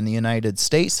economy in the United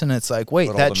States, and it's like, wait,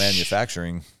 But all that the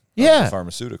manufacturing. yeah, Of the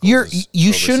pharmaceuticals. you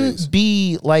overseas. shouldn't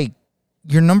be like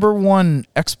your number one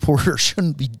exporter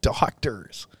shouldn't be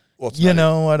doctors. Well, it's You not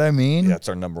know what I mean? Yeah, it's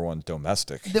our number one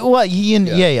domestic. Well,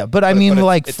 yeah. But I mean,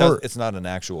 like it's not an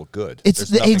actual good. it's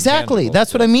There's nothing exactly tangible.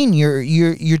 that's what I mean.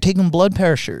 You're taking blood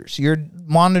pressures. You're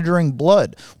monitoring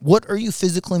blood. What are you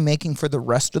physically making for the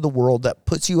rest of the world that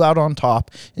puts you out on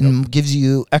top and gives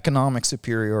you economic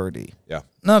superiority? Yeah.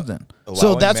 Nothing. So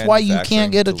Allowing that's why you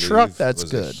can't get a manufacturing to truck leave that's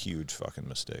was good. A huge fucking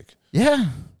mistake. Yeah.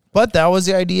 But that was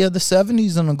the idea of the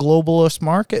 70s in a globalist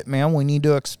market, man. We need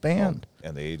to expand.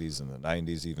 And the 80s and the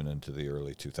 90s, even into the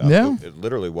early 2000s. Yeah. It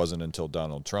literally wasn't until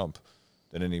Donald Trump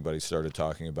that anybody started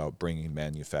talking about bringing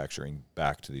manufacturing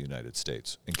back to the United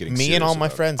States and getting Me and all serious my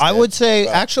about it. friends. I did. would say,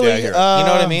 actually, yeah, I hear it. You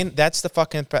know what I mean? That's the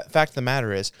fucking fact of the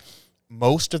matter is,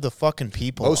 most of the fucking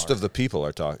people. Most are. of the people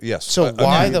are talking. Yes. So I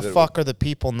why agree the that- fuck are the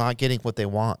people not getting what they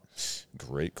want?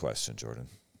 Great question, Jordan.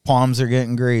 palms are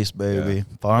getting greased, baby. Yeah.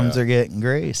 Palms Yeah. are getting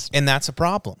greased. And that's a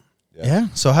problem. Yeah.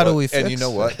 So how do we fix And you know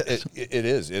what? it? It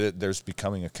is. There's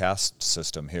becoming a caste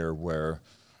system here where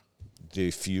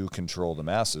the few control the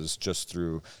masses just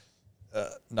through,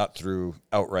 not through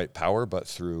outright power, but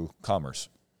through commerce.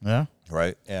 Yeah.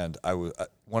 Right. And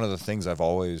one of the things I've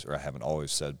always, or I haven't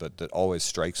always said, but that always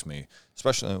strikes me,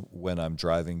 especially when I'm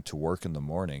driving to work in the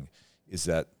morning, is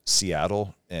that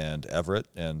Seattle and Everett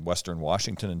and Western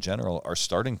Washington in general are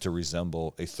starting to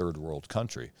resemble a third world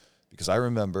country. Because I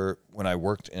remember when I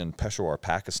worked in Peshawar,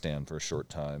 Pakistan for a short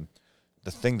time,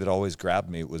 the thing that always grabbed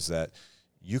me was that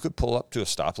you could pull up to a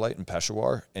stoplight in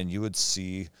Peshawar and you would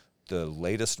see the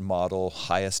latest model,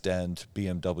 highest end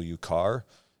BMW car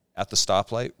at the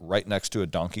stoplight, right next to a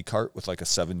donkey cart with like a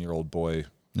 7-year-old boy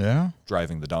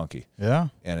driving the donkey. Yeah.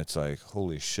 And it's like,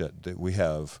 holy shit,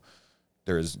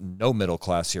 there is no middle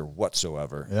class here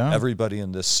whatsoever. Yeah. Everybody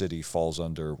in this city falls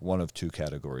under one of two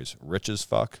categories: rich as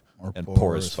fuck and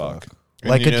poor as fuck.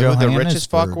 Like you a know who the richest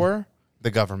fuck Johannesburg. were?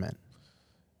 The government.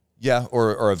 Yeah,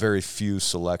 or a very few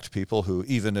select people who,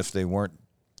 even if they weren't,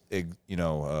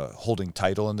 holding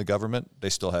title in the government, they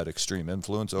still had extreme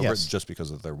influence over Yes. it just because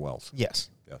of their wealth. Yes.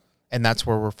 Yeah. And that's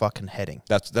where we're fucking heading.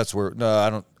 That's where I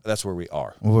don't. That's where we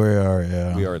are. We are,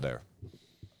 yeah. We are there.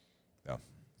 Yeah.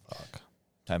 Fuck.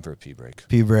 Time for a pee break.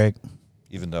 Pee break.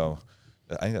 Even though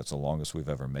I think that's the longest we've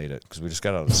ever made it because we just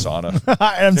got out of the sauna.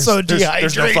 I'm so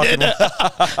There's no dehydrated.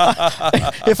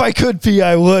 fucking If I could pee,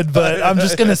 I would, but I'm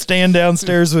just going to stand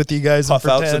downstairs with you guys and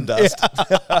puff out some pretend.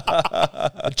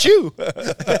 dust. Chew.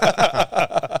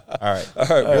 All right. All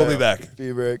right, we'll be back.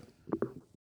 Pee break.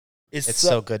 It's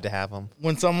so good to have them.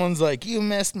 When someone's like, you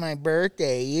missed my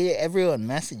birthday, everyone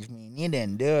messaged me and you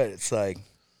didn't do it. It's like,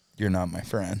 you're not my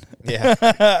friend.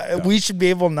 Yeah. We should be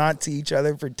able not see each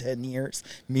other for 10 years,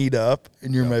 meet up,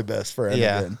 and you're my best friend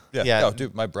Yeah. again. Yeah. Yeah. No,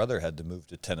 dude, my brother had to move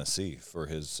to Tennessee for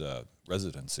his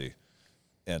residency.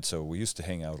 And so we used to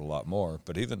hang out a lot more.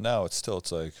 But even now, it's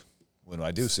like, when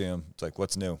I do see him, it's like,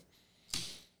 what's new?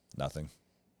 Nothing.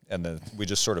 And then we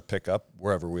just sort of pick up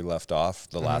wherever we left off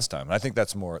the last time. And I think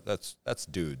that's that's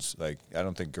dudes. Like, I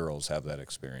don't think girls have that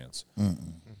experience.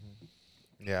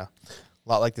 Yeah. A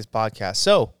lot like this podcast.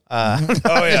 So, Oh,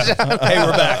 yeah. Hey,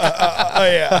 we're back. Oh,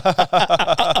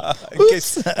 yeah.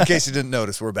 In case you didn't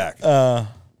notice, we're back.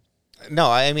 no,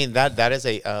 I mean, that is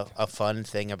a fun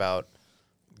thing about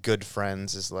good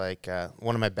friends is like,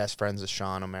 one of my best friends is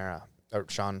Sean O'Mara. Or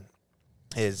Sean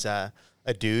is a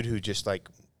dude who just like,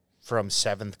 from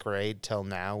 7th grade till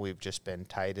now, we've just been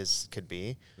tight as could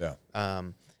be. Yeah.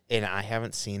 And I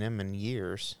haven't seen him in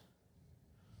years.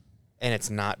 And it's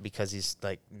not because he's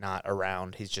like not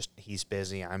around. He's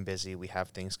busy. I'm busy. We have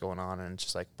things going on, and it's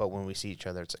just like. But when we see each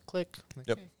other, it's like click. Like,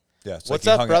 Yep. hey, Yeah. It's what's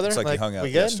like up, brother? It's like you hung out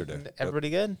we good? yesterday. Everybody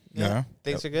good? Yeah.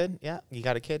 Things are good. Yeah. You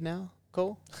got a kid now?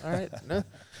 Cool. All right. No.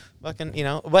 Fucking,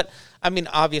 But I mean,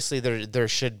 obviously, there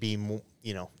should be,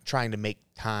 trying to make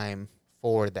time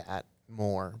for that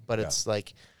more. But it's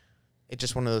like, it's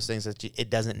just one of those things that it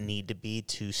doesn't need to be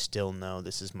to still know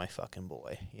this is my fucking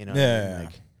boy. You know? What I mean?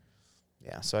 Like,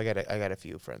 yeah. So I got a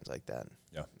few friends like that.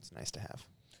 Yeah. It's nice to have.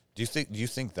 Do you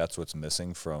think that's what's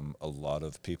missing from a lot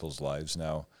of people's lives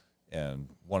now? And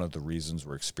one of the reasons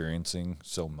we're experiencing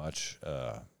so much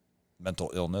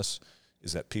mental illness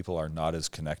is that people are not as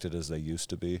connected as they used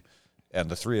to be. And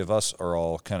the three of us are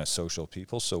all kind of social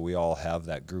people, so we all have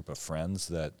that group of friends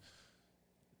that,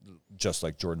 just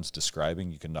like Jordan's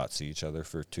describing, you can not see each other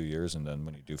for 2 years, and then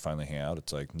when you do finally hang out,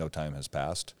 it's like no time has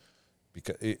passed.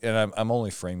 And I'm only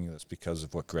framing this because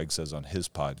of what Greg says on his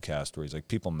podcast, where he's like,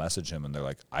 people message him and they're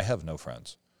like, I have no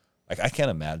friends. Like, I can't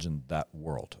imagine that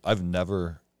world. I've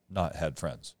never not had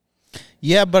friends.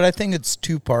 Yeah, but I think it's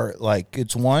two-part. Like,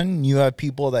 it's one, you have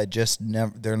people that just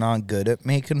they're not good at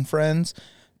making friends.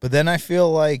 But then I feel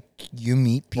like you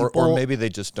meet people. Or maybe they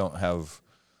just don't have,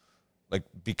 like,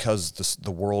 because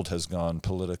the world has gone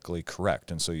politically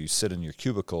correct. And so you sit in your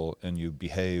cubicle and you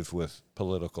behave with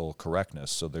political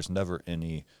correctness. So there's never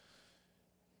any,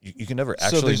 you can never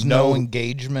actually so there's know. no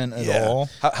engagement at all.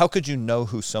 How could you know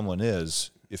who someone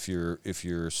is if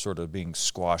you're sort of being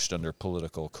squashed under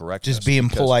political correctness? Just being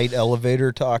polite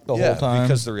elevator talk the whole time.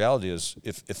 Because the reality is,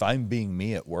 if I'm being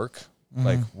me at work,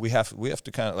 like we have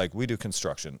to kind of, like, we do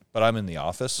construction, but I'm in the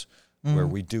office where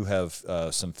we do have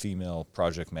some female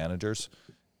project managers,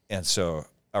 and so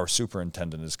our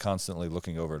superintendent is constantly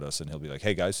looking over at us, and he'll be like,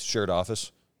 "Hey guys, shared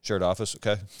office,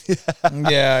 okay."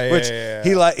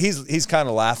 He's kind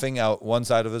of laughing out one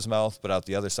side of his mouth, but out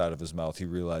the other side of his mouth, he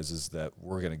realizes that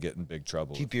we're gonna get in big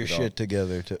trouble. Keep if your we don't. shit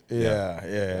together.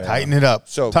 Yeah. Tighten it up.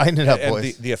 So tighten it up, and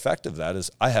boys. the effect of that is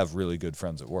I have really good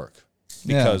friends at work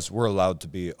because we're allowed to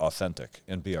be authentic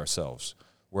and be ourselves.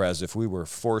 Whereas if we were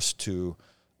forced to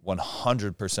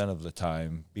 100% of the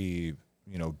time be,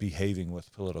 behaving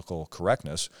with political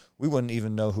correctness, we wouldn't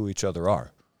even know who each other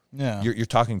are. Yeah. You're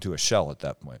talking to a shell at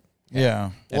that point.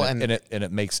 Yeah. And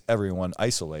it makes everyone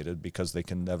isolated because they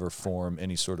can never form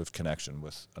any sort of connection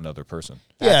with another person.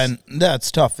 Yeah, and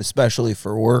that's tough, especially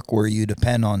for work where you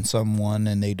depend on someone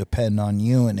and they depend on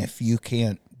you. And if you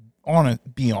can't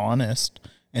be honest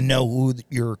and know who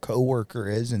your coworker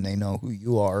is and they know who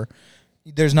you are,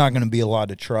 there's not going to be a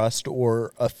lot of trust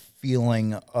or a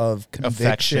feeling of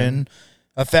affection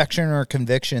or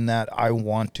conviction that I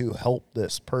want to help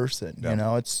this person.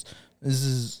 Yeah. It's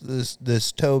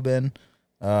this Tobin.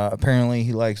 Apparently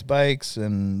he likes bikes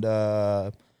and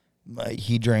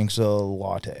he drinks a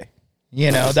latte.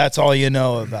 You know, that's all you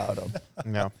know about him.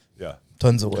 No. Yeah.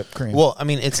 Tons of whipped cream. Well, I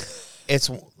mean, it's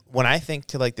when I think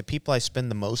to like the people I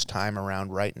spend the most time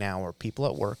around right now are people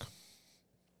at work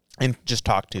and just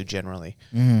talk to generally.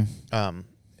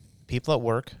 People at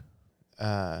work,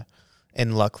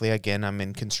 and luckily, again, I'm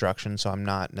in construction, so I'm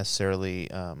not necessarily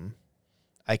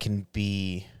I can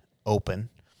be open.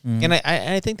 And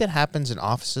I think that happens in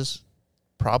offices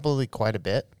probably quite a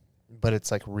bit, but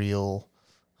it's like real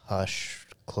hush,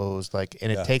 closed, like,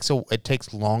 and it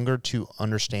takes longer to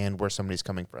understand where somebody's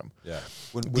coming from. Yeah.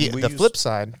 The flip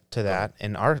side to that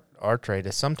in our trade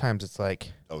is sometimes it's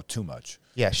like, oh, too much.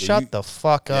 Yeah, shut the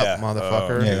fuck up,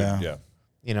 motherfucker. Yeah.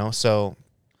 You know, so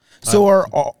are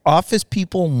office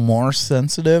people more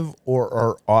sensitive, or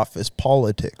are office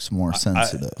politics more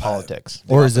sensitive? Politics.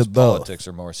 Or is it both? Politics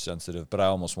are more sensitive, but I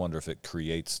almost wonder if it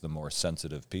creates the more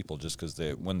sensitive people just because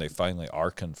when they finally are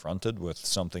confronted with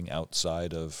something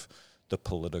outside of the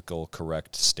political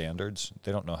correct standards,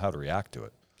 they don't know how to react to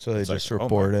it. So they just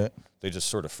report it. They just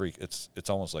sort of freak. It's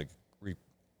almost like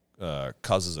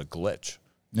causes a glitch.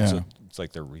 Yeah. So it's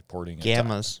like they're reporting it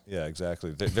Gammas. Yeah,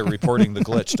 exactly. They're reporting the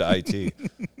glitch to IT.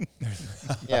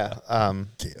 Yeah.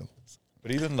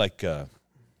 But even like,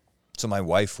 so my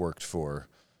wife worked for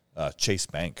Chase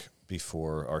Bank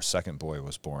before our second boy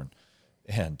was born,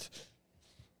 and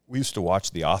we used to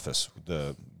watch The Office,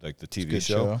 the TV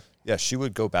show. Yeah, she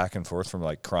would go back and forth from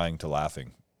like crying to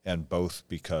laughing, and both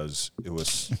because it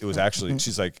was actually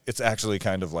she's like, it's actually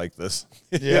kind of like this.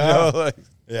 Yeah. You know, like,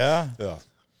 Yeah.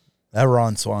 That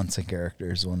Ron Swanson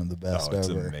character is one of the best it's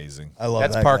ever. amazing. I love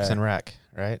That's that Parks guy. and Rec,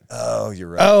 right? Oh, you're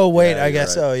right. Oh, wait, Yeah, I you're guess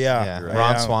right. so, yeah. Yeah. Right.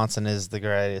 Ron Swanson is the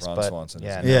greatest. Ron but Swanson is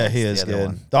yeah, the Yeah, it's he the is other good.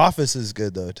 one. The Office is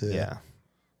good, though, too. Yeah.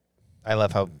 I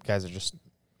love how guys are just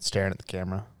staring at the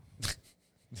camera.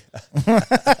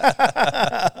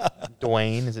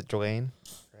 Dwayne, is it Dwayne?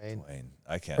 Right? Dwayne.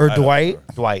 I can't. Or I don't Dwight.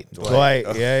 remember. Dwight. Dwight,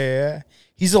 yeah.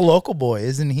 He's a local boy,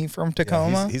 isn't he, from Yeah,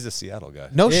 Tacoma? he's a Seattle guy.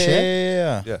 No yeah, shit.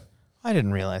 Yeah. Yeah. I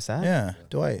didn't realize that. Yeah,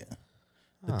 Dwight.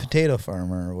 The potato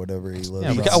farmer or whatever he lives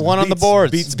Yeah, we on. got one on the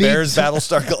boards. Beats Bears,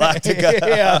 Battlestar Galactica.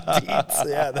 Yeah, Beats.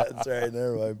 Yeah, that's right.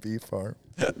 Never mind. Beef farm.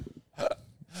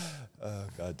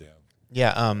 Goddamn.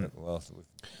 Yeah. Well,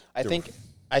 I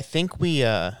think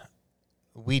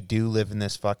we do live in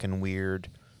this fucking weird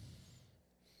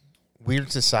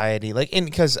society. Like,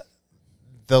 because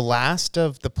the last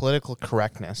of the political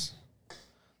correctness,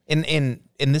 and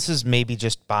this is maybe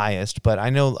just biased, but I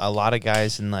know a lot of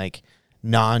guys in like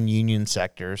non-union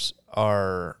sectors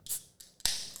are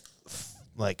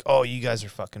like, oh, you guys are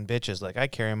fucking bitches. Like, I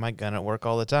carry my gun at work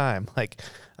all the time. Like,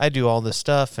 I do all this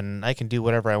stuff and I can do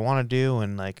whatever I want to do,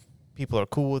 and like people are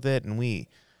cool with it, and we,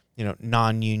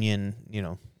 non-union,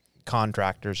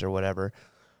 contractors or whatever.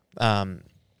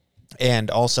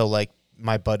 And also like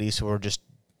my buddies who are just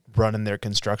running their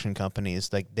construction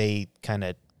companies, like they kind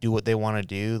of do what they want to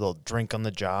do. They'll drink on the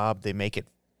job. They make it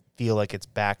feel like it's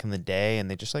back in the day, and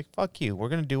they just like, fuck you. We're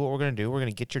going to do what we're going to do. We're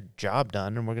going to get your job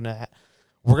done, and we're going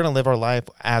to live our life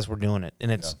as we're doing it.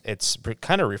 And it's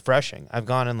kind of refreshing. I've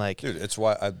gone in like, dude, it's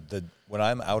why when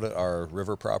I'm out at our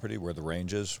river property where the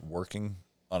range is working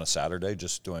on a Saturday,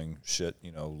 just doing shit,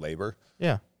 labor.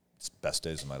 yeah, It's the best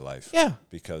days of my life. Yeah.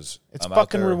 Because It's I'm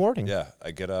fucking out there, rewarding. Yeah.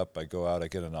 I get up, I go out, I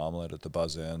get an omelet at the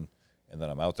Buzz Inn, and then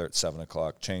I'm out there at 7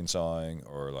 o'clock chainsawing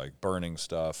or like burning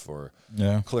stuff or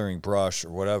clearing brush or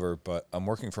whatever. But I'm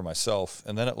working for myself.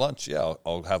 And then at lunch,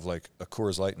 I'll have like a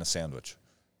Coors Light and a sandwich.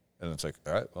 And it's like,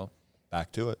 all right, well,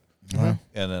 back to it. Mm-hmm.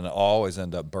 And then I always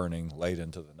end up burning late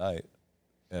into the night.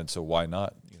 And so why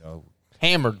not,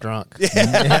 hammered drunk.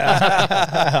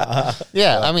 Yeah.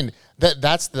 I mean,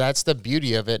 that's the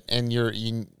beauty of it.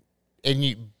 And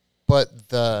but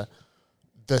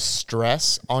the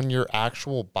stress on your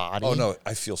actual body. Oh no,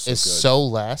 I feel so is good. so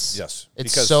less. Yes,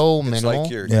 it's because so it's minimal.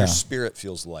 like your spirit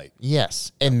feels light.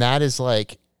 Yes, and that is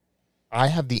like, I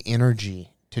have the energy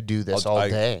to do this all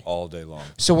day long.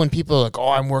 So when people are like, "Oh,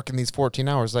 I'm working these 14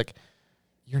 hours," like,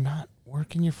 you're not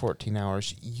working your 14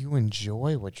 hours. You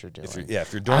enjoy what you're doing.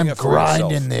 If you're doing I'm it for grinding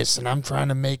yourself. this, and I'm trying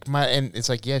to make my. And it's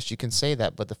like, yes, you can say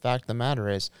that, but the fact of the matter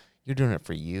is, you're doing it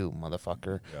for you,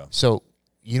 motherfucker. Yeah. So.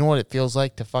 You know what it feels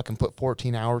like to fucking put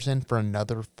 14 hours in for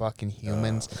another fucking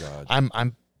humans? God.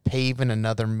 I'm paving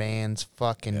another man's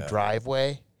fucking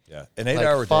driveway. Yeah, an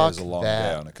 8-hour day is a long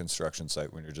day on a construction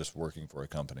site when you're just working for a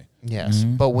company. Yes,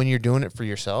 but when you're doing it for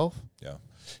yourself,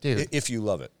 dude, if you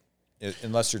love it,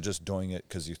 unless you're just doing it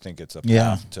because you think it's a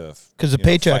path to. Because a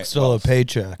paycheck's still a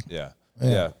paycheck. Yeah,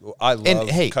 Yeah. I love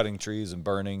hey, cutting trees and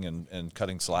burning and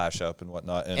cutting slash up and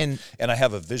whatnot. And I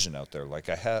have a vision out there. Like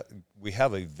we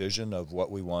have a vision of what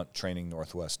we want Training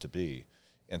Northwest to be.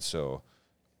 And so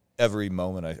every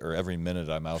moment or every minute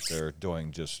I'm out there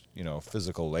doing just,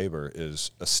 physical labor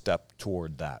is a step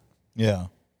toward that. Yeah.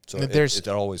 So it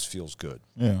always feels good.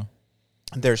 Yeah.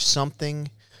 There's something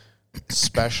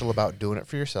special about doing it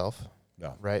for yourself.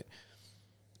 Yeah. Right.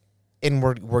 And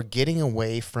we're getting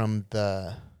away from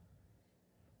or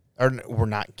we're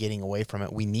not getting away from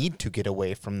it. We need to get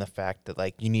away from the fact that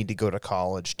like you need to go to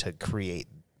college to create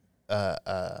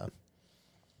a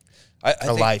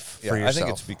life for yourself. I think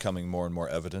it's becoming more and more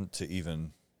evident to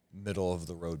even middle of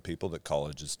the road people that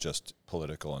college is just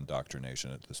political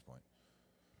indoctrination at this point.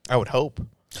 I would hope.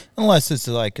 Unless it's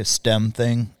like a STEM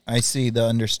thing. I see the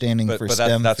understanding for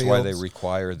STEM that's fields, why they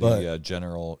require the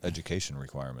general education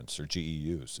requirements, or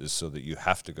GEUs, is so that you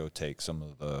have to go take some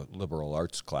of the liberal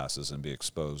arts classes and be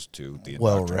exposed to the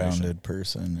well-rounded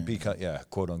person.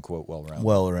 Quote unquote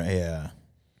well-rounded.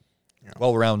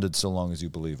 Well-rounded so long as you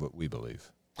believe what we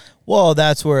believe. Well,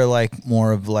 that's where like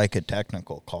more of like a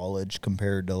technical college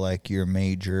compared to like your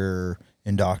major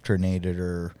indoctrinated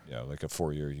or like a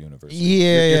 4-year university.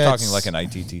 You're talking like an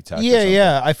ITT tech.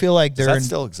 I feel like does that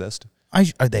still exist?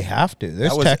 They have to.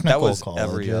 There's technical that was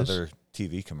colleges. Every other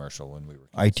TV commercial when we were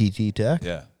kids. ITT tech.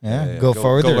 Yeah. Go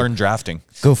further. Go learn drafting.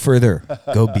 Go further.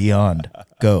 Go beyond.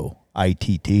 Go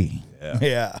ITT.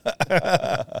 Yeah.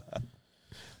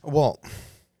 Well,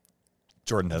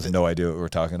 Jordan has no idea what we're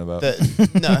talking about.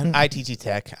 No, ITT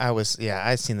Tech.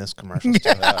 I've seen those commercials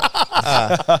too.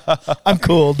 I'm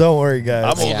cool. Don't worry,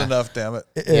 guys. I'm old enough, damn it.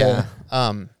 Yeah.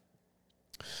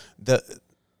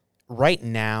 Right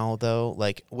now though,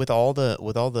 like with all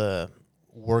the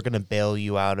we're gonna bail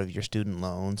you out of your student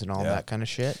loans and all that kind of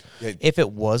shit. Yeah. If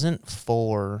it wasn't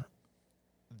for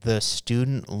the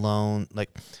student loan, like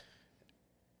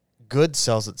good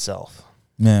sells itself.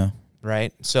 Yeah.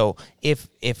 Right? So if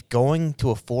going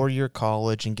to a 4-year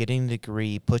college and getting a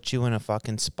degree puts you in a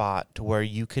fucking spot to where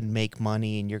you can make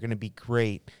money and you're going to be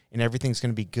great and everything's going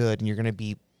to be good and you're going to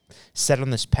be set on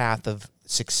this path of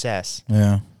success.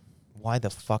 Yeah. Why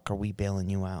the fuck are we bailing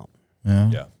you out?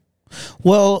 Yeah. Yeah.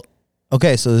 Well,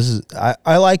 okay, so this is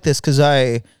I like this cuz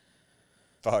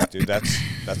fuck, dude,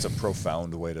 that's a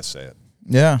profound way to say it.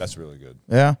 Yeah. That's really good.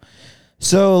 Yeah.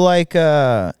 So like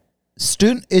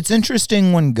it's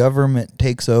interesting when government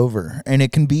takes over, and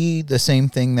it can be the same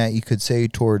thing that you could say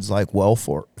towards like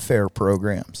welfare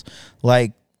programs.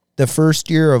 Like the first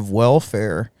year of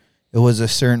welfare, it was a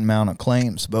certain amount of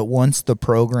claims, but once the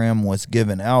program was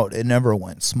given out, it never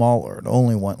went smaller. It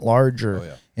only went larger. Oh,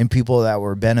 yeah. And people that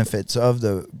were beneficiaries of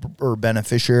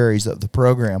the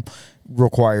program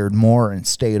required more and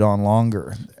stayed on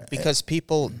longer. Because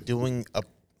people doing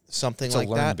something it's like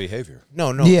a learned that. behavior.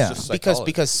 No. Yeah. It's just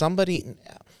because somebody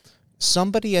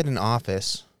at an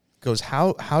office goes,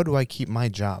 how do I keep my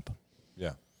job?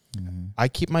 Yeah. Mm-hmm. I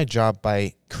keep my job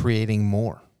by creating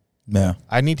more. Yeah.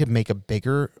 I need to make a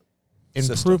bigger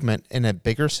improvement in a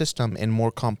bigger system and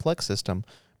more complex system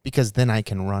because then I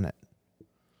can run it.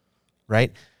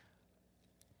 Right?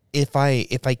 If I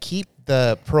keep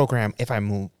the program, if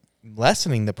I'm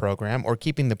lessening the program or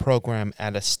keeping the program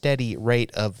at a steady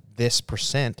rate of this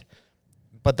percent,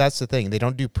 but that's the thing. They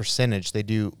don't do percentage. They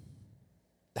do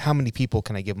how many people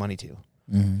can I give money to?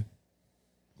 Mm-hmm.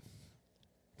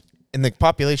 And the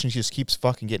population just keeps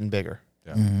fucking getting bigger.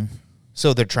 Yeah. Mm-hmm.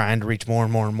 So they're trying to reach more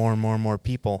and more and more and more and more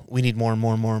people. We need more and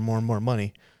more and more and more and more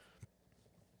money.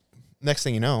 Next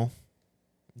thing you know,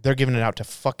 they're giving it out to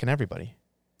fucking everybody.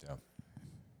 Yeah.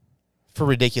 For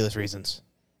ridiculous reasons.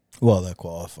 Well, they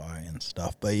qualify and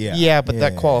stuff, but yeah. Yeah, but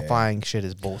that qualifying shit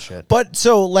is bullshit. But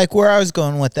so, like, where I was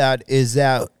going with that is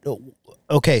that,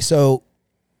 okay, so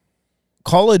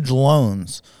college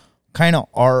loans kind of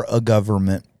are a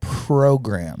government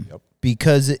program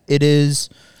because it is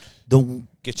the...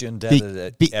 Get you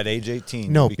indebted at age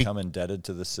 18. No, you become indebted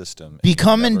to the system.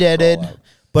 Become indebted,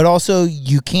 but also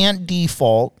you can't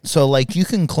default. So, like, you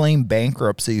can claim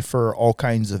bankruptcy for all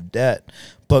kinds of debt,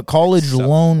 but college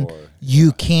loan,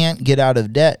 you can't get out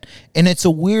of debt. And it's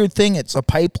a weird thing. It's a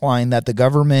pipeline that the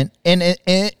government, and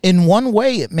in one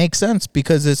way, it makes sense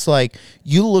because it's like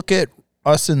you look at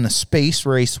us in the space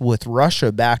race with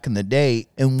Russia back in the day,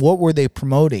 and what were they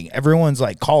promoting? Everyone's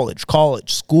like, college,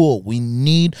 school. We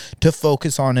need to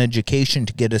focus on education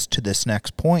to get us to this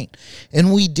next point.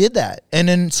 And we did that. And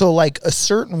then, so like a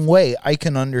certain way, I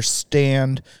can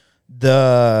understand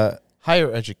the...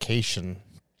 Higher education.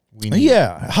 We need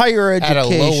higher education. At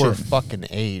a lower fucking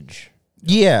age.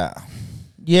 Yeah.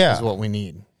 Is what we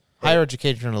need. Higher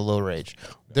education at a lower age.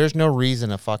 There's no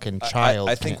reason a fucking child.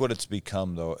 I think what it's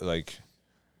become though, like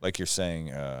you're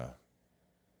saying,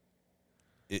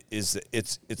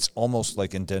 it's almost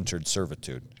like indentured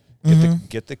servitude.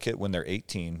 Get the kid when they're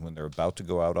 18, when they're about to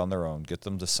go out on their own, get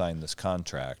them to sign this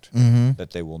contract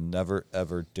that they will never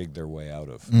ever dig their way out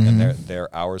of, and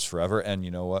they're ours forever. And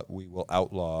you know what? We will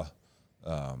outlaw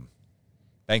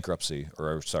bankruptcy,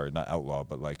 or sorry, not outlaw,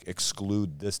 but like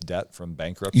exclude this debt from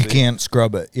bankruptcy. You can't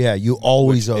scrub it. Yeah, you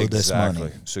always owe this money.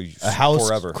 So you, a house,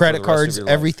 forever, credit cards,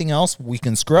 everything else, we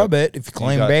can scrub it if you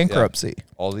claim bankruptcy. Yeah,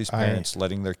 all these parents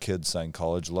letting their kids sign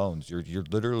college loans, you're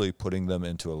literally putting them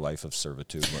into a life of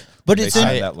servitude. But when it's they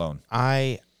sign that loan.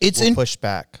 I will push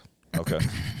back. Okay.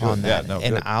 On that,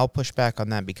 I'll push back on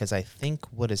that because I think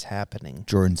what is happening.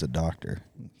 Jordan's a doctor.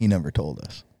 He never told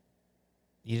us.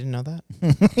 You didn't know that?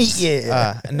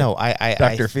 Yeah. No, I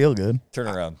Dr. Feelgood. Turn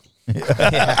around. Bend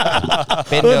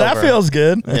that over. feels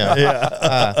good.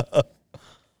 Yeah.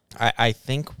 I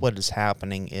think what is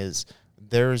happening is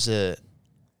there's a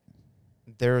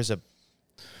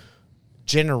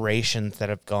generations that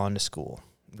have gone to school,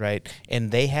 right? And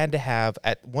they had to have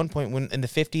at one point when in the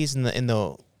 50s in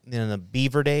the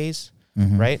beaver days,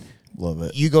 right? Love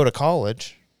it. You go to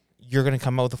college, you're going to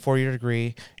come out with a 4-year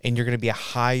degree, and you're going to be a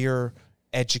higher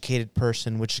educated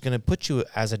person, which is going to put you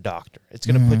as a doctor. It's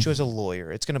going to put you as a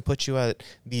lawyer. It's going to put you at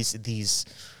these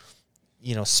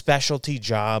specialty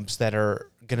jobs that are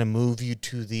going to move you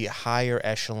to the higher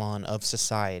echelon of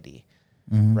society,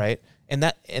 right? And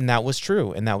that was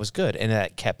true, and that was good, and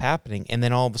that kept happening. And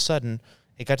then all of a sudden,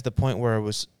 it got to the point where it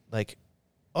was like,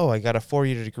 oh, I got a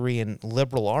 4-year degree in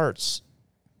liberal arts,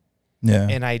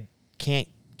 and I can't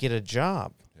get a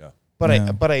job. Yeah,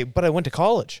 but I went to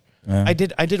college. Yeah. I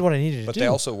did what I needed to do. But they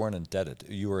also weren't indebted.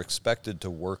 You were expected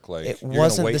to work like it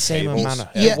wasn't the same amount of.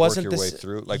 It wasn't work your way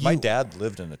through. Like my dad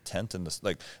lived in a tent in this.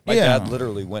 Like my dad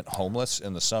literally went homeless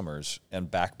in the summers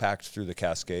and backpacked through the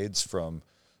Cascades from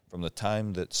the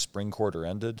time that spring quarter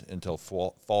ended until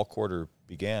fall quarter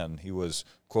began. He was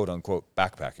quote unquote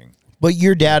backpacking. But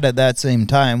your dad at that same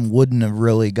time wouldn't have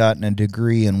really gotten a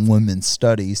degree in women's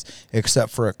studies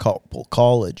except for a couple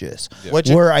colleges.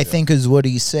 Yeah. Where I think is what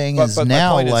he's saying but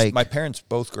now, my point like... is my parents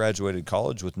both graduated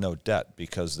college with no debt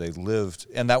because they lived,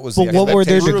 and that was but what were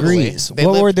their degrees?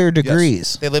 What were their degrees?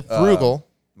 Yes. They lived frugal.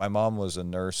 My mom was a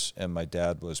nurse and my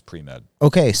dad was pre-med.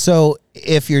 Okay, so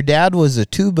if your dad was a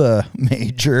tuba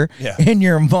major and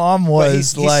your mom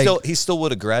was he still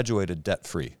would have graduated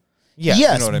debt-free. Yeah.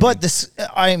 Yes, you know but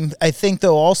I mean? I think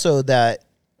though also that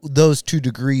those 2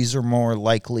 degrees are more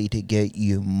likely to get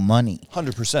you money.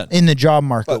 100% in the job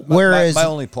market. Whereas my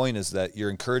only point is that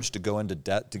you're encouraged to go into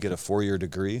debt to get a 4-year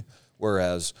degree,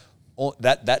 whereas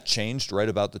that changed right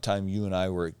about the time you and I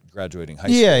were graduating high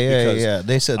school. Yeah.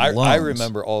 They said I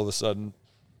remember all of a sudden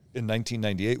in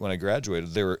 1998 when I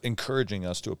graduated, they were encouraging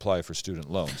us to apply for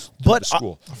student loans to the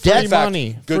school.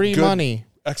 Free money.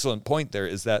 Excellent point there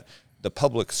is that the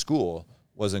public school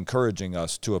was encouraging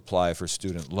us to apply for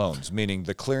student loans, meaning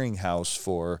the clearinghouse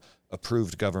for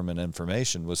approved government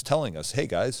information was telling us, hey,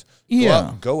 guys,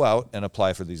 go out and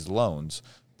apply for these loans.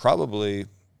 Probably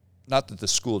not that the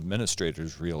school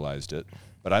administrators realized it,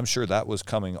 but I'm sure that was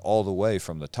coming all the way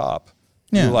from the top,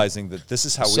 realizing that this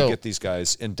is how we get these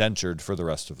guys indentured for the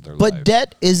rest of their lives. But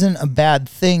debt isn't a bad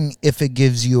thing if it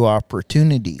gives you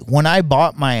opportunity. When I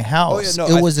bought my house,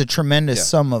 it was a tremendous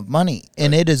sum of money,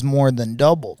 and it is more than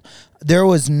doubled. There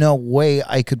was no way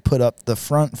I could put up the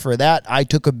front for that. I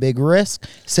took a big risk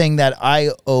saying that I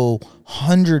owe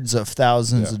hundreds of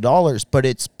thousands of dollars, but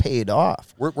it's paid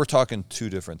off. We're talking 2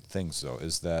 different things, though,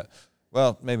 is that,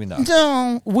 well, maybe not.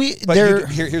 No,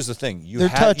 here's the thing. You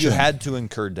had to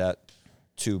incur debt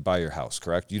to buy your house,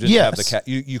 correct? You didn't have the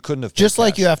you couldn't have just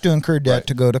like cash. You have to incur debt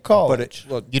to go to college.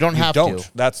 But you don't have to.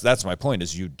 That's my point.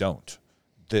 Is you don't.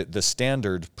 The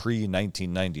standard pre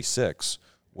 1996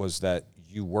 was that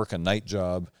you work a night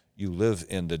job, you live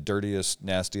in the dirtiest,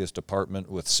 nastiest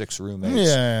apartment with 6 roommates.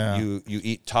 Yeah. You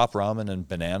eat top ramen and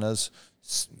bananas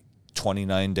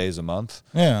 29 days a month.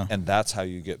 Yeah. And that's how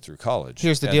you get through college.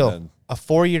 Here's the deal: a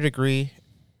 4-year degree,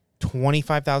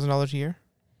 $25,000 a year,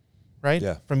 right?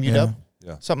 Yeah. From UW.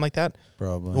 Yeah. Something like that.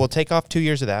 Probably. We'll take off 2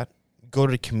 years of that, go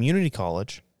to community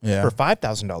college for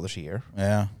 $5,000 a year.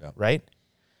 Yeah. Right?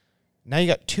 Now you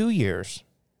got 2 years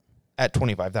at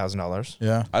 $25,000.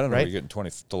 Yeah. I don't know where you're getting 20.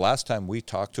 The last time we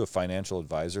talked to a financial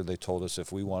advisor, they told us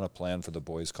if we want to plan for the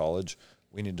boys' college,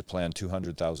 we need to plan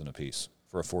 $200,000 apiece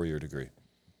for a 4-year degree.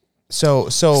 So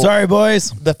sorry,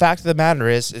 boys. The fact of the matter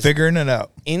is figuring it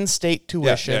out. In-state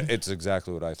tuition. Yeah, it's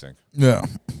exactly what I think. Yeah.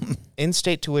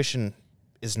 In-state tuition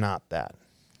is not that.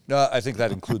 No, I think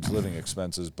that includes living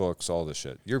expenses, books, all this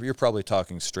shit. You're probably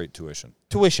talking straight tuition.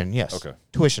 Tuition, yes. Okay.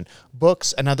 Tuition.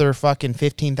 Books, another fucking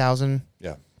 15,000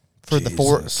 Yeah. for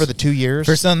the 2 years.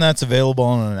 For something that's available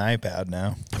on an iPad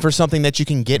now. For something that you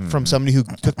can get from somebody who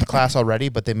took the class already,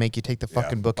 but they make you take the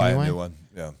fucking book buy anyway. a new one.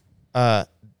 Yeah.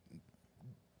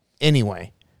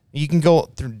 Anyway, you can go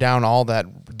down all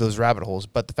those rabbit holes,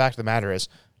 but the fact of the matter is,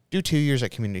 do 2 years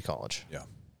at community college. Yeah.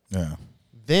 Yeah.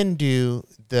 Then do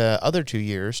the other 2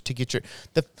 years to get your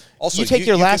Also, you take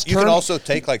your last you term. can also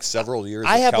take like several years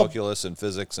of calculus and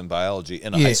physics and biology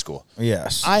in high school.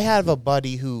 Yes. I have a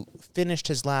buddy who finished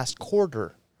his last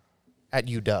quarter at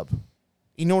UW.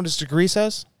 You know what his degree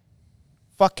says?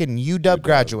 Fucking UW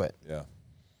graduate. Yeah.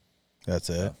 That's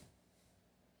it.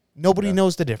 Nobody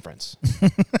knows the difference.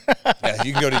 Yeah,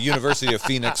 you can go to University of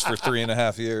Phoenix for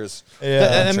 3.5 years.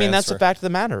 Yeah. I mean, that's the Transfer. fact of the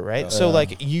matter, right? So,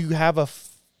 like, you have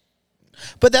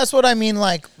But that's what I mean,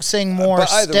 like saying more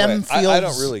But either STEM way, fields. I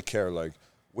don't really care. Like,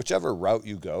 whichever route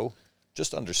you go,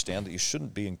 just understand that you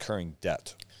shouldn't be incurring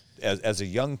debt. As a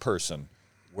young person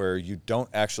where you don't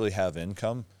actually have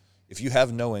income, if you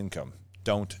have no income,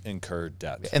 don't incur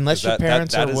debt. unless your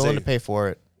parents are is willing to pay for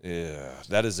it. Yeah,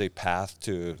 that is a path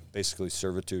to basically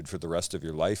servitude for the rest of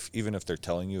your life. Even if they're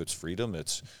telling you it's freedom,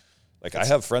 it's like I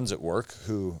have friends at work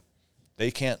who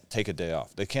they can't take a day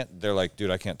off. They can't. They're like,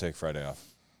 dude, I can't take Friday off.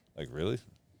 Like, really?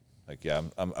 Like, yeah,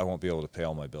 I won't be able to pay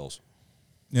all my bills.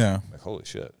 Yeah. Like, holy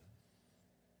shit.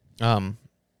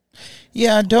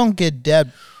 Yeah, don't get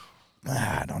dead.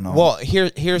 I don't know. Well,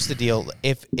 here's the deal.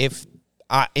 If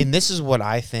and this is what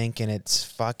I think, and it's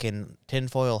fucking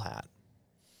tinfoil hat,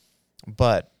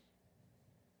 but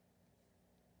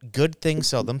good things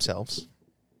sell themselves.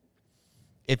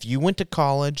 If you went to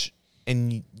college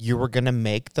and you were gonna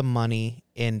make the money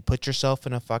and put yourself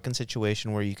in a fucking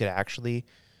situation where you could actually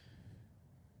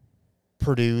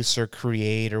produce or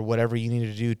create or whatever you need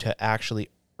to do to actually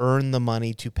earn the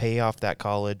money to pay off that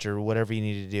college or whatever you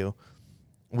need to do,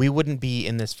 we wouldn't be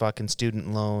in this fucking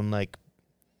student loan like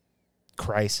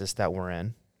crisis that we're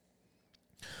in.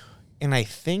 And I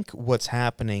think what's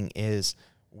happening is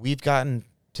we've gotten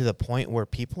to the point where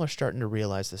people are starting to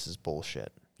realize this is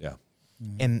bullshit. Yeah.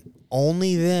 And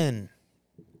only then,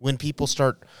 when people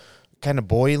start kind of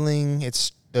boiling,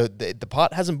 it's the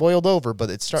pot hasn't boiled over, but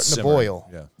it's starting to boil.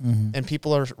 Yeah. And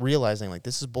people are realizing, like,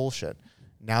 this is bullshit.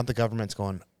 Now the government's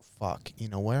going, fuck, you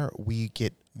know where we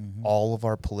get all of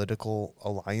our political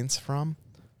alliance from?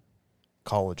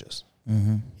 Colleges.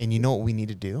 And you know what we need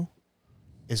to do?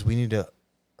 Is we need to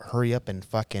hurry up and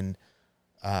fucking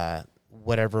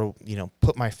whatever,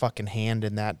 put my fucking hand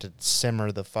in that to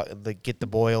simmer get the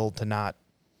boil to not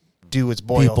do its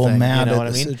boil people thing. mad You know at what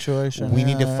I the mean? situation. We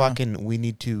need to we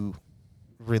need to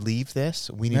relieve this.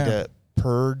 We need to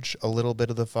purge a little bit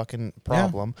of the fucking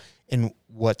problem. And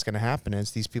what's going to happen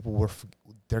is these people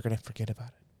they're going to forget about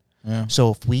it. Yeah.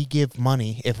 So if we give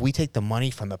money, if we take the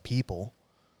money from the people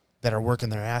that are working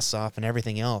their ass off and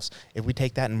everything else, if we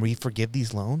take that and we forgive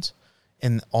these loans,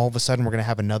 and all of a sudden we're going to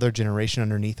have another generation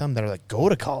underneath them that are like, go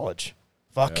to college.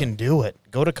 Fucking do it.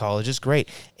 Go to college. It's great.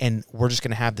 And we're just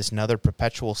going to have this another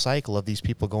perpetual cycle of these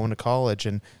people going to college,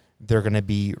 and they're going to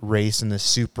be raised in the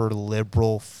super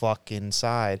liberal fucking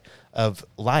side of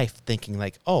life, thinking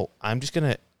like, oh, I'm just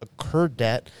going to incur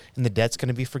debt, and the debt's going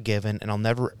to be forgiven, and I'll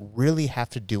never really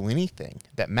have to do anything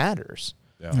that matters.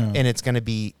 Yeah. And it's going to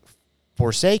be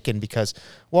forsaken because,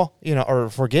 or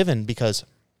forgiven because,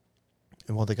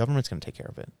 well, the government's going to take care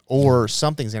of it, or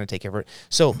something's going to take care of it.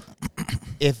 So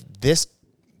if this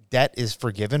debt is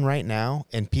forgiven right now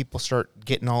and people start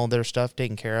getting all their stuff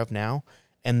taken care of now,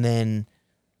 and then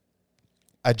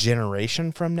a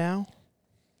generation from now,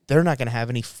 they're not going to have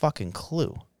any fucking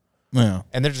clue. Yeah.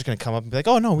 And they're just going to come up and be like,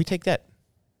 oh, no, we take that.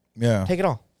 Yeah. Take it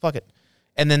all. Fuck it.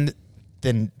 And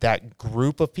then that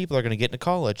group of people are going to get into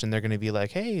college, and they're going to be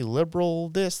like, hey, liberal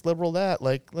this, liberal that.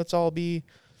 Like, let's all be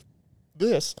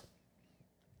this.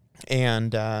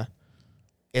 And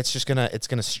it's just going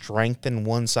to strengthen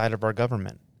one side of our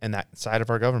government. And that side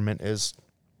of our government it's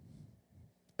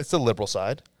the liberal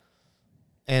side.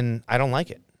 And I don't like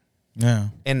it. Yeah.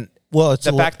 And Well, it's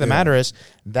the fact of the matter is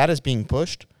that is being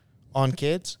pushed on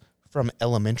kids from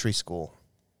elementary school.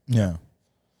 Yeah.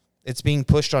 It's being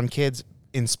pushed on kids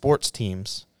in sports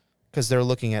teams because they're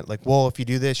looking at like, well, if you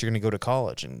do this, you're going to go to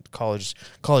college, and college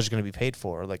is going to be paid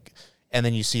for. Like, and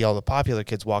then you see all the popular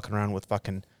kids walking around with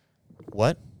fucking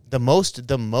what? The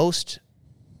most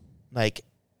like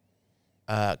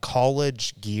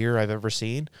college gear I've ever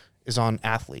seen is on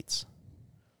athletes.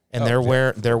 And they're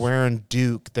wearing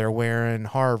Duke, they're wearing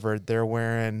Harvard, they're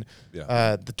wearing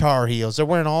the Tar Heels, they're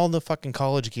wearing all the fucking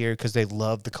college gear because they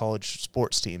love the college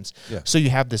sports teams. Yeah. So you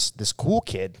have this cool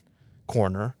kid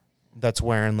corner that's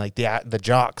wearing like the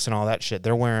jocks and all that shit.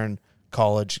 They're wearing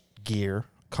college gear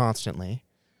constantly,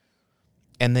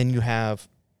 and then you have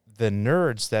the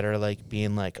nerds that are like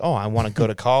being like, oh, I want to go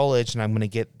to college and I'm going to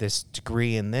get this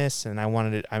degree in this, and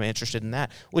I'm interested in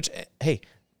that. Which, hey,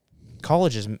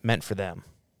 college is meant for them.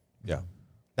 Yeah.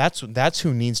 That's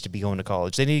who needs to be going to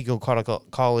college. They need to go to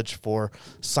college for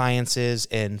sciences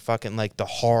and fucking like the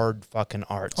hard fucking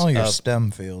arts. All your STEM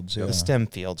fields, the STEM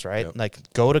fields, right? Yep.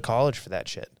 Like go to college for that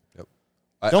shit. Yep.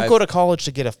 Don't go to college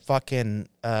to get a fucking.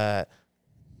 Well,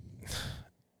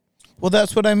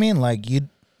 that's what I mean. Like,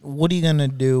 what are you gonna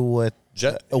do with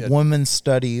a women's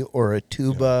study or a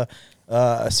tuba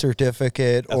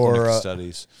certificate or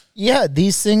studies? Yeah,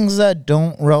 these things that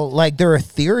don't like they're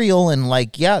ethereal and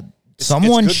like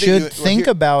someone should think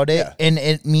about it, and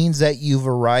it means that you've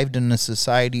arrived in a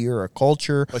society or a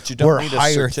culture but you don't or need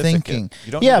higher a certificate. thinking.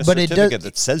 You don't need a certificate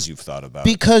that says you've thought about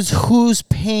it. Because who's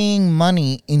paying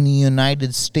money in the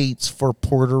United States for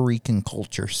Puerto Rican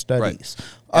culture studies?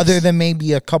 Right. Other than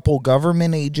maybe a couple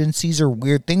government agencies or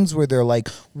weird things where they're like,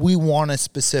 we want a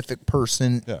specific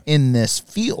person in this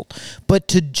field. But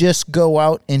to just go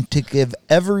out and to give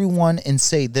everyone and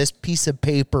say this piece of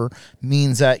paper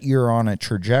means that you're on a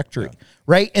trajectory,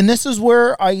 right? And this is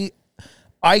where I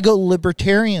go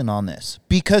libertarian on this,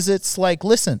 because it's like,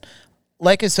 listen,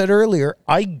 like I said earlier,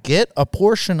 I get a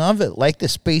portion of it, like the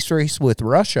space race with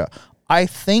Russia. I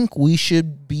think we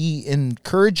should be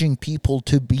encouraging people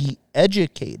to be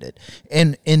educated.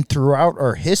 And throughout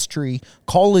our history,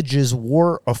 colleges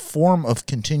were a form of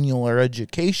continual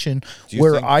education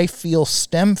where I feel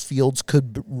STEM fields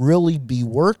could really be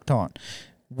worked on.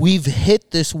 We've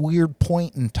hit this weird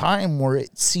point in time where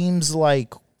it seems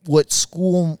like what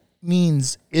school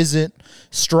means isn't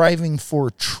striving for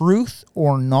truth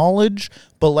or knowledge,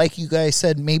 but like you guys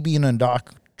said, maybe an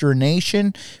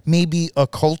indoctrination, maybe a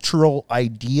cultural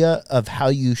idea of how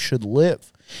you should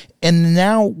live. And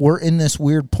now we're in this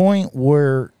weird point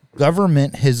where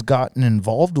government has gotten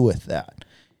involved with that.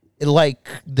 Like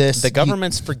this, the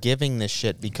government's forgiving this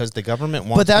shit because the government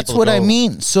wants. But that's what I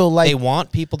mean. So like, they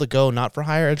want people to go not for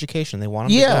higher education. They want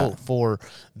them to go for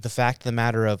the fact of the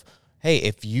matter of, hey,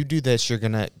 if you do this, you're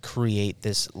gonna create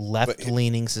this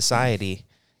left-leaning society,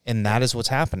 and that is what's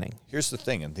happening. Here's the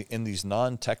thing: in these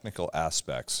non-technical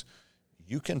aspects,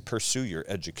 you can pursue your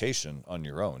education on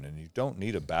your own, and you don't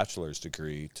need a bachelor's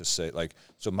degree to say, like,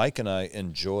 so Mike and I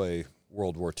enjoy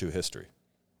World War II history.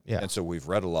 Yeah. And so we've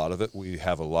read a lot of it. We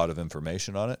have a lot of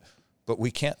information on it, but we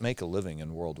can't make a living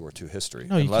in World War II history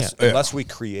unless we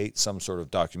create some sort of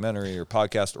documentary or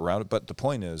podcast around it. But the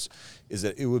point is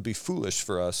that it would be foolish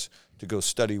for us to go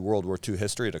study World War II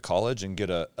history at a college and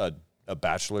get a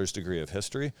bachelor's degree of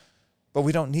history, but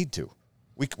we don't need to.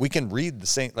 We can read the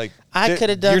same, like, I could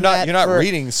have done that. You're not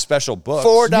reading special books.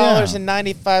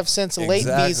 $4.95 a late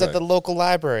fees at the local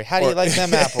library. How do you like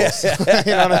them apples? You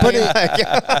know what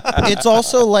I mean? It's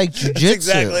also like jujitsu. That's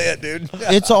exactly it, dude.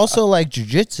 It's also like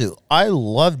jujitsu. I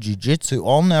love jujitsu.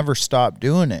 I'll never stop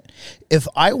doing it. If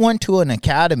I went to an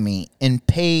academy and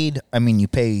paid, I mean, you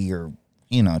pay your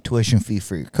tuition fee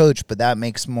for your coach, but that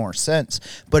makes more sense.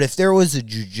 But if there was a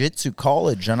jiu-jitsu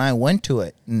college and I went to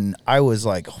it and I was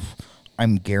like,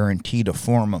 I'm guaranteed a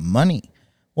form of money.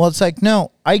 Well, it's like,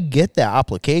 no, I get the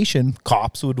application.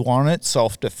 Cops would want it,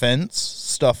 self-defense,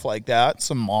 stuff like that,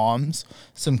 some moms,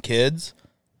 some kids.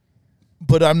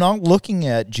 But I'm not looking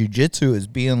at jiu-jitsu as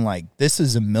being like, this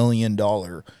is $1 million.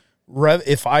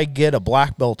 If I get a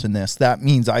black belt in this, that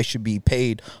means I should be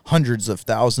paid hundreds of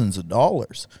thousands of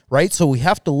dollars, right? So we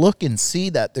have to look and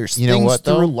see that there's things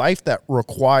through life that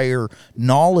require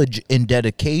knowledge and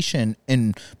dedication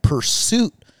and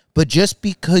pursuit. But just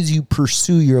because you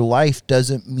pursue your life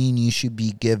doesn't mean you should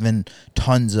be given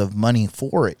tons of money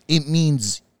for it. It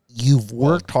means you've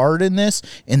worked hard in this,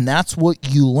 and that's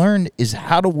what you learned is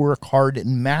how to work hard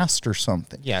and master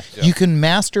something. Yeah. You can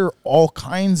master all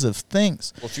kinds of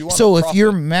things. Well, if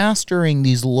you're mastering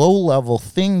these low-level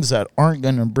things that aren't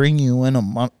going to bring you in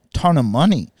a ton of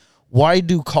money, why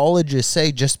do colleges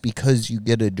say just because you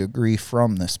get a degree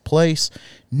from this place,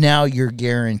 now you're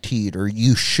guaranteed or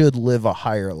you should live a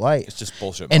higher life? It's just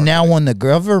bullshit. And now when the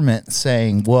government's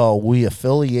saying, well, we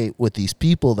affiliate with these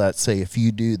people that say if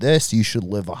you do this, you should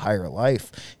live a higher life,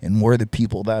 and we're the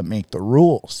people that make the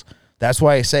rules. That's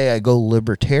why I say I go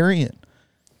libertarian.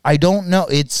 I don't know.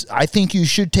 I think you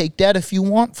should take debt if you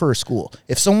want for a school.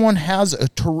 If someone has a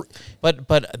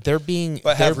but they're being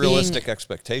have realistic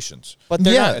expectations. But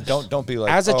they're Yeah. not. Don't be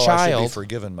like, as a I should child be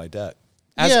forgiven my debt.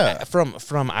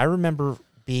 From I remember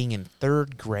being in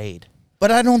 3rd grade,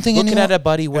 but I don't think looking anyone, at a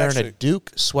buddy wearing Actually- a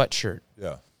Duke sweatshirt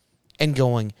Yeah. and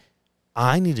going,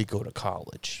 I need to go to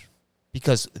college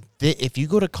because if you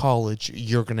go to college,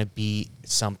 you're going to be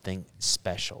something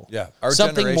special. Yeah. Our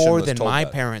something generation more was than told my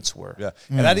that. parents were. Yeah.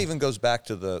 And that even goes back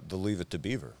to the Leave It to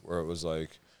Beaver, where it was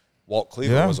like Walt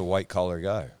Cleaver Yeah. was a white collar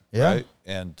guy. Yeah. Right.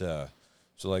 And so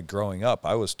like growing up,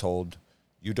 I was told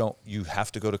you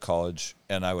have to go to college.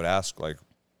 And I would ask like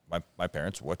my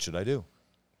parents, what should I do?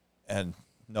 And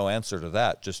no answer to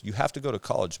that. Just you have to go to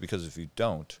college because if you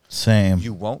don't, same.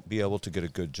 you won't be able to get a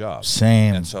good job.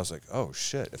 Same. And so I was like, oh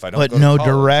shit, if I don't But go to no college,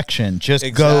 direction.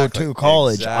 Just go to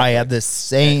college. I had this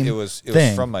same it was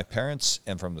thing. from my parents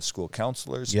and from the school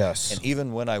counselors. Yes. And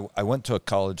even when I went to a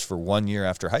college for 1 year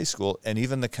after high school, and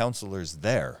even the counselors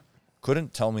there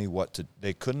couldn't tell me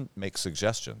they couldn't make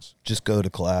suggestions. Just go to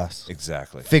class.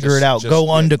 Exactly. Figure it out.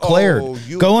 Go undeclared.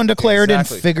 Go undeclared and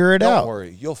figure it out. Don't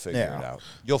worry. You'll figure it out.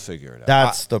 You'll figure it out.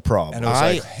 That's the problem. And it was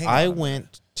like, hang on I a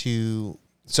went to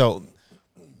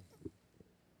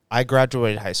I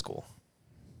graduated high school,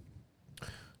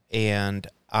 and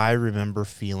I remember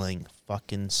feeling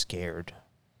fucking scared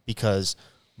because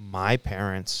my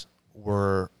parents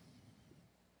were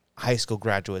high school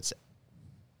graduates.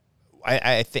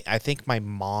 I think my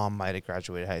mom might have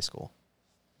graduated high school,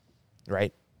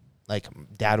 right? Like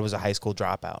dad was a high school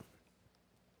dropout.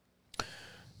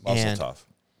 Mazel tov.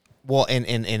 Well, and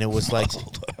it was like,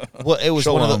 well, it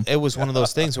was one of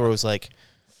those things where it was like,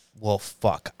 well,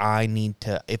 fuck, I need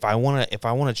to if I want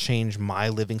to change my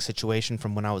living situation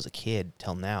from when I was a kid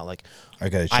till now, like I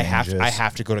gotta I change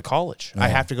have to go to college. I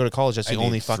have to go to college. That's the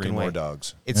only fucking 3 way. more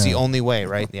dogs. It's the only way,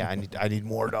 right? Yeah, I need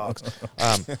more dogs.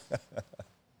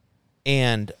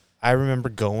 And I remember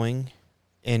going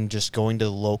to the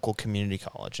local community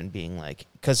college and being like,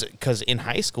 because in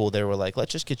high school they were like,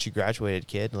 let's just get you graduated,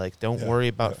 kid. Like, don't worry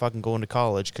about fucking going to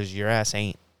college because your ass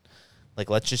ain't.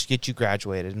 Like, let's just get you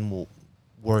graduated and we'll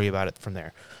worry about it from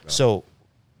there. Yeah. So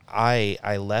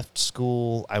I left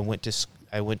school. I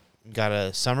got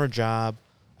a summer job.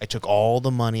 I took all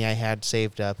the money I had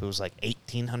saved up. It was like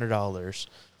 $1,800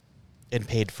 and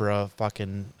paid for a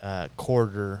fucking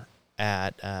quarter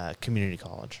at community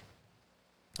college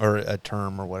or a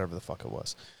term or whatever the fuck it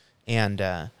was. And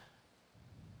I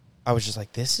was just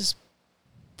like, this is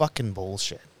fucking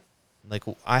bullshit. Like,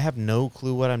 I have no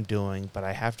clue what I'm doing, but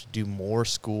I have to do more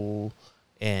school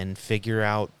and figure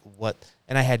out what,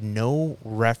 and I had no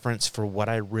reference for what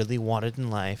I really wanted in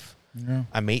life. Yeah.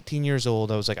 I'm 18 years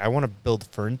old. I was like, I want to build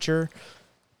furniture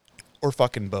or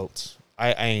fucking boats.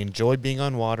 I enjoy being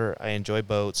on water. I enjoy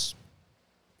boats.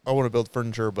 I want to build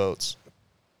furniture or boats.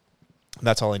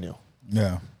 That's all I knew.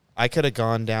 Yeah. I could have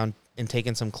gone down and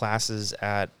taken some classes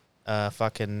at a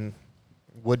fucking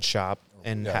wood shop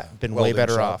and been way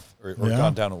better off. Or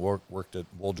gone down and worked at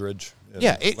Wooldridge.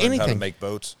 Yeah, anything. How to make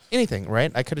boats. Anything,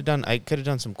 right? I could have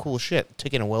done some cool shit.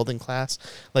 Taken a welding class.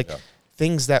 Like,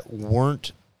 things that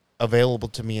weren't available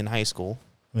to me in high school.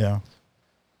 Yeah.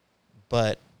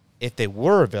 But if they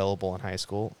were available in high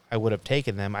school, I would have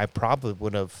taken them. I probably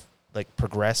would have, like,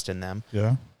 progressed in them.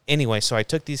 Yeah. Anyway, so I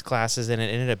took these classes, and it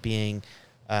ended up being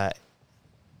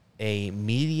a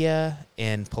media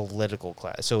and political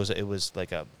class. So it was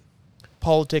like a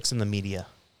politics and the media.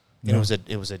 And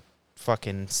it was a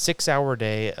fucking 6-hour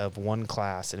day of one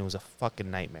class, and it was a fucking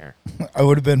nightmare. I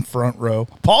would have been front row.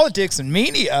 Politics and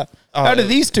media. How do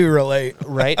these two relate?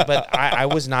 Right, but I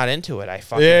was not into it. I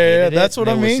fucking hated it. That's what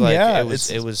I mean.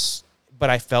 It was, but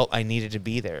I felt I needed to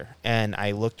be there, and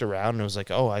I looked around and it was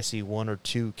like, oh, I see 1 or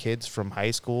 2 kids from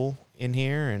high school in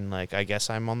here, and like, I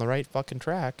guess I'm on the right fucking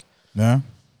track. Yeah.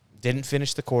 Didn't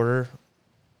finish the quarter,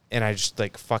 and I just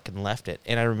like fucking left it.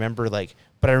 And I remember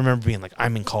being like,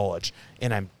 I'm in college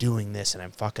and I'm doing this and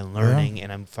I'm fucking learning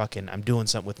and I'm doing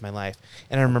something with my life.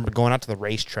 And I remember going out to the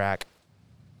racetrack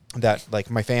that like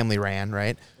my family ran,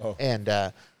 right? Oh. And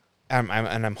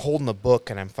I'm holding the book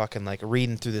and I'm fucking like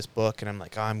reading through this book and I'm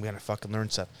like, oh, I'm gonna fucking learn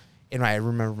stuff. And I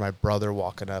remember my brother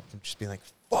walking up and just being like,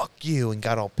 fuck you, and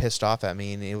got all pissed off at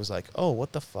me. And it was like, oh,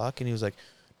 what the fuck? And he was like,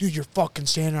 dude, you're fucking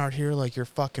standing out here like you're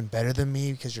fucking better than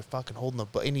me because you're fucking holding the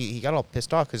book. And he got all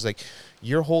pissed off because, like,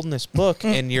 you're holding this book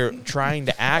and you're trying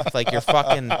to act like you're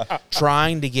fucking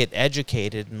trying to get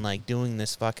educated and, like, doing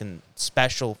this fucking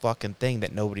special fucking thing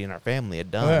that nobody in our family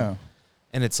had done.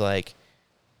 And it's like,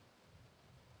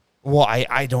 well,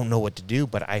 I don't know what to do,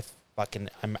 but I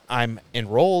I'm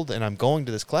enrolled and I'm going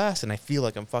to this class and I feel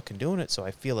like I'm fucking doing it, so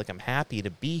I feel like I'm happy to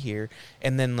be here.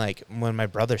 And then like when my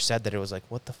brother said that, it was like,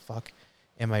 what the fuck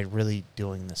am I really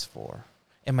doing this for?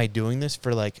 Am I doing this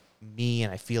for like me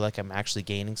and I feel like I'm actually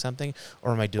gaining something,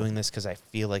 or am I doing this because I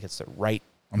feel like it's the right?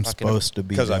 I'm supposed to be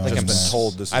because I've doing just been this.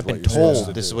 told this is I've what been you're supposed told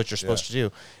to this do. is what you're supposed to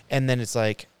do, and then it's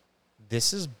like,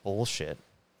 this is bullshit.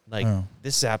 Like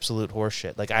this is absolute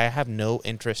horseshit. Like I have no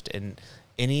interest in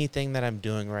anything that I'm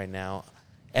doing right now.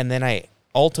 And then I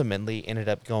ultimately ended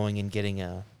up going and getting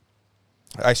I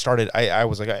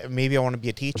was like, maybe I want to be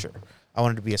a teacher. I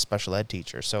wanted to be a special ed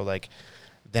teacher. So like,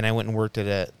 then I went and worked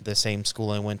at the same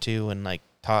school I went to and like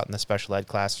taught in the special ed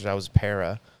classes. I was a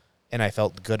para, and I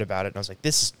felt good about it. And I was like,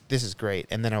 this is great.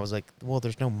 And then I was like, well,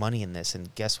 there's no money in this.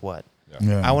 And guess what?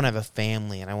 Yeah. I want to have a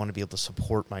family, and I want to be able to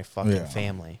support my fucking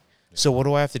family. So what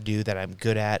do I have to do that I'm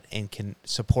good at and can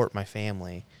support my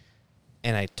family?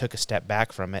 And I took a step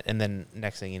back from it, and then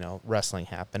next thing you know, wrestling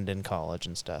happened in college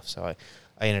and stuff. So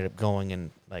I ended up going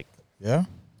and like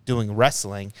doing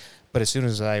wrestling. But as soon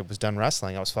as I was done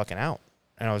wrestling, I was fucking out,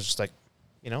 and I was just like,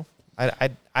 you know, I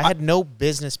had no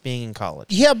business being in college.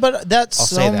 Yeah, but that's I'll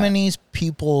say so that. many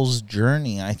people's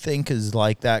journey, I think, is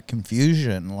like that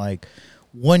confusion. Like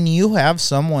when you have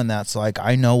someone that's like,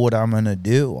 I know what I'm going to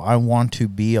do. I want to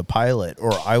be a pilot,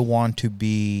 or I want to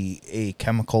be a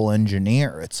chemical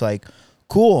engineer. It's like,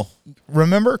 cool.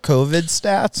 Remember COVID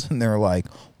stats? And they're like,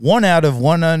 1 out of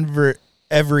 100,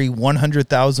 every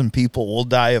 100,000 people will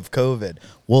die of COVID.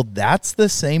 Well, that's the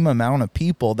same amount of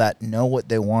people that know what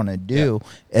they want to do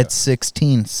at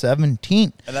 16,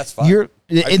 17. And that's fine.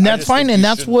 And that's fine. And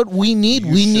that's what we need.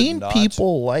 We need not,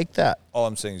 people like that. All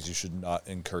I'm saying is you should not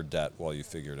incur debt while you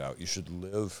figure it out. You should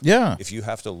live. Yeah. If you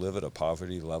have to live at a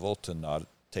poverty level to not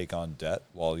take on debt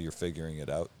while you're figuring it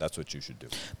out, that's what you should do.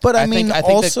 But I think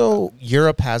also, that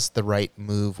Europe has the right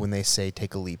move when they say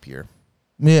take a leap year.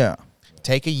 yeah.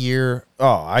 Take a year.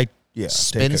 take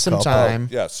Spend a some couple. time.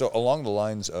 Yeah, so along the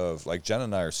lines of like Jen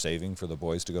and I are saving for the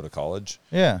boys to go to college.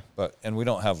 Yeah. And we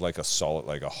don't have like a solid,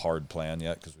 like a hard plan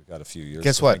yet because we've got a few years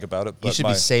Guess to what? think about it. But You should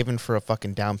be saving for a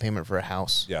fucking down payment for a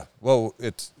house. Yeah. Well,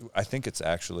 I think it's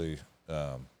actually,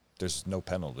 there's no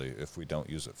penalty if we don't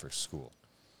use it for school.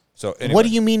 So anyway, What do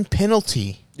you mean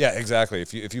penalty? Yeah, exactly.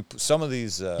 If you some of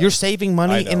these, You're saving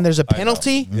money and there's a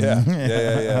penalty?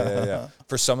 Yeah.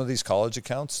 For some of these college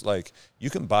accounts, like you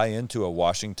can buy into a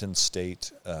Washington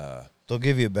State They'll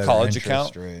give you a better college interest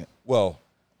account. rate. Well,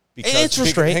 because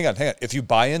Interest rate? Hang on. If you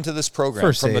buy into this program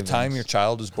For from the savings. time your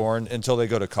child is born until they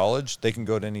go to college, they can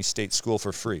go to any state school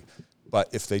for free. But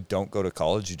if they don't go to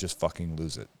college, you just fucking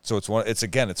lose it. So it's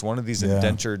one of these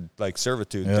indentured like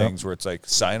servitude things where it's like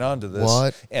sign on to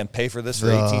this and pay for this for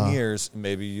 18 years.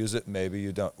 Maybe you use it, maybe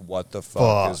you don't. What the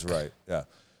fuck is right? Yeah.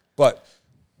 But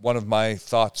one of my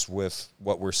thoughts with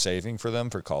what we're saving for them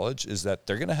for college is that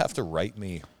they're going to have to write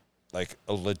me like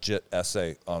a legit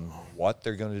essay on what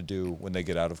they're going to do when they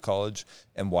get out of college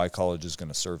and why college is going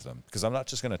to serve them. Because I'm not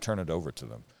just going to turn it over to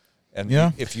them. And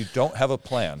if you don't have a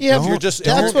plan, Yeah, if you're just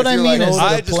that's what I mean. Is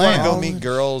I the just want to plan. go meet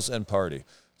girls and party.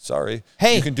 Sorry,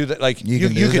 Hey, you can do that. Like You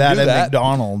can do that at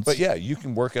McDonald's. but yeah, you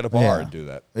can work at a bar Yeah. and do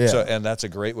that. Yeah. So, and that's a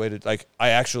great way to like. I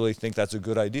actually think that's a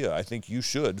good idea. I think you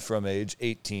should, from age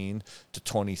 18 to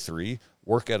 23,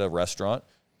 work at a restaurant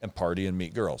and party and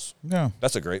meet girls. Yeah.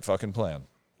 That's a great fucking plan.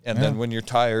 And then when you're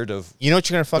tired of You know what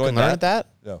you're going to fucking Doing learn that? at that?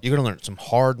 Yeah. You're going to learn some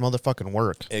hard motherfucking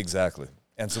work. exactly,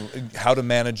 and so how to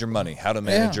manage your money, how to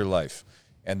manage your life,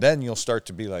 and then you'll start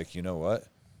to be like, you know what?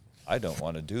 I don't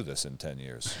want to do this in 10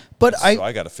 years. But so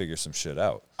I got to figure some shit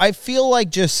out. I feel like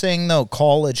just saying, though,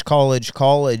 college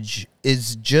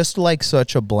is just like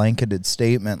such a blanketed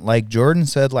statement. Like Jordan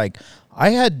said, like,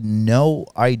 I had no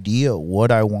idea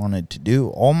what I wanted to do.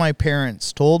 All my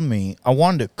parents told me I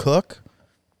wanted to cook,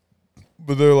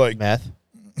 but they're like, Meth.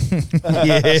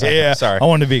 yeah, Sorry. I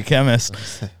wanted to be a chemist.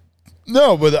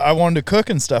 No, but I wanted to cook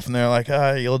and stuff, and they're like,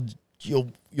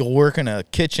 you'll work in a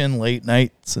kitchen late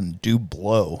nights and do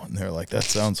blow. And they're like, that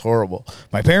sounds horrible.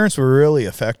 My parents were really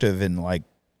effective in like,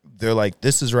 they're like,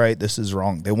 this is right, this is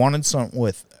wrong. They wanted something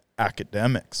with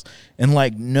academics. And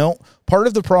like, no, part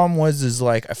of the problem is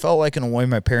like, I felt like in a way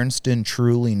my parents didn't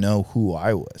truly know who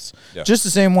I was. Yeah. Just the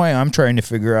same way I'm trying to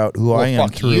figure out who I am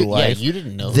fuck through you. life. Yeah, you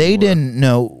didn't know. They who you were. didn't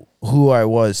know who I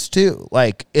was too.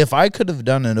 Like, if I could have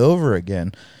done it over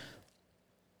again,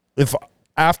 if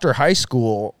after high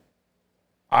school,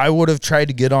 I would have tried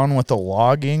to get on with a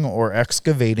logging or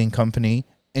excavating company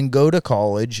and go to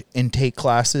college and take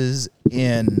classes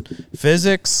in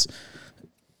physics,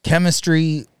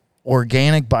 chemistry,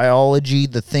 organic biology,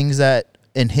 the things that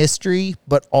in history,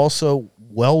 but also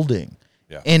welding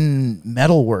in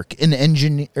metalwork, in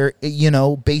engine, or,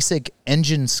 basic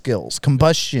engine skills,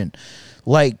 combustion.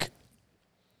 Like,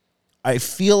 I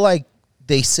feel like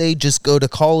they say just go to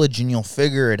college and you'll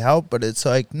figure it out, but it's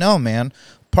like, no, man.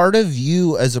 Part of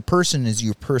you as a person is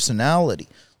your personality.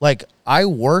 Like, I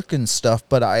work and stuff,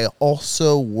 but I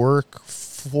also work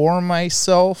for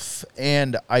myself,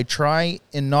 and I try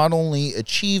and not only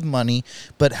achieve money,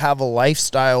 but have a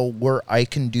lifestyle where I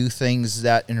can do things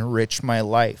that enrich my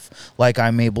life. Like,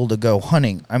 I'm able to go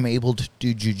hunting. I'm able to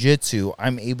do jujitsu.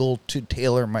 I'm able to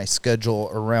tailor my schedule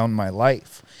around my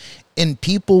life. And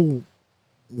people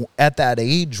at that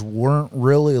age weren't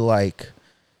really like,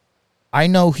 I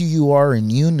know who you are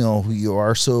and you know who you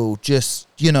are, so just,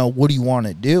 what do you want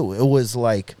to do? It was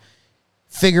like,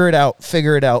 figure it out,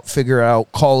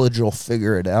 college will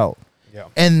figure it out. Yeah.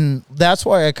 And that's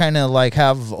why I kind of like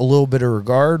have a little bit of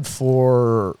regard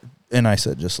for, and I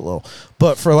said just a little,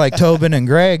 but for like Tobin and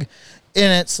Greg.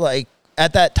 And it's like,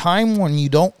 at that time when you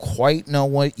don't quite know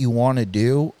what you want to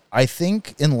do, I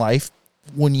think in life,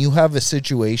 when you have a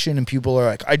situation and people are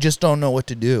like, I just don't know what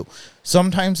to do,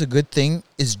 sometimes a good thing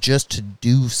is just to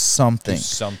do something. Do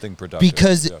something productive.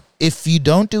 Because if you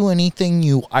don't do anything,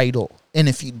 you idle. And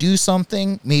if you do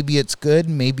something, maybe it's good,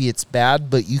 maybe it's bad,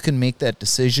 but you can make that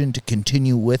decision to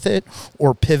continue with it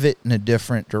or pivot in a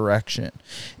different direction.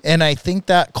 And I think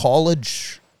that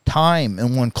college time,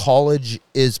 and when college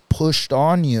is pushed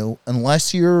on you,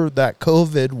 unless you're that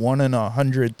COVID 1 in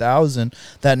 100,000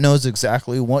 that knows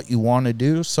exactly what you want to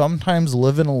do, sometimes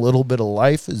living a little bit of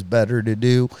life is better to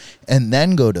do and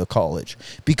then go to college.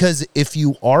 Because if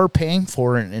you are paying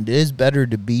for it, it is better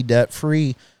to be debt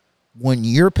free. When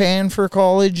you're paying for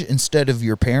college instead of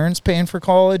your parents paying for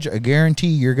college, I guarantee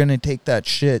you're going to take that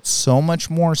shit so much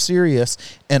more serious.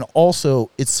 And also,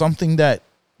 it's something that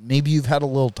maybe you've had a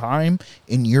little time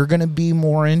and you're going to be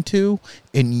more into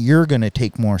and you're going to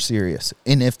take more serious.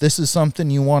 And if this is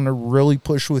something you want to really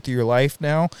push with your life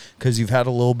now because you've had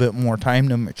a little bit more time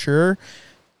to mature,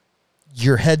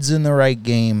 your head's in the right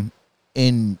game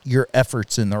and your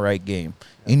effort's in the right game.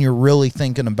 And you're really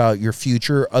thinking about your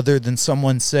future other than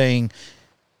someone saying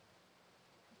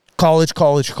college,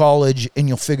 and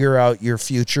you'll figure out your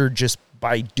future just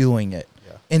by doing it.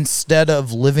 Yeah. Instead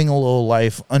of living a little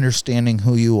life, understanding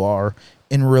who you are,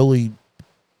 and really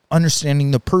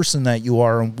understanding the person that you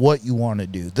are and what you want to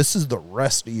do. This is the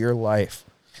rest of your life.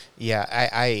 Yeah,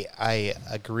 I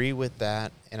agree with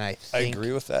that, and I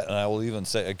agree with that, and I will even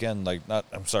say again, like,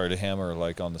 I'm sorry to hammer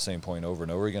like on the same point over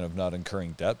and over again of not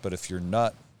incurring debt, but if you're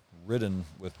not ridden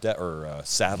with debt or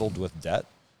saddled with debt,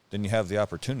 then you have the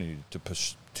opportunity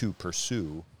to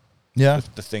pursue the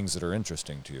things that are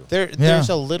interesting to you. There's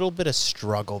a little bit of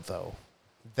struggle though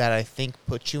that I think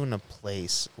puts you in a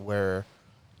place where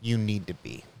you need to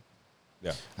be.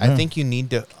 Yeah, I think you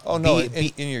need to. Oh no!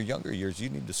 In your younger years, you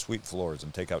need to sweep floors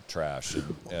and take out trash.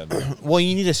 And well,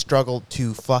 you need to struggle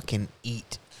to fucking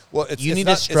eat. Well, you need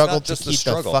to struggle to keep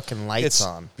the fucking lights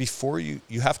on. Before you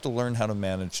have to learn how to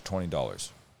manage $20.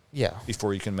 Yeah.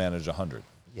 Before you can manage 100.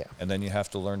 Yeah. And then you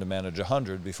have to learn to manage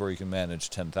 100 before you can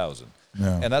manage 10,000.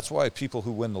 Yeah. And that's why people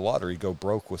who win the lottery go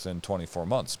broke within 24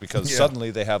 months because suddenly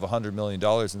they have $100 million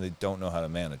and they don't know how to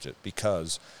manage it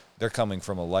because they're coming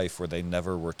from a life where they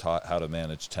never were taught how to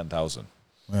manage 10,000.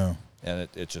 Yeah. And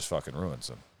it just fucking ruins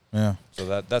them. Yeah.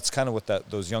 So that's kind of what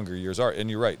those younger years are. And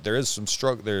you're right. There is some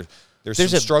struggle. There's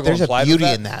some struggle implied beauty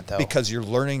with in that, though. Because you're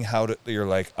learning how to, you're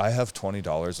like, I have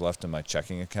 $20 left in my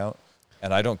checking account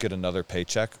and I don't get another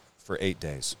paycheck for 8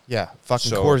 days. Yeah.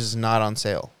 Fucking Coors is not on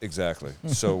sale. Exactly.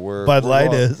 So Bud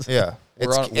Light is. Yeah.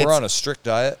 We're on a strict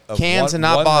diet of cans and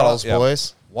not bottles,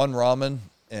 boys. One ramen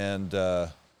and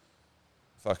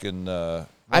fucking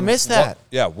I miss that.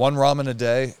 One ramen a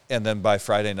day, and then by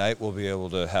Friday night we'll be able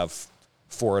to have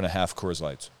 4.5 Coors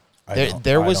Lights. I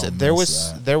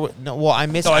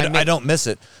don't miss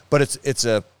it, but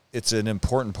it's an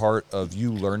important part of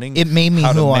you learning. It made me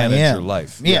how who to I manage am. your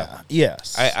life. Yeah.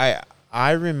 Yes.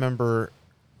 I remember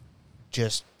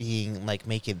just being like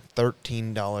making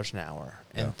 $13 an hour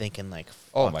and thinking like,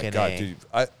 oh my God, dude,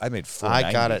 I made $4.90.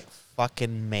 I got it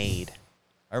fucking made.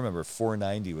 I remember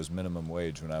 $4.90 was minimum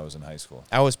wage when I was in high school.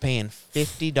 I was paying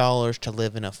 $50 to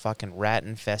live in a fucking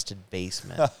rat-infested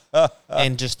basement,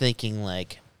 and just thinking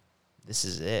like, this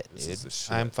is it. This is the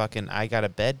shit. I got a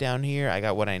bed down here. I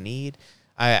got what I need.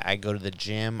 I go to the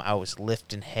gym. I was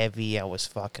lifting heavy. I was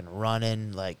fucking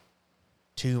running like.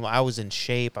 I was in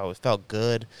shape. I felt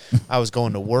good. I was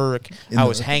going to work. I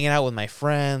was hanging out with my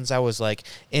friends. I was like,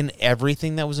 in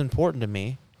everything that was important to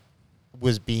me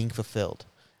was being fulfilled.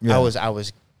 Yeah. I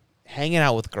was hanging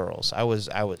out with girls. I was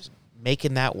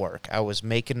making that work. I was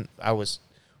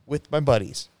with my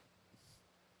buddies.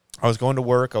 I was going to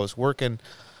work. I was working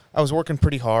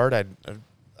pretty hard. I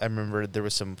remember there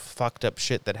was some fucked up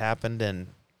shit that happened, and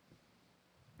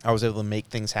I was able to make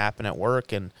things happen at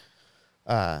work, and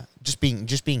just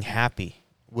being happy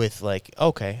with like,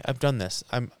 okay, I've done this.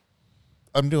 I'm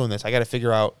doing this. I got to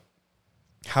figure out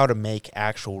how to make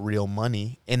actual real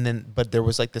money. And then, but there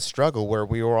was like this struggle where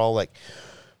we were all like,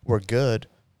 we're good,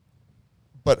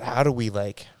 but how do we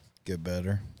like Get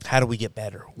better. how do we get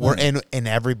better? We're and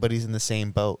everybody's in the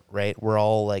same boat, right? We're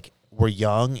all like, we're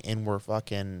young and we're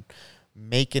fucking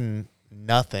making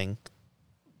nothing,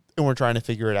 and we're trying to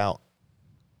figure it out.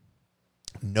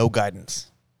 No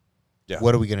guidance. Yeah.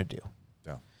 What are we gonna do?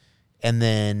 Yeah. And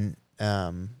then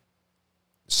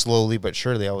slowly but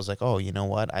surely, I was like, oh, you know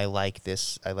what? I like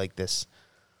this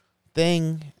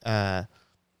thing.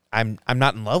 I'm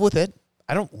not in love with it.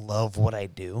 I don't love what I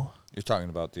do. You're talking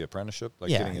about the apprenticeship, like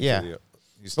Yeah, getting into yeah.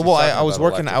 the. Well, I was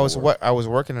working. I was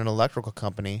working in an electrical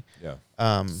company. Yeah.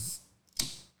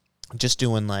 Just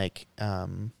doing like.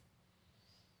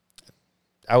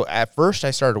 At first,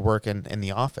 I started working in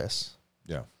the office.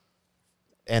 Yeah.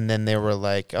 And then they were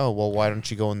like, "Oh, well, why don't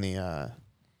you go in the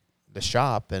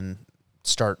shop and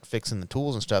start fixing the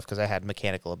tools and stuff?" Because I had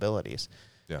mechanical abilities.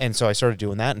 Yeah. And so I started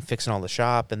doing that and fixing all the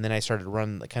shop, and then I started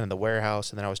running kind of the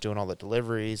warehouse, and then I was doing all the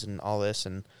deliveries and all this,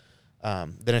 and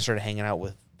then I started hanging out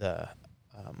with the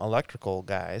electrical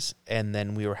guys, and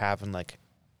then we were having like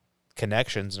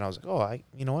connections, and I was like, "Oh,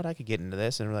 you know what? I could get into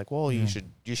this." And they're like, "Well, you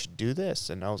should do this,"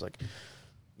 and I was like,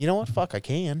 "You know what? Fuck, I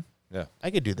can. Yeah,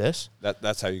 I could do this."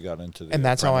 That's how you got into the and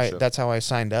that's apprenticeship? how I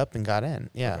signed up and got in.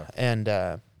 Yeah, Okay.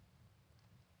 and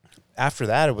after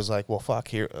that, it was like, well, fuck,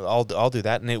 here, I'll do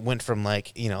that, and it went from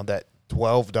like, you know, that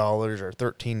 $12 or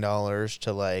 $13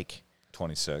 to like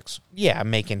 26. Yeah, I'm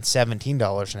making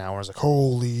 $17 an hour. I was like,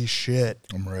 holy shit,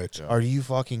 I'm rich. Yeah. are you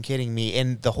fucking kidding me?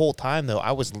 And the whole time though,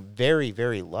 I was very,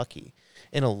 very lucky,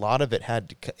 and a lot of it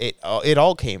it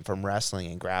all came from wrestling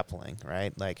and grappling,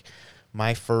 right? Like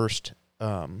my first,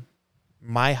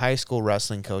 my high school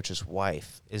wrestling coach's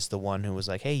wife is the one who was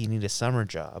like, hey, you need a summer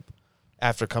job.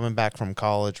 After coming back from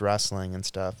college wrestling and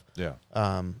stuff, Yeah.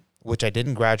 which I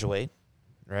didn't graduate,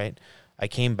 right? I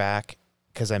came back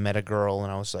because I met a girl,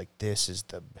 and I was like, this is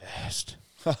the best,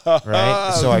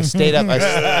 right? So I stayed up.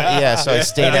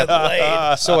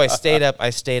 So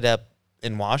I stayed up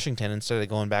in Washington instead of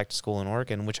going back to school in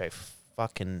Oregon, which I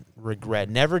fucking regret.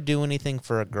 Never do anything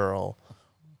for a girl.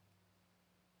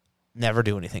 Never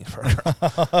do anything for a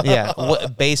girl. Yeah,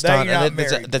 based on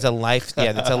that's a life.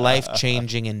 Yeah, that's a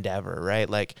life-changing endeavor, right?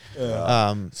 Like,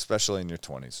 Especially in your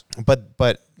 20s. But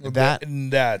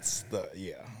That's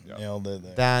the nailed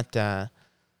it there.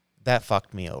 that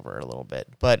fucked me over a little bit.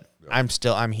 But I'm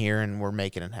here, and we're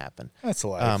making it happen. That's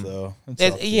life, though.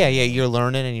 Yeah. You're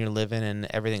learning and you're living, and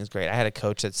everything's great. I had a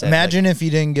coach that said, imagine if you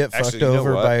didn't get Actually, fucked you know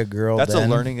over what? by a girl. That's then. a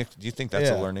learning. Do you think that's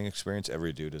a Yeah. learning experience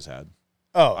every dude has had?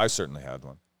 Oh, I certainly had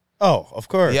one. oh, of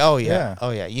course. oh yeah.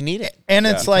 You need it. And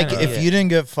it's Yeah. like Kinda, if yeah. you didn't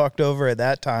get fucked over at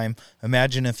that time,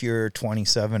 imagine if you're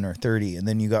 27 or 30 and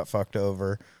then you got fucked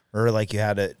over, or like you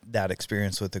had that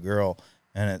experience with a girl,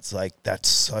 and it's like that's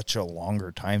such a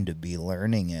longer time to be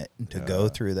learning it and to go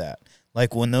through that.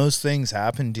 Like when those things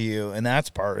happen to you, and that's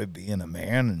part of being a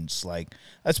man, and it's like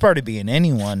that's part of being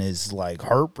anyone, is like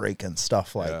heartbreak and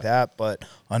stuff like that. But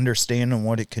understanding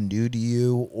what it can do to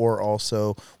you, or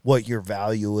also what your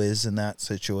value is in that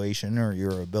situation, or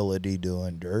your ability to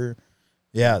endure.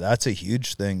 Yeah, that's a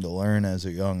huge thing to learn as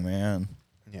a young man.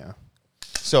 Yeah.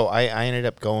 So I ended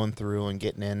up going through and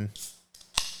getting in,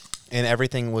 and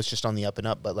everything was just on the up and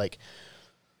up. But like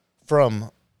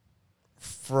from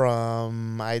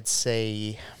I'd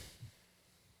say,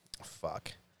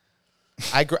 fuck.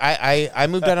 I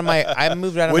moved out of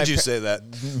my Would you say that?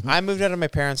 I moved out of my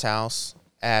parents' house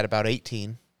at about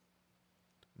 18.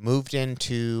 Moved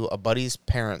into a buddy's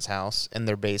parents' house in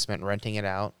their basement, renting it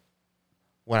out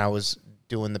when I was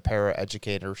doing the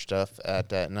para-educator stuff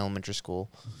at an elementary school.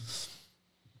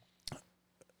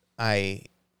 I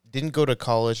didn't go to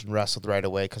college and wrestled right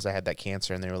away because I had that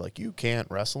cancer, and they were like, "You can't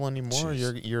wrestle anymore.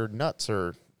 Jeez. Your nuts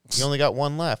are. You only got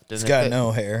one left." It's got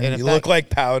no hair. and if You that- look like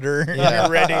powder. Yeah.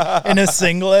 You're ready in a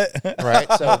singlet. Right.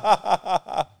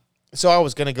 So I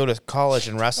was gonna go to college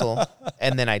and wrestle,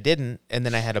 and then I didn't. And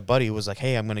then I had a buddy who was like,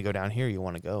 "Hey, I'm gonna go down here. You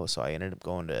want to go?" So I ended up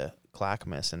going to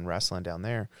Clackamas and wrestling down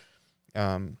there,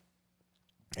 and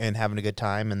having a good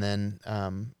time. And then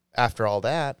after all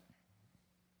that,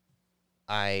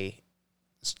 I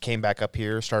came back up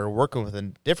here, started working with a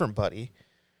different buddy.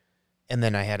 And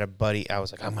then I had a buddy, I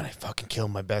was like, I'm going to fucking kill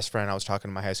my best friend. I was talking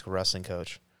to my high school wrestling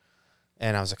coach.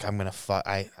 And I was like, I'm going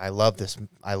to I love this.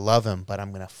 I love him, but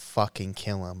I'm going to fucking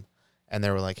kill him. And they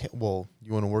were like, hey, well,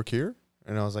 you want to work here?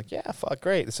 And I was like, yeah, fuck,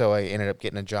 great. So I ended up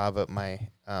getting a job at my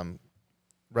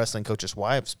wrestling coach's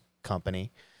wife's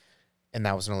company, and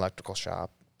that was an electrical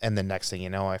shop. And the next thing you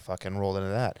know, I fucking rolled into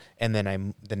that. And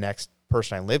then the next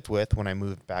person I lived with when I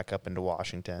moved back up into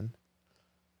Washington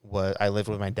was I lived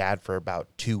with my dad for about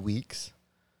 2 weeks,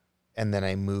 and then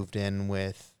I moved in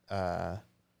with my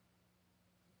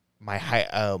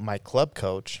club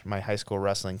coach, my high school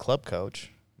wrestling club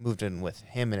coach. Moved in with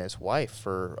him and his wife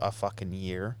for a fucking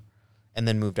year, and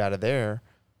then moved out of there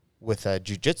with a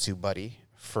jiu-jitsu buddy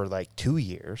for like 2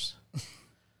 years.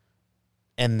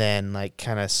 And then like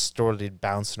kind of started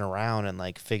bouncing around and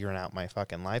like figuring out my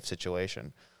fucking life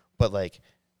situation. But like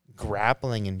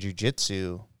grappling and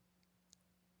jiu-jitsu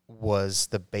was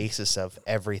the basis of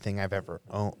everything I've ever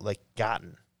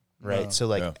gotten. Right. Yeah. So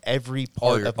like Yeah. every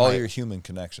part of all your human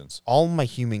connections. all my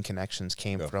human connections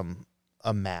came Yeah. from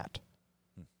a mat.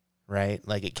 Right?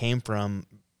 Like it came from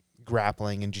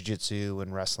grappling and jiu-jitsu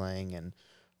and wrestling and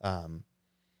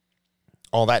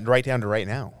all that right down to right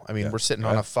now. I mean, we're sitting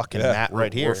on a fucking mat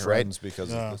right here, we're right? friends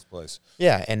because of this place.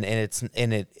 Yeah, and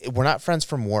we're not friends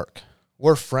from work.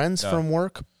 We're friends from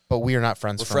work, but we are not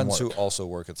friends We're from friends work. who also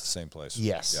work at the same place.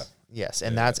 Yes. Yeah. Yes,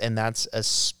 and that's a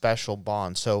special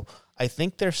bond. So I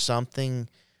think there's something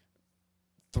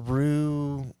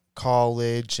through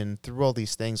college and through all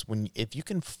these things if you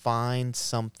can find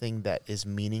something that is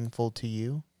meaningful to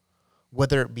you,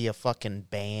 whether it be a fucking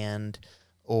band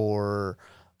or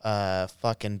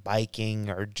fucking biking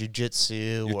or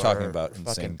jiu-jitsu. You're talking about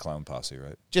Insane Clown Posse,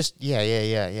 right? Just yeah,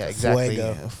 exactly.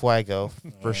 Fuego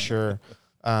for sure.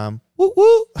 Woo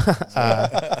woo.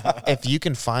 If you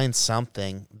can find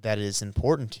something that is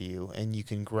important to you and you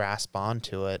can grasp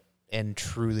onto it and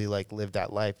truly like live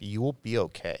that life, you will be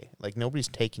okay. Like nobody's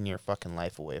taking your fucking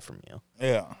life away from you.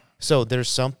 Yeah. So there's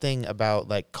something about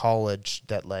like college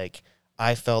that like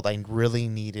I felt I really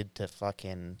needed to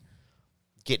fucking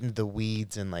get into the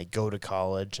weeds and like go to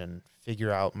college and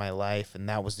figure out my life, and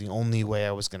that was the only way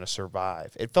I was going to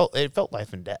survive. It felt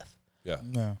life and death.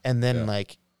 Yeah. And then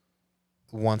like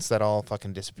once that all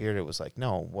fucking disappeared, it was like,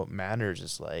 no, what matters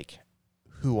is like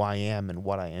who I am and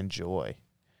what I enjoy.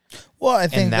 Well, I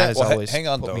think that is Well, always hang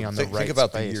on put though. me on the Think right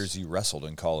about space. the years you wrestled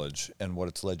in college and what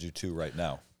it's led you to right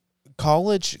now.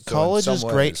 College some is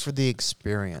great ways- for the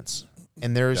experience,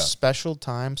 and there's special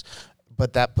times,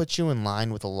 but that puts you in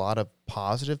line with a lot of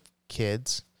positive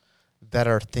kids that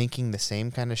are thinking the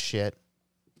same kind of shit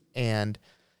and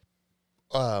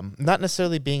not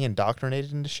necessarily being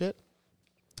indoctrinated into shit,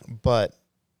 but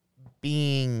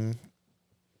being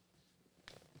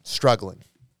struggling.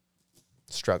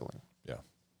 Yeah.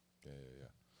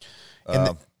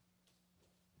 And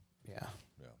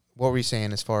What were you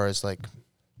saying as far as like?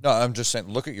 No, I'm just saying,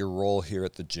 look at your role here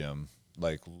at the gym.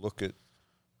 Like, look at,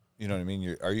 you know what I mean?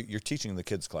 You're teaching the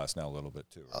kids class now a little bit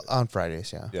too, right? On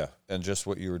Fridays, yeah. Yeah, and just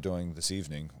what you were doing this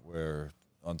evening, where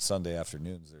on Sunday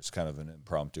afternoons there's kind of an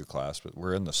impromptu class, but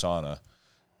we're in the sauna,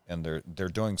 and they're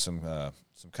doing some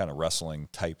kind of wrestling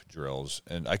type drills,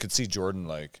 and I could see Jordan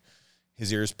like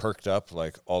his ears perked up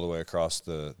like all the way across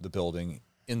the building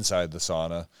inside the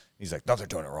sauna. He's like, no, they're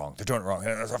doing it wrong. They're doing it wrong.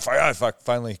 And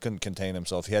finally, he couldn't contain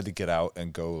himself. He had to get out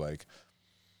and go like,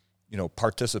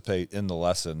 participate in the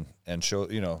lesson and show,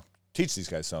 teach these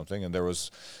guys something. And there was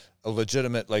a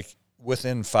legitimate, like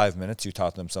within 5 minutes, you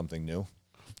taught them something new,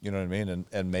 you know what I mean?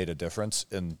 And made a difference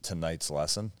in tonight's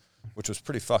lesson, which was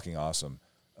pretty fucking awesome.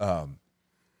 But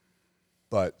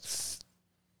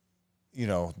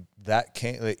that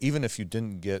came, like, even if you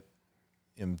didn't get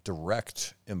in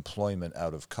direct employment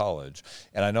out of college,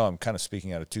 and I know I'm kind of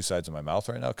speaking out of two sides of my mouth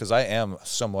right now because I am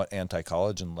somewhat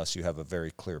anti-college unless you have a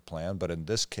very clear plan. But in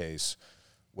this case,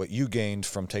 what you gained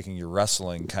from taking your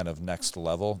wrestling kind of next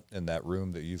level in that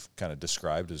room that you've kind of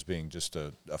described as being just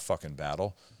a fucking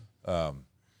battle,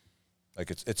 like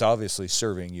it's obviously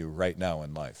serving you right now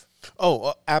in life.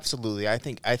 Oh, absolutely. I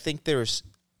think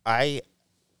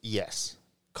yes.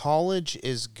 College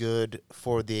is good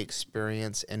for the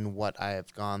experience and what I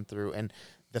have gone through. And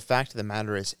the fact of the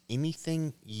matter is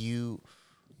anything you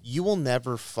will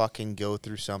never fucking go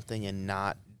through something and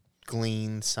not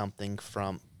glean something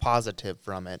from positive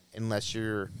from it unless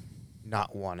you're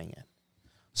not wanting it.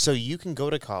 So you can go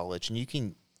to college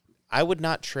and I would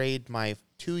not trade my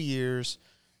 2 years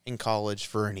in college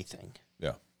for anything.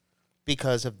 Yeah.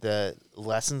 Because of the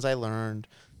lessons I learned,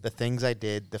 the things I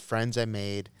did, the friends I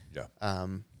made. Yeah.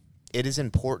 It is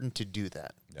important to do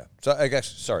that. Yeah. So I guess,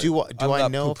 sorry. Do I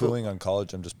I'm know not poo-pooing on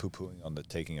college. I'm just poo-pooing on the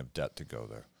taking of debt to go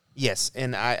there. Yes,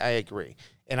 and I agree.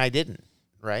 And I didn't,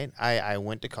 right? I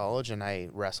went to college and I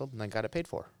wrestled and I got it paid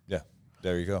for. Yeah.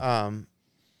 There you go.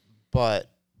 But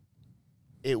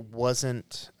it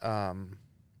wasn't.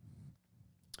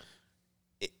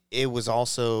 It was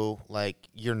also like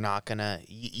you're not gonna.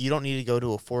 You don't need to go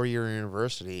to a 4-year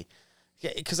university,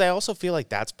 because I also feel like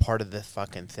that's part of the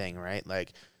fucking thing, right?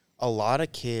 Like a lot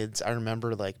of kids, I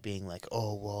remember like being like,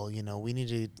 oh well, you know, we need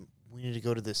to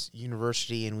go to this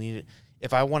university, and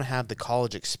if I want to have the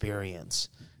college experience,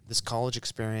 this college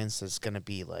experience is gonna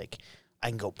be like, I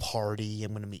can go party,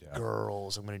 I'm gonna meet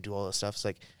girls, I'm gonna do all this stuff. It's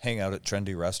like hang out at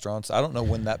trendy restaurants. I don't know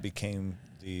when that became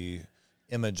the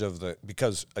image of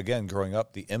because again, growing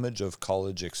up, the image of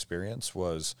college experience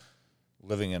was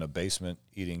living in a basement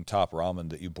eating top ramen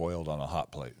that you boiled on a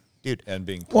hot plate, dude, and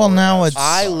being Well, now it's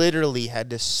I literally had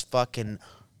to fucking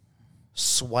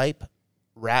swipe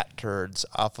rat turds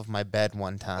off of my bed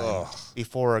one time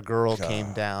before a girl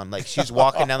came down. Like she's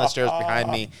walking down the stairs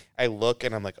behind me. I look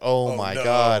and I'm like, oh my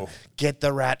God, get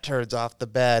the rat turds off the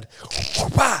bed.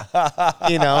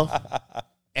 You know?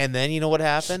 And then you know what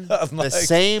happened? The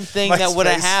same thing that would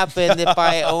have happened if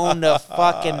I owned a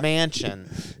fucking mansion.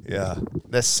 Yeah.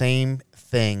 The same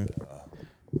thing.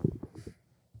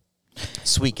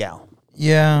 Sweet gal.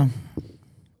 Yeah.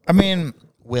 I mean,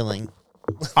 Willing.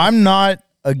 I'm not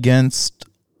against,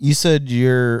 you said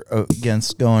you're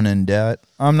against going in debt.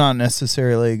 I'm not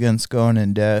necessarily against going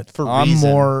in debt. I'm reason.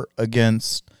 more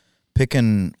against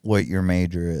picking what your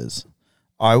major is.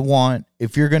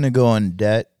 If you're going to go in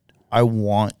debt, I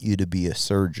want you to be a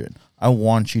surgeon. I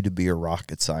want you to be a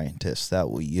rocket scientist that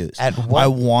we use. I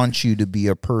want you to be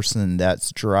a person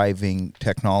that's driving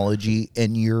technology,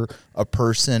 and you're a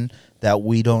person that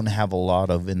we don't have a lot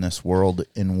of in this world,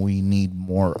 and we need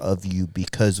more of you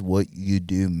because what you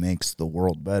do makes the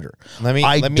world better. Let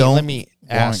me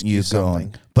ask you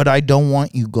something. But I don't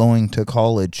want you going to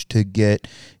college to get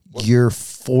your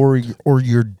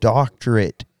your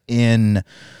doctorate in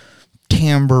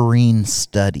tambourine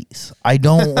studies. I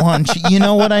don't want you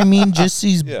know what I mean? Just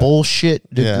these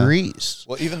bullshit degrees.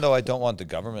 Well, even though I don't want the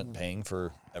government paying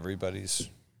for everybody's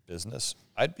business,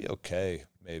 I'd be okay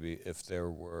maybe if there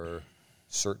were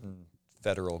certain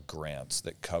federal grants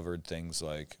that covered things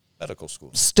like medical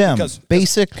schools. STEM,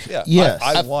 basic, yes.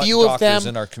 I want few of doctors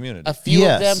them in our community. A few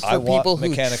of them I for want people who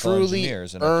mechanical truly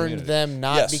engineers in our earned community. them,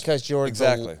 not Yes, because you're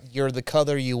exactly. you're the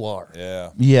color you are. Yeah.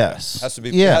 Yes. It has to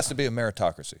be a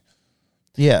meritocracy.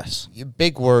 Yes.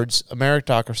 Big words,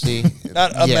 meritocracy.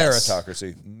 Not a Yes.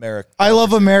 meritocracy. I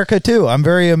love America too. I'm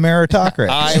very a meritocrat.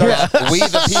 We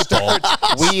the people.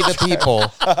 We the people.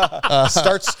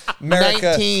 Starts America.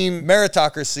 19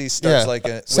 meritocracy starts like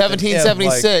a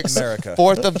 1776, like America.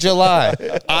 4th of July.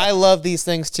 I love these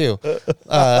things too.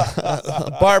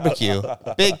 Barbecue,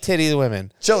 big titty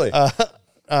women. Chili.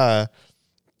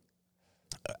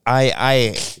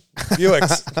 I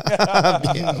Buicks.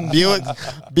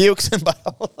 Buicks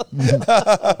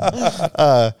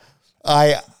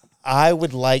and I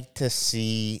would like to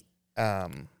see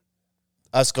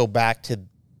us go back to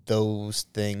those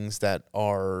things that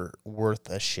are worth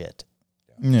a shit.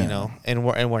 Yeah. You know, and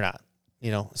we're not. You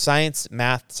know, science,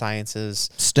 math, sciences,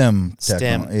 STEM.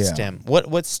 STEM.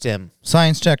 What's STEM?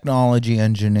 Science, technology,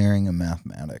 engineering, and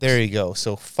mathematics. There you go.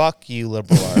 So fuck you,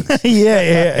 liberal arts.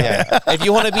 yeah. If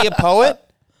you want to be a poet,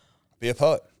 Be a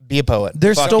poet. be a poet.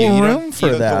 There's Fuck still you. You room don't- for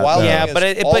you know, the that. wild- though. Yeah, is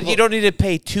but all you don't need to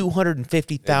pay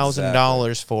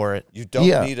 $250,000 for it. You don't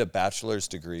Yeah. need a bachelor's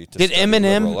degree to Did study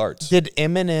liberal Eminem? arts. Did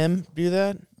Eminem do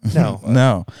that? No.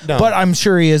 No. No. But I'm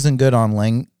sure he isn't good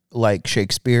on like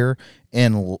Shakespeare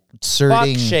and Fuck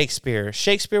inserting. Shakespeare.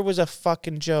 Shakespeare was a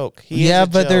fucking joke. He is Yeah, a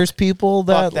but joke. there's people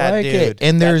that that like dude. it,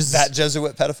 and there's that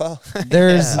Jesuit pedophile?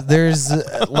 there's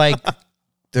like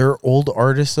they're old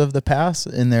artists of the past,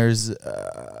 and there's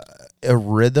a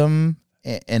rhythm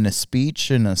and a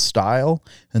speech and a style,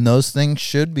 and those things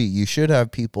should be. You should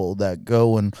have people that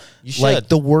go and like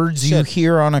the words you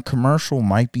hear on a commercial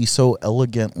might be so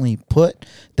elegantly put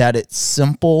that it's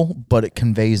simple, but it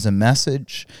conveys a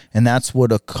message, and that's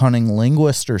what a cunning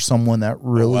linguist or someone that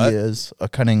really is a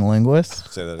cunning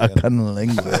linguist. Say that A again. cunning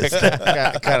linguist.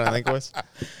 kind of linguist.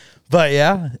 But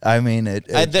yeah, I mean it.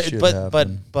 Should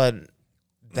happen. But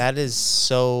that is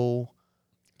so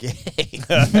gay.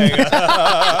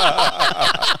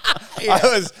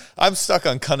 I'm stuck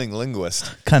on cunning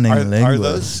linguist. Cunning Are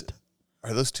linguist.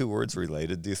 those two words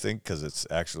related, do you think? Because it's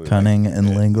actually Cunning like,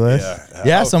 and linguist.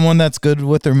 Yeah. Someone that's good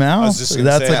with their mouth. just gonna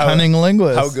That's say, a cunning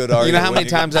linguist. How good are you? You know how when many you-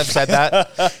 times I've said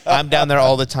that? I'm down there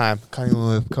all the time.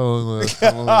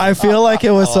 I feel like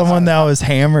it was someone that was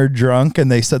hammered drunk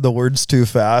and they said the words too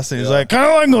fast, and he's like,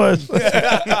 cunning linguist.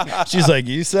 She's like,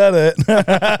 you said it.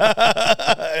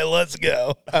 Hey, let's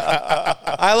go.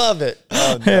 I love it.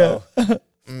 Oh, no. Yeah.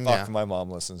 Fuck, my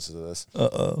mom listens to this.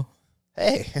 Uh-oh.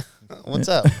 hey, what's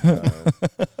up? We're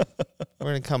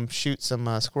going to come shoot some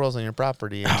squirrels on your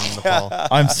property in the fall.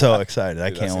 I'm so excited. I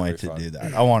Dude, that's can't gonna wait be to fun. do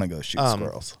that. I want to go shoot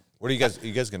squirrels. What are you guys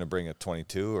going to bring, a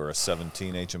 22 or a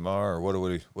 17 HMR, or what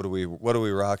are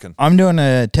we rocking? I'm doing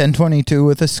a 1022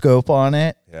 with a scope on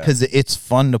it Yeah. because it's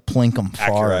fun to plink them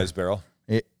far. Accurized barrel?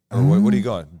 It, Or what are you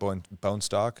going? Bone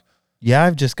stock? yeah,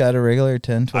 I've just got a regular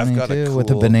 1022 with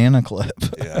a cool- banana clip.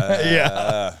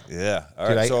 Yeah. Yeah. All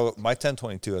right. Dude, So my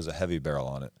 1022 has a heavy barrel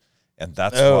on it, and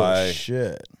that's Oh, why.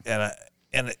 shit. And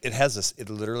it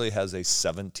literally has a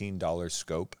 $17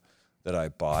 scope that I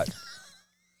bought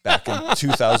back in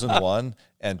 2001.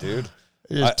 And dude,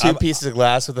 There's two pieces of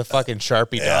glass with a fucking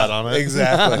Sharpie dot on it.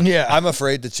 exactly. Yeah. I'm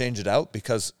afraid to change it out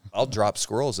because I'll drop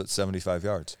squirrels at 75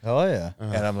 yards, Oh, yeah.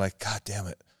 and I'm like, God damn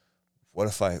it! What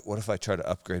if I try to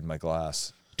upgrade my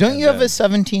glass? Don't And you have then- a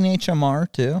 17 HMR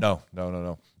too?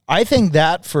 No. I think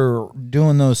that for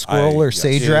doing those squirrel or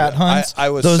sage rat hunts, I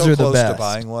was those so are the close best. to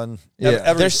buying one.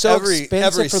 Yeah. They're so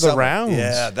expensive for the summer. rounds.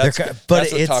 Yeah, They're that's but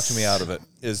what it's- talked me out of it.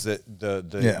 Is that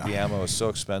the ammo is so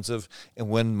expensive, and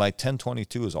when my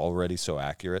 1022 is already so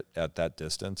accurate at that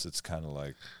distance, it's kind of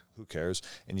like, who cares?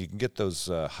 And you can get those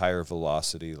higher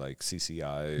velocity like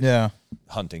CCI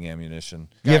hunting ammunition.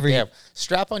 You ever- Goddamn.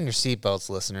 Strap on your seatbelts,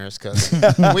 listeners, because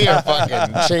we are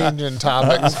fucking changing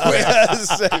topics.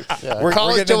 We're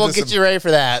College getting will into get some you ready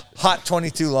for that. hot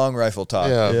 22 long rifle talk.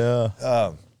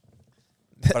 Yeah.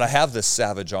 But I have this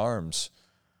Savage Arms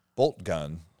bolt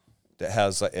gun that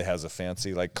has a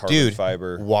fancy like carbon Dude,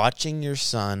 fiber. watching your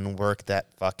son work that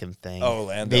fucking thing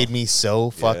Lando. made me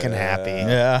so fucking happy.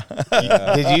 Yeah.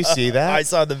 Did you see that? I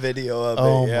saw the video of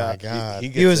Oh it. Yeah. my God. He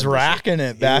He was gets into racking shit.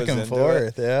 it He back was and into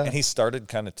forth, it. yeah. And he started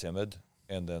kind of timid,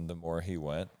 and then the more he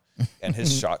went, and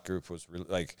his shot group was really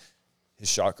like, his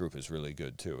shot group is really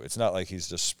good too. It's not like he's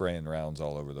just spraying rounds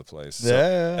all over the place. So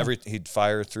Yeah. he'd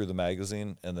fire through the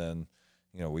magazine, and then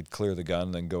we'd clear the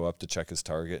gun, then go up to check his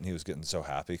target, and he was getting so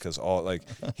happy because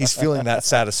he's feeling that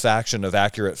satisfaction of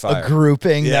accurate fire. A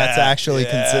grouping that's actually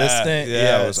consistent.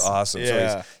 Yeah, it was Yes. awesome. So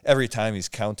Yeah. every time he's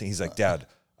counting, he's like, Dad,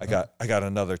 I got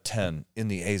another 10 in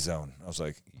the A zone. I was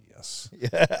like, yes.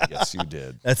 Yes, you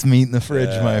did. That's meat in the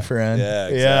fridge, my friend. Yeah,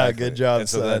 exactly. Yeah, good job, And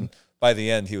so son. then by the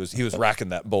end, he was racking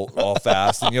that bolt all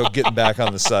fast and getting back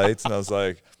on the sights. And I was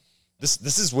like,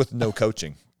 this is with no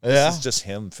coaching. Yeah. This is just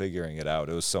him figuring it out.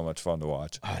 It was so much fun to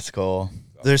watch. Oh, that's cool.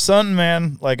 There's something,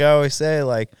 man, like I always say,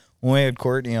 like when we had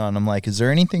Courtney on, I'm like, is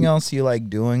there anything else you like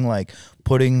doing, like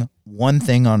putting one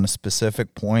thing on a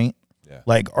specific point? Yeah.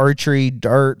 Like archery,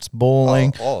 darts,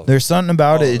 bowling. All of it. There's something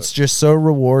about All it. of It's it. just so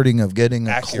rewarding of getting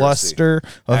a Accuracy. cluster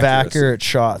of Accuracy. accurate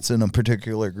shots in a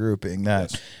particular grouping.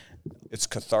 That Yes. It's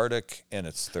cathartic and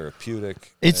it's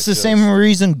therapeutic. and it's it the same feels-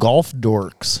 reason golf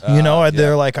dorks,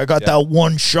 they're like, I got that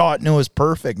one shot and it was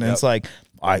perfect. And it's like,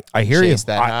 I hear you. Chase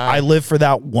that high. I live for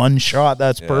that one shot.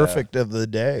 That's perfect of the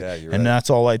day. Yeah, you're and right. that's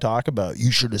all I talk about.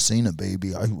 You should have seen it,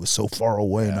 baby. I was so far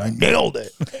away and I nailed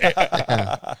it.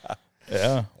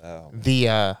 Yeah.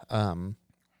 The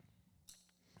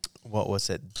what was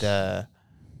it? The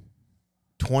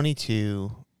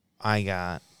 22 I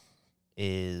got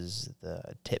is the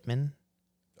Tippmann.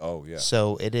 Oh, yeah.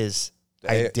 So it is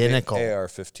The identical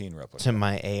AR-15 replica. to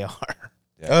my AR.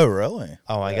 Oh, really?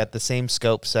 Oh, I got the same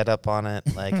scope set up on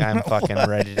it. Like I'm fucking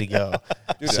ready to go.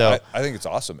 Dude, So I think it's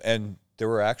awesome. And there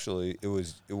were actually,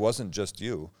 it wasn't just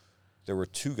you. There were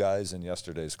two guys in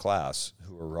yesterday's class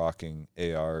who were rocking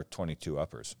AR-22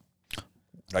 uppers.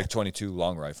 Like 22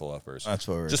 long rifle uppers. That's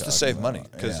what we're just to talking save about. money.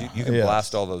 Because Yeah. you can Yes.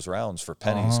 blast all those rounds for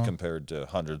pennies compared to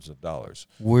hundreds of dollars.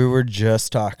 We were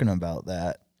just talking about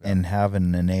that and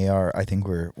having an AR. I think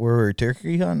we're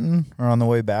turkey hunting or on the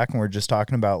way back, and we're just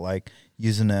talking about like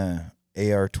using a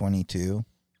AR-22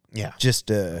 yeah. just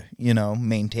to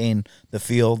maintain the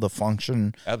feel, the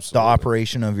function, Absolutely. the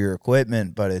operation of your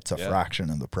equipment. But it's a Yeah. fraction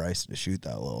of the price to shoot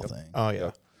that little thing. Oh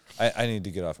yeah. I need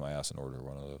to get off my ass and order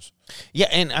one of those. Yeah,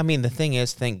 and I mean the thing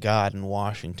is, thank God in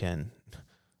Washington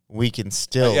we can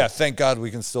still Yeah, thank God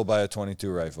we can still buy a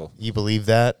 22 rifle. You believe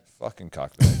that? Fucking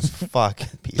cockbags. Fuck.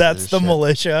 pieces That's of the shit.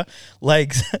 militia.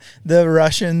 Like the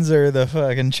Russians or the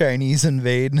fucking Chinese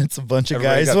invade, and it's a bunch of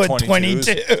Everybody guys got with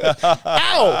 22s. 22.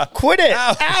 Ow! Quit it!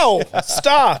 Ow!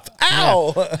 Stop!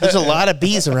 Ow! There's a lot of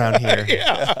bees around here.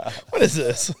 Yeah. What is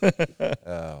this? Oh,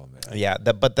 man. Yeah,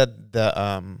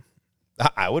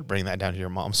 I would bring that down to your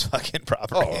mom's fucking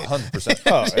property. Oh, 100%.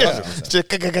 Oh,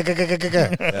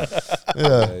 100%.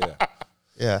 Yeah.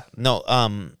 Yeah. No,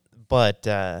 but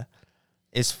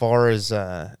as far as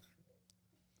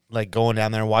like going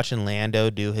down there and watching Lando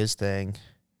do his thing,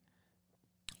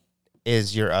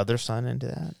 is your other son into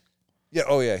that? Yeah.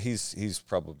 Oh, yeah. He's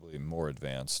probably more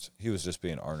advanced. He was just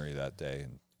being ornery that day,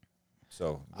 and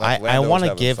so I want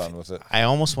to give. Fun with it. I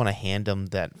almost want to hand him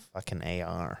that fucking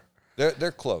AR.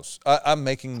 They're close. I'm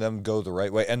making them go the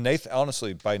right way. And Nathan,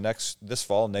 honestly, by this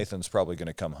fall, Nathan's probably going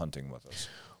to come hunting with us.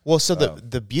 Well, so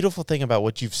the beautiful thing about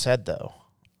what you've said though,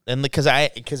 and because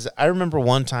I remember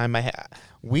one time one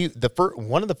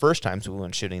of the first times we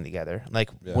went shooting together, like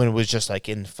when it was just like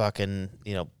in fucking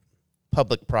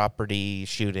public property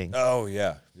shooting. Oh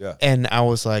yeah, yeah. And I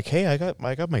was like, hey, I got my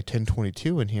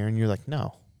 1022 in here, and you're like,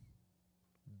 no.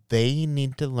 They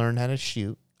need to learn how to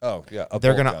shoot. Oh yeah,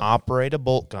 they're going to operate a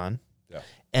bolt gun. Yeah.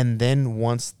 And then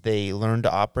once they learn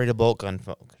to operate a bolt gun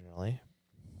functionally,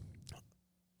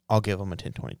 I'll give them a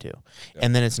 1022. Yeah.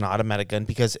 And then it's an automatic gun,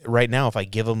 because right now if I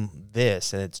give them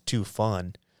this and it's too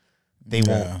fun, they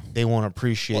won't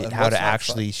appreciate how to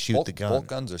actually shoot the gun. Bolt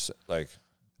guns are like,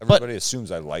 everybody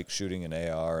assumes I like shooting an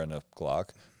AR and a Glock.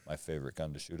 My favorite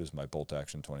gun to shoot is my bolt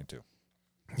action 22.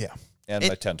 Yeah. And my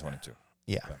 1022.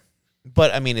 Yeah.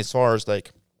 But I mean, as far as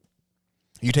like,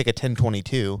 you take a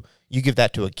 1022, you give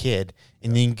that to a kid,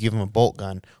 and then you give him a bolt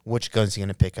gun. Which gun's he going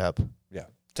to pick up? Yeah,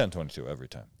 1022 every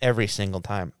time. Every single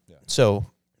time. Yeah. So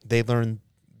they learn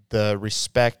the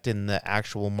respect and the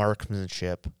actual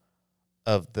marksmanship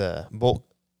of the bolt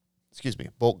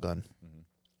gun.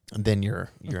 Mm-hmm. And then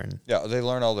you're in. Yeah, they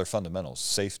learn all their fundamentals,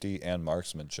 safety and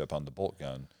marksmanship on the bolt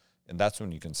gun, and that's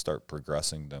when you can start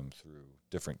progressing them through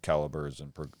different calibers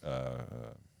and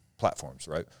platforms,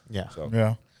 right? Yeah. So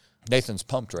yeah. Nathan's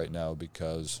pumped right now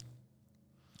because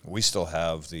we still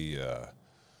have the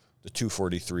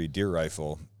 243 deer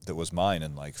rifle that was mine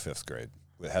in like 5th grade.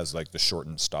 It has like the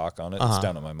shortened stock on it. It's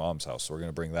down at my mom's house, so we're going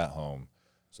to bring that home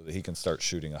so that he can start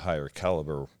shooting a higher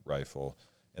caliber rifle,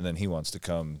 and then he wants to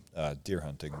come deer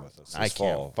hunting with us this fall.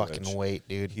 I can't fucking wait,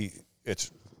 dude.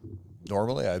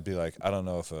 Normally I'd be like, I don't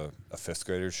know if a 5th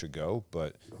grader should go,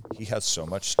 but he has so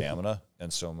much stamina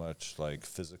and so much like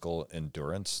physical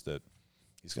endurance that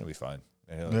he's going to be fine.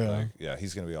 And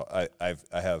he's going to be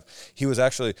all, he was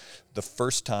actually the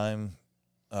first time,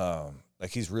 like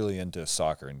he's really into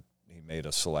soccer, and he made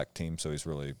a select team, so he's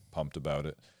really pumped about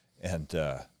it. And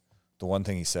the one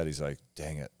thing he said, he's like,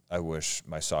 dang it, I wish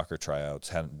my soccer tryouts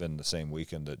hadn't been the same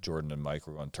weekend that Jordan and Mike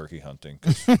were on turkey hunting,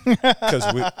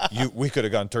 because we could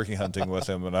have gone turkey hunting with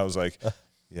him. And I was like,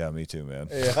 yeah, me too, man.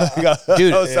 Yeah.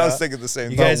 Dude, I was thinking the same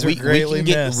thing. You guys are greatly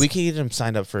missed. We can get him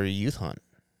signed up for a youth hunt.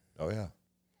 Oh, yeah.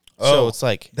 So it's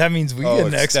like, that means we get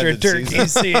an extra turkey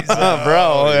season. Oh,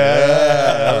 bro.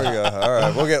 Yeah. There we go. All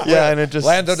right. We'll get and it just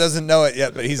Lando doesn't know it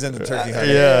yet, but he's into turkey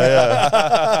hunting. Yeah.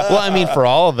 Well, I mean, for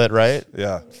all of it, right?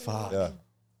 Yeah. Fuck. Yeah.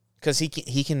 Because he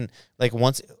can like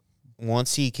once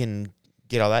he can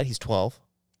get all that, he's 12.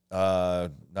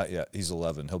 Not yet. He's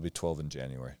 11. He'll be 12 in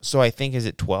January. So I think, is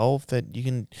it 12 that you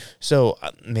can? So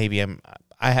maybe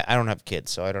I don't have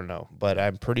kids, so I don't know, but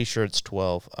I'm pretty sure it's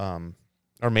 12.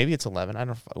 Or maybe it's 11. I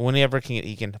don't. Whenever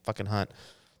he can fucking hunt.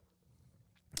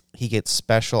 He gets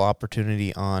special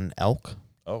opportunity on elk.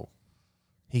 Oh.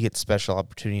 He gets special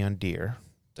opportunity on deer.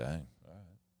 Dang. All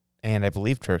right. And I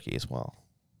believe turkey as well.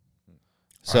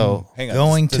 So hang on.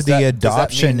 Going to the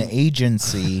adoption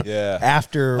agency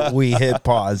after we hit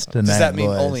pause tonight. Does that mean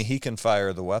boys. only he can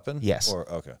fire the weapon? Yes. Or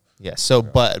okay. Yes. So,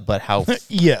 but how?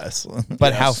 Yes.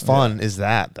 But how fun is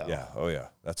that, though? Yeah. Oh yeah.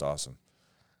 That's awesome.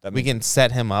 We can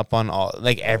set him up on all,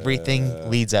 like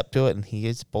everything leads up to it, and he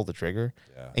gets pull the trigger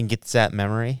and gets that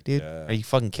memory, dude. Yeah. Are you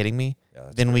fucking kidding me? Yeah,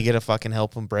 then we get to fucking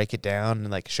help him break it down and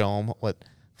like show him what.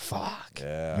 Fuck.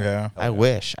 Yeah. I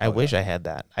wish I had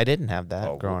that. I didn't have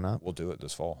that growing up. We'll do it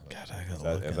this fall.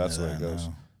 God, if that's the way it goes,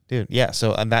 dude. Yeah.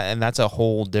 So and that's a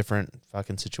whole different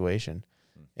fucking situation,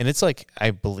 and it's like,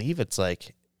 I believe it's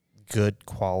like good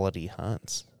quality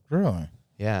hunts. Really?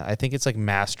 Yeah, I think it's like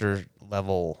master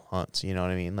level hunts. You know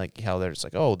what I mean? Like how there's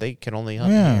like, oh, they can only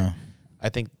hunt here. I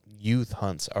think youth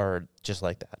hunts are just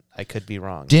like that. I could be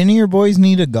wrong. Didn't your boys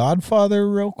need a godfather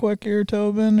real quick here,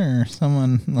 Tobin, or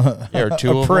someone, or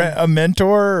two a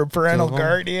mentor or parental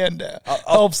guardian to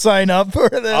help sign up for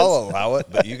this? I'll allow it,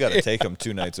 but you got to take them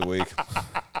 2 nights a week.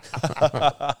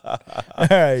 All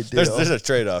right, there's a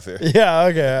trade-off here. Yeah,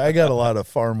 okay. I got a lot of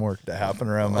farm work to happen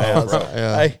around my house.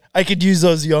 Yeah. I could use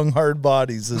those young hard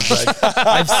bodies, as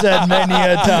I've said many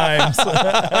a times.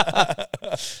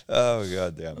 Oh,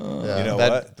 goddamn. You know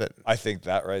what? I think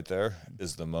that right there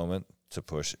is the moment to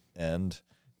push end,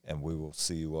 and we will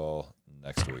see you all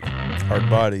next week. Hard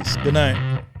bodies. Good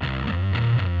night.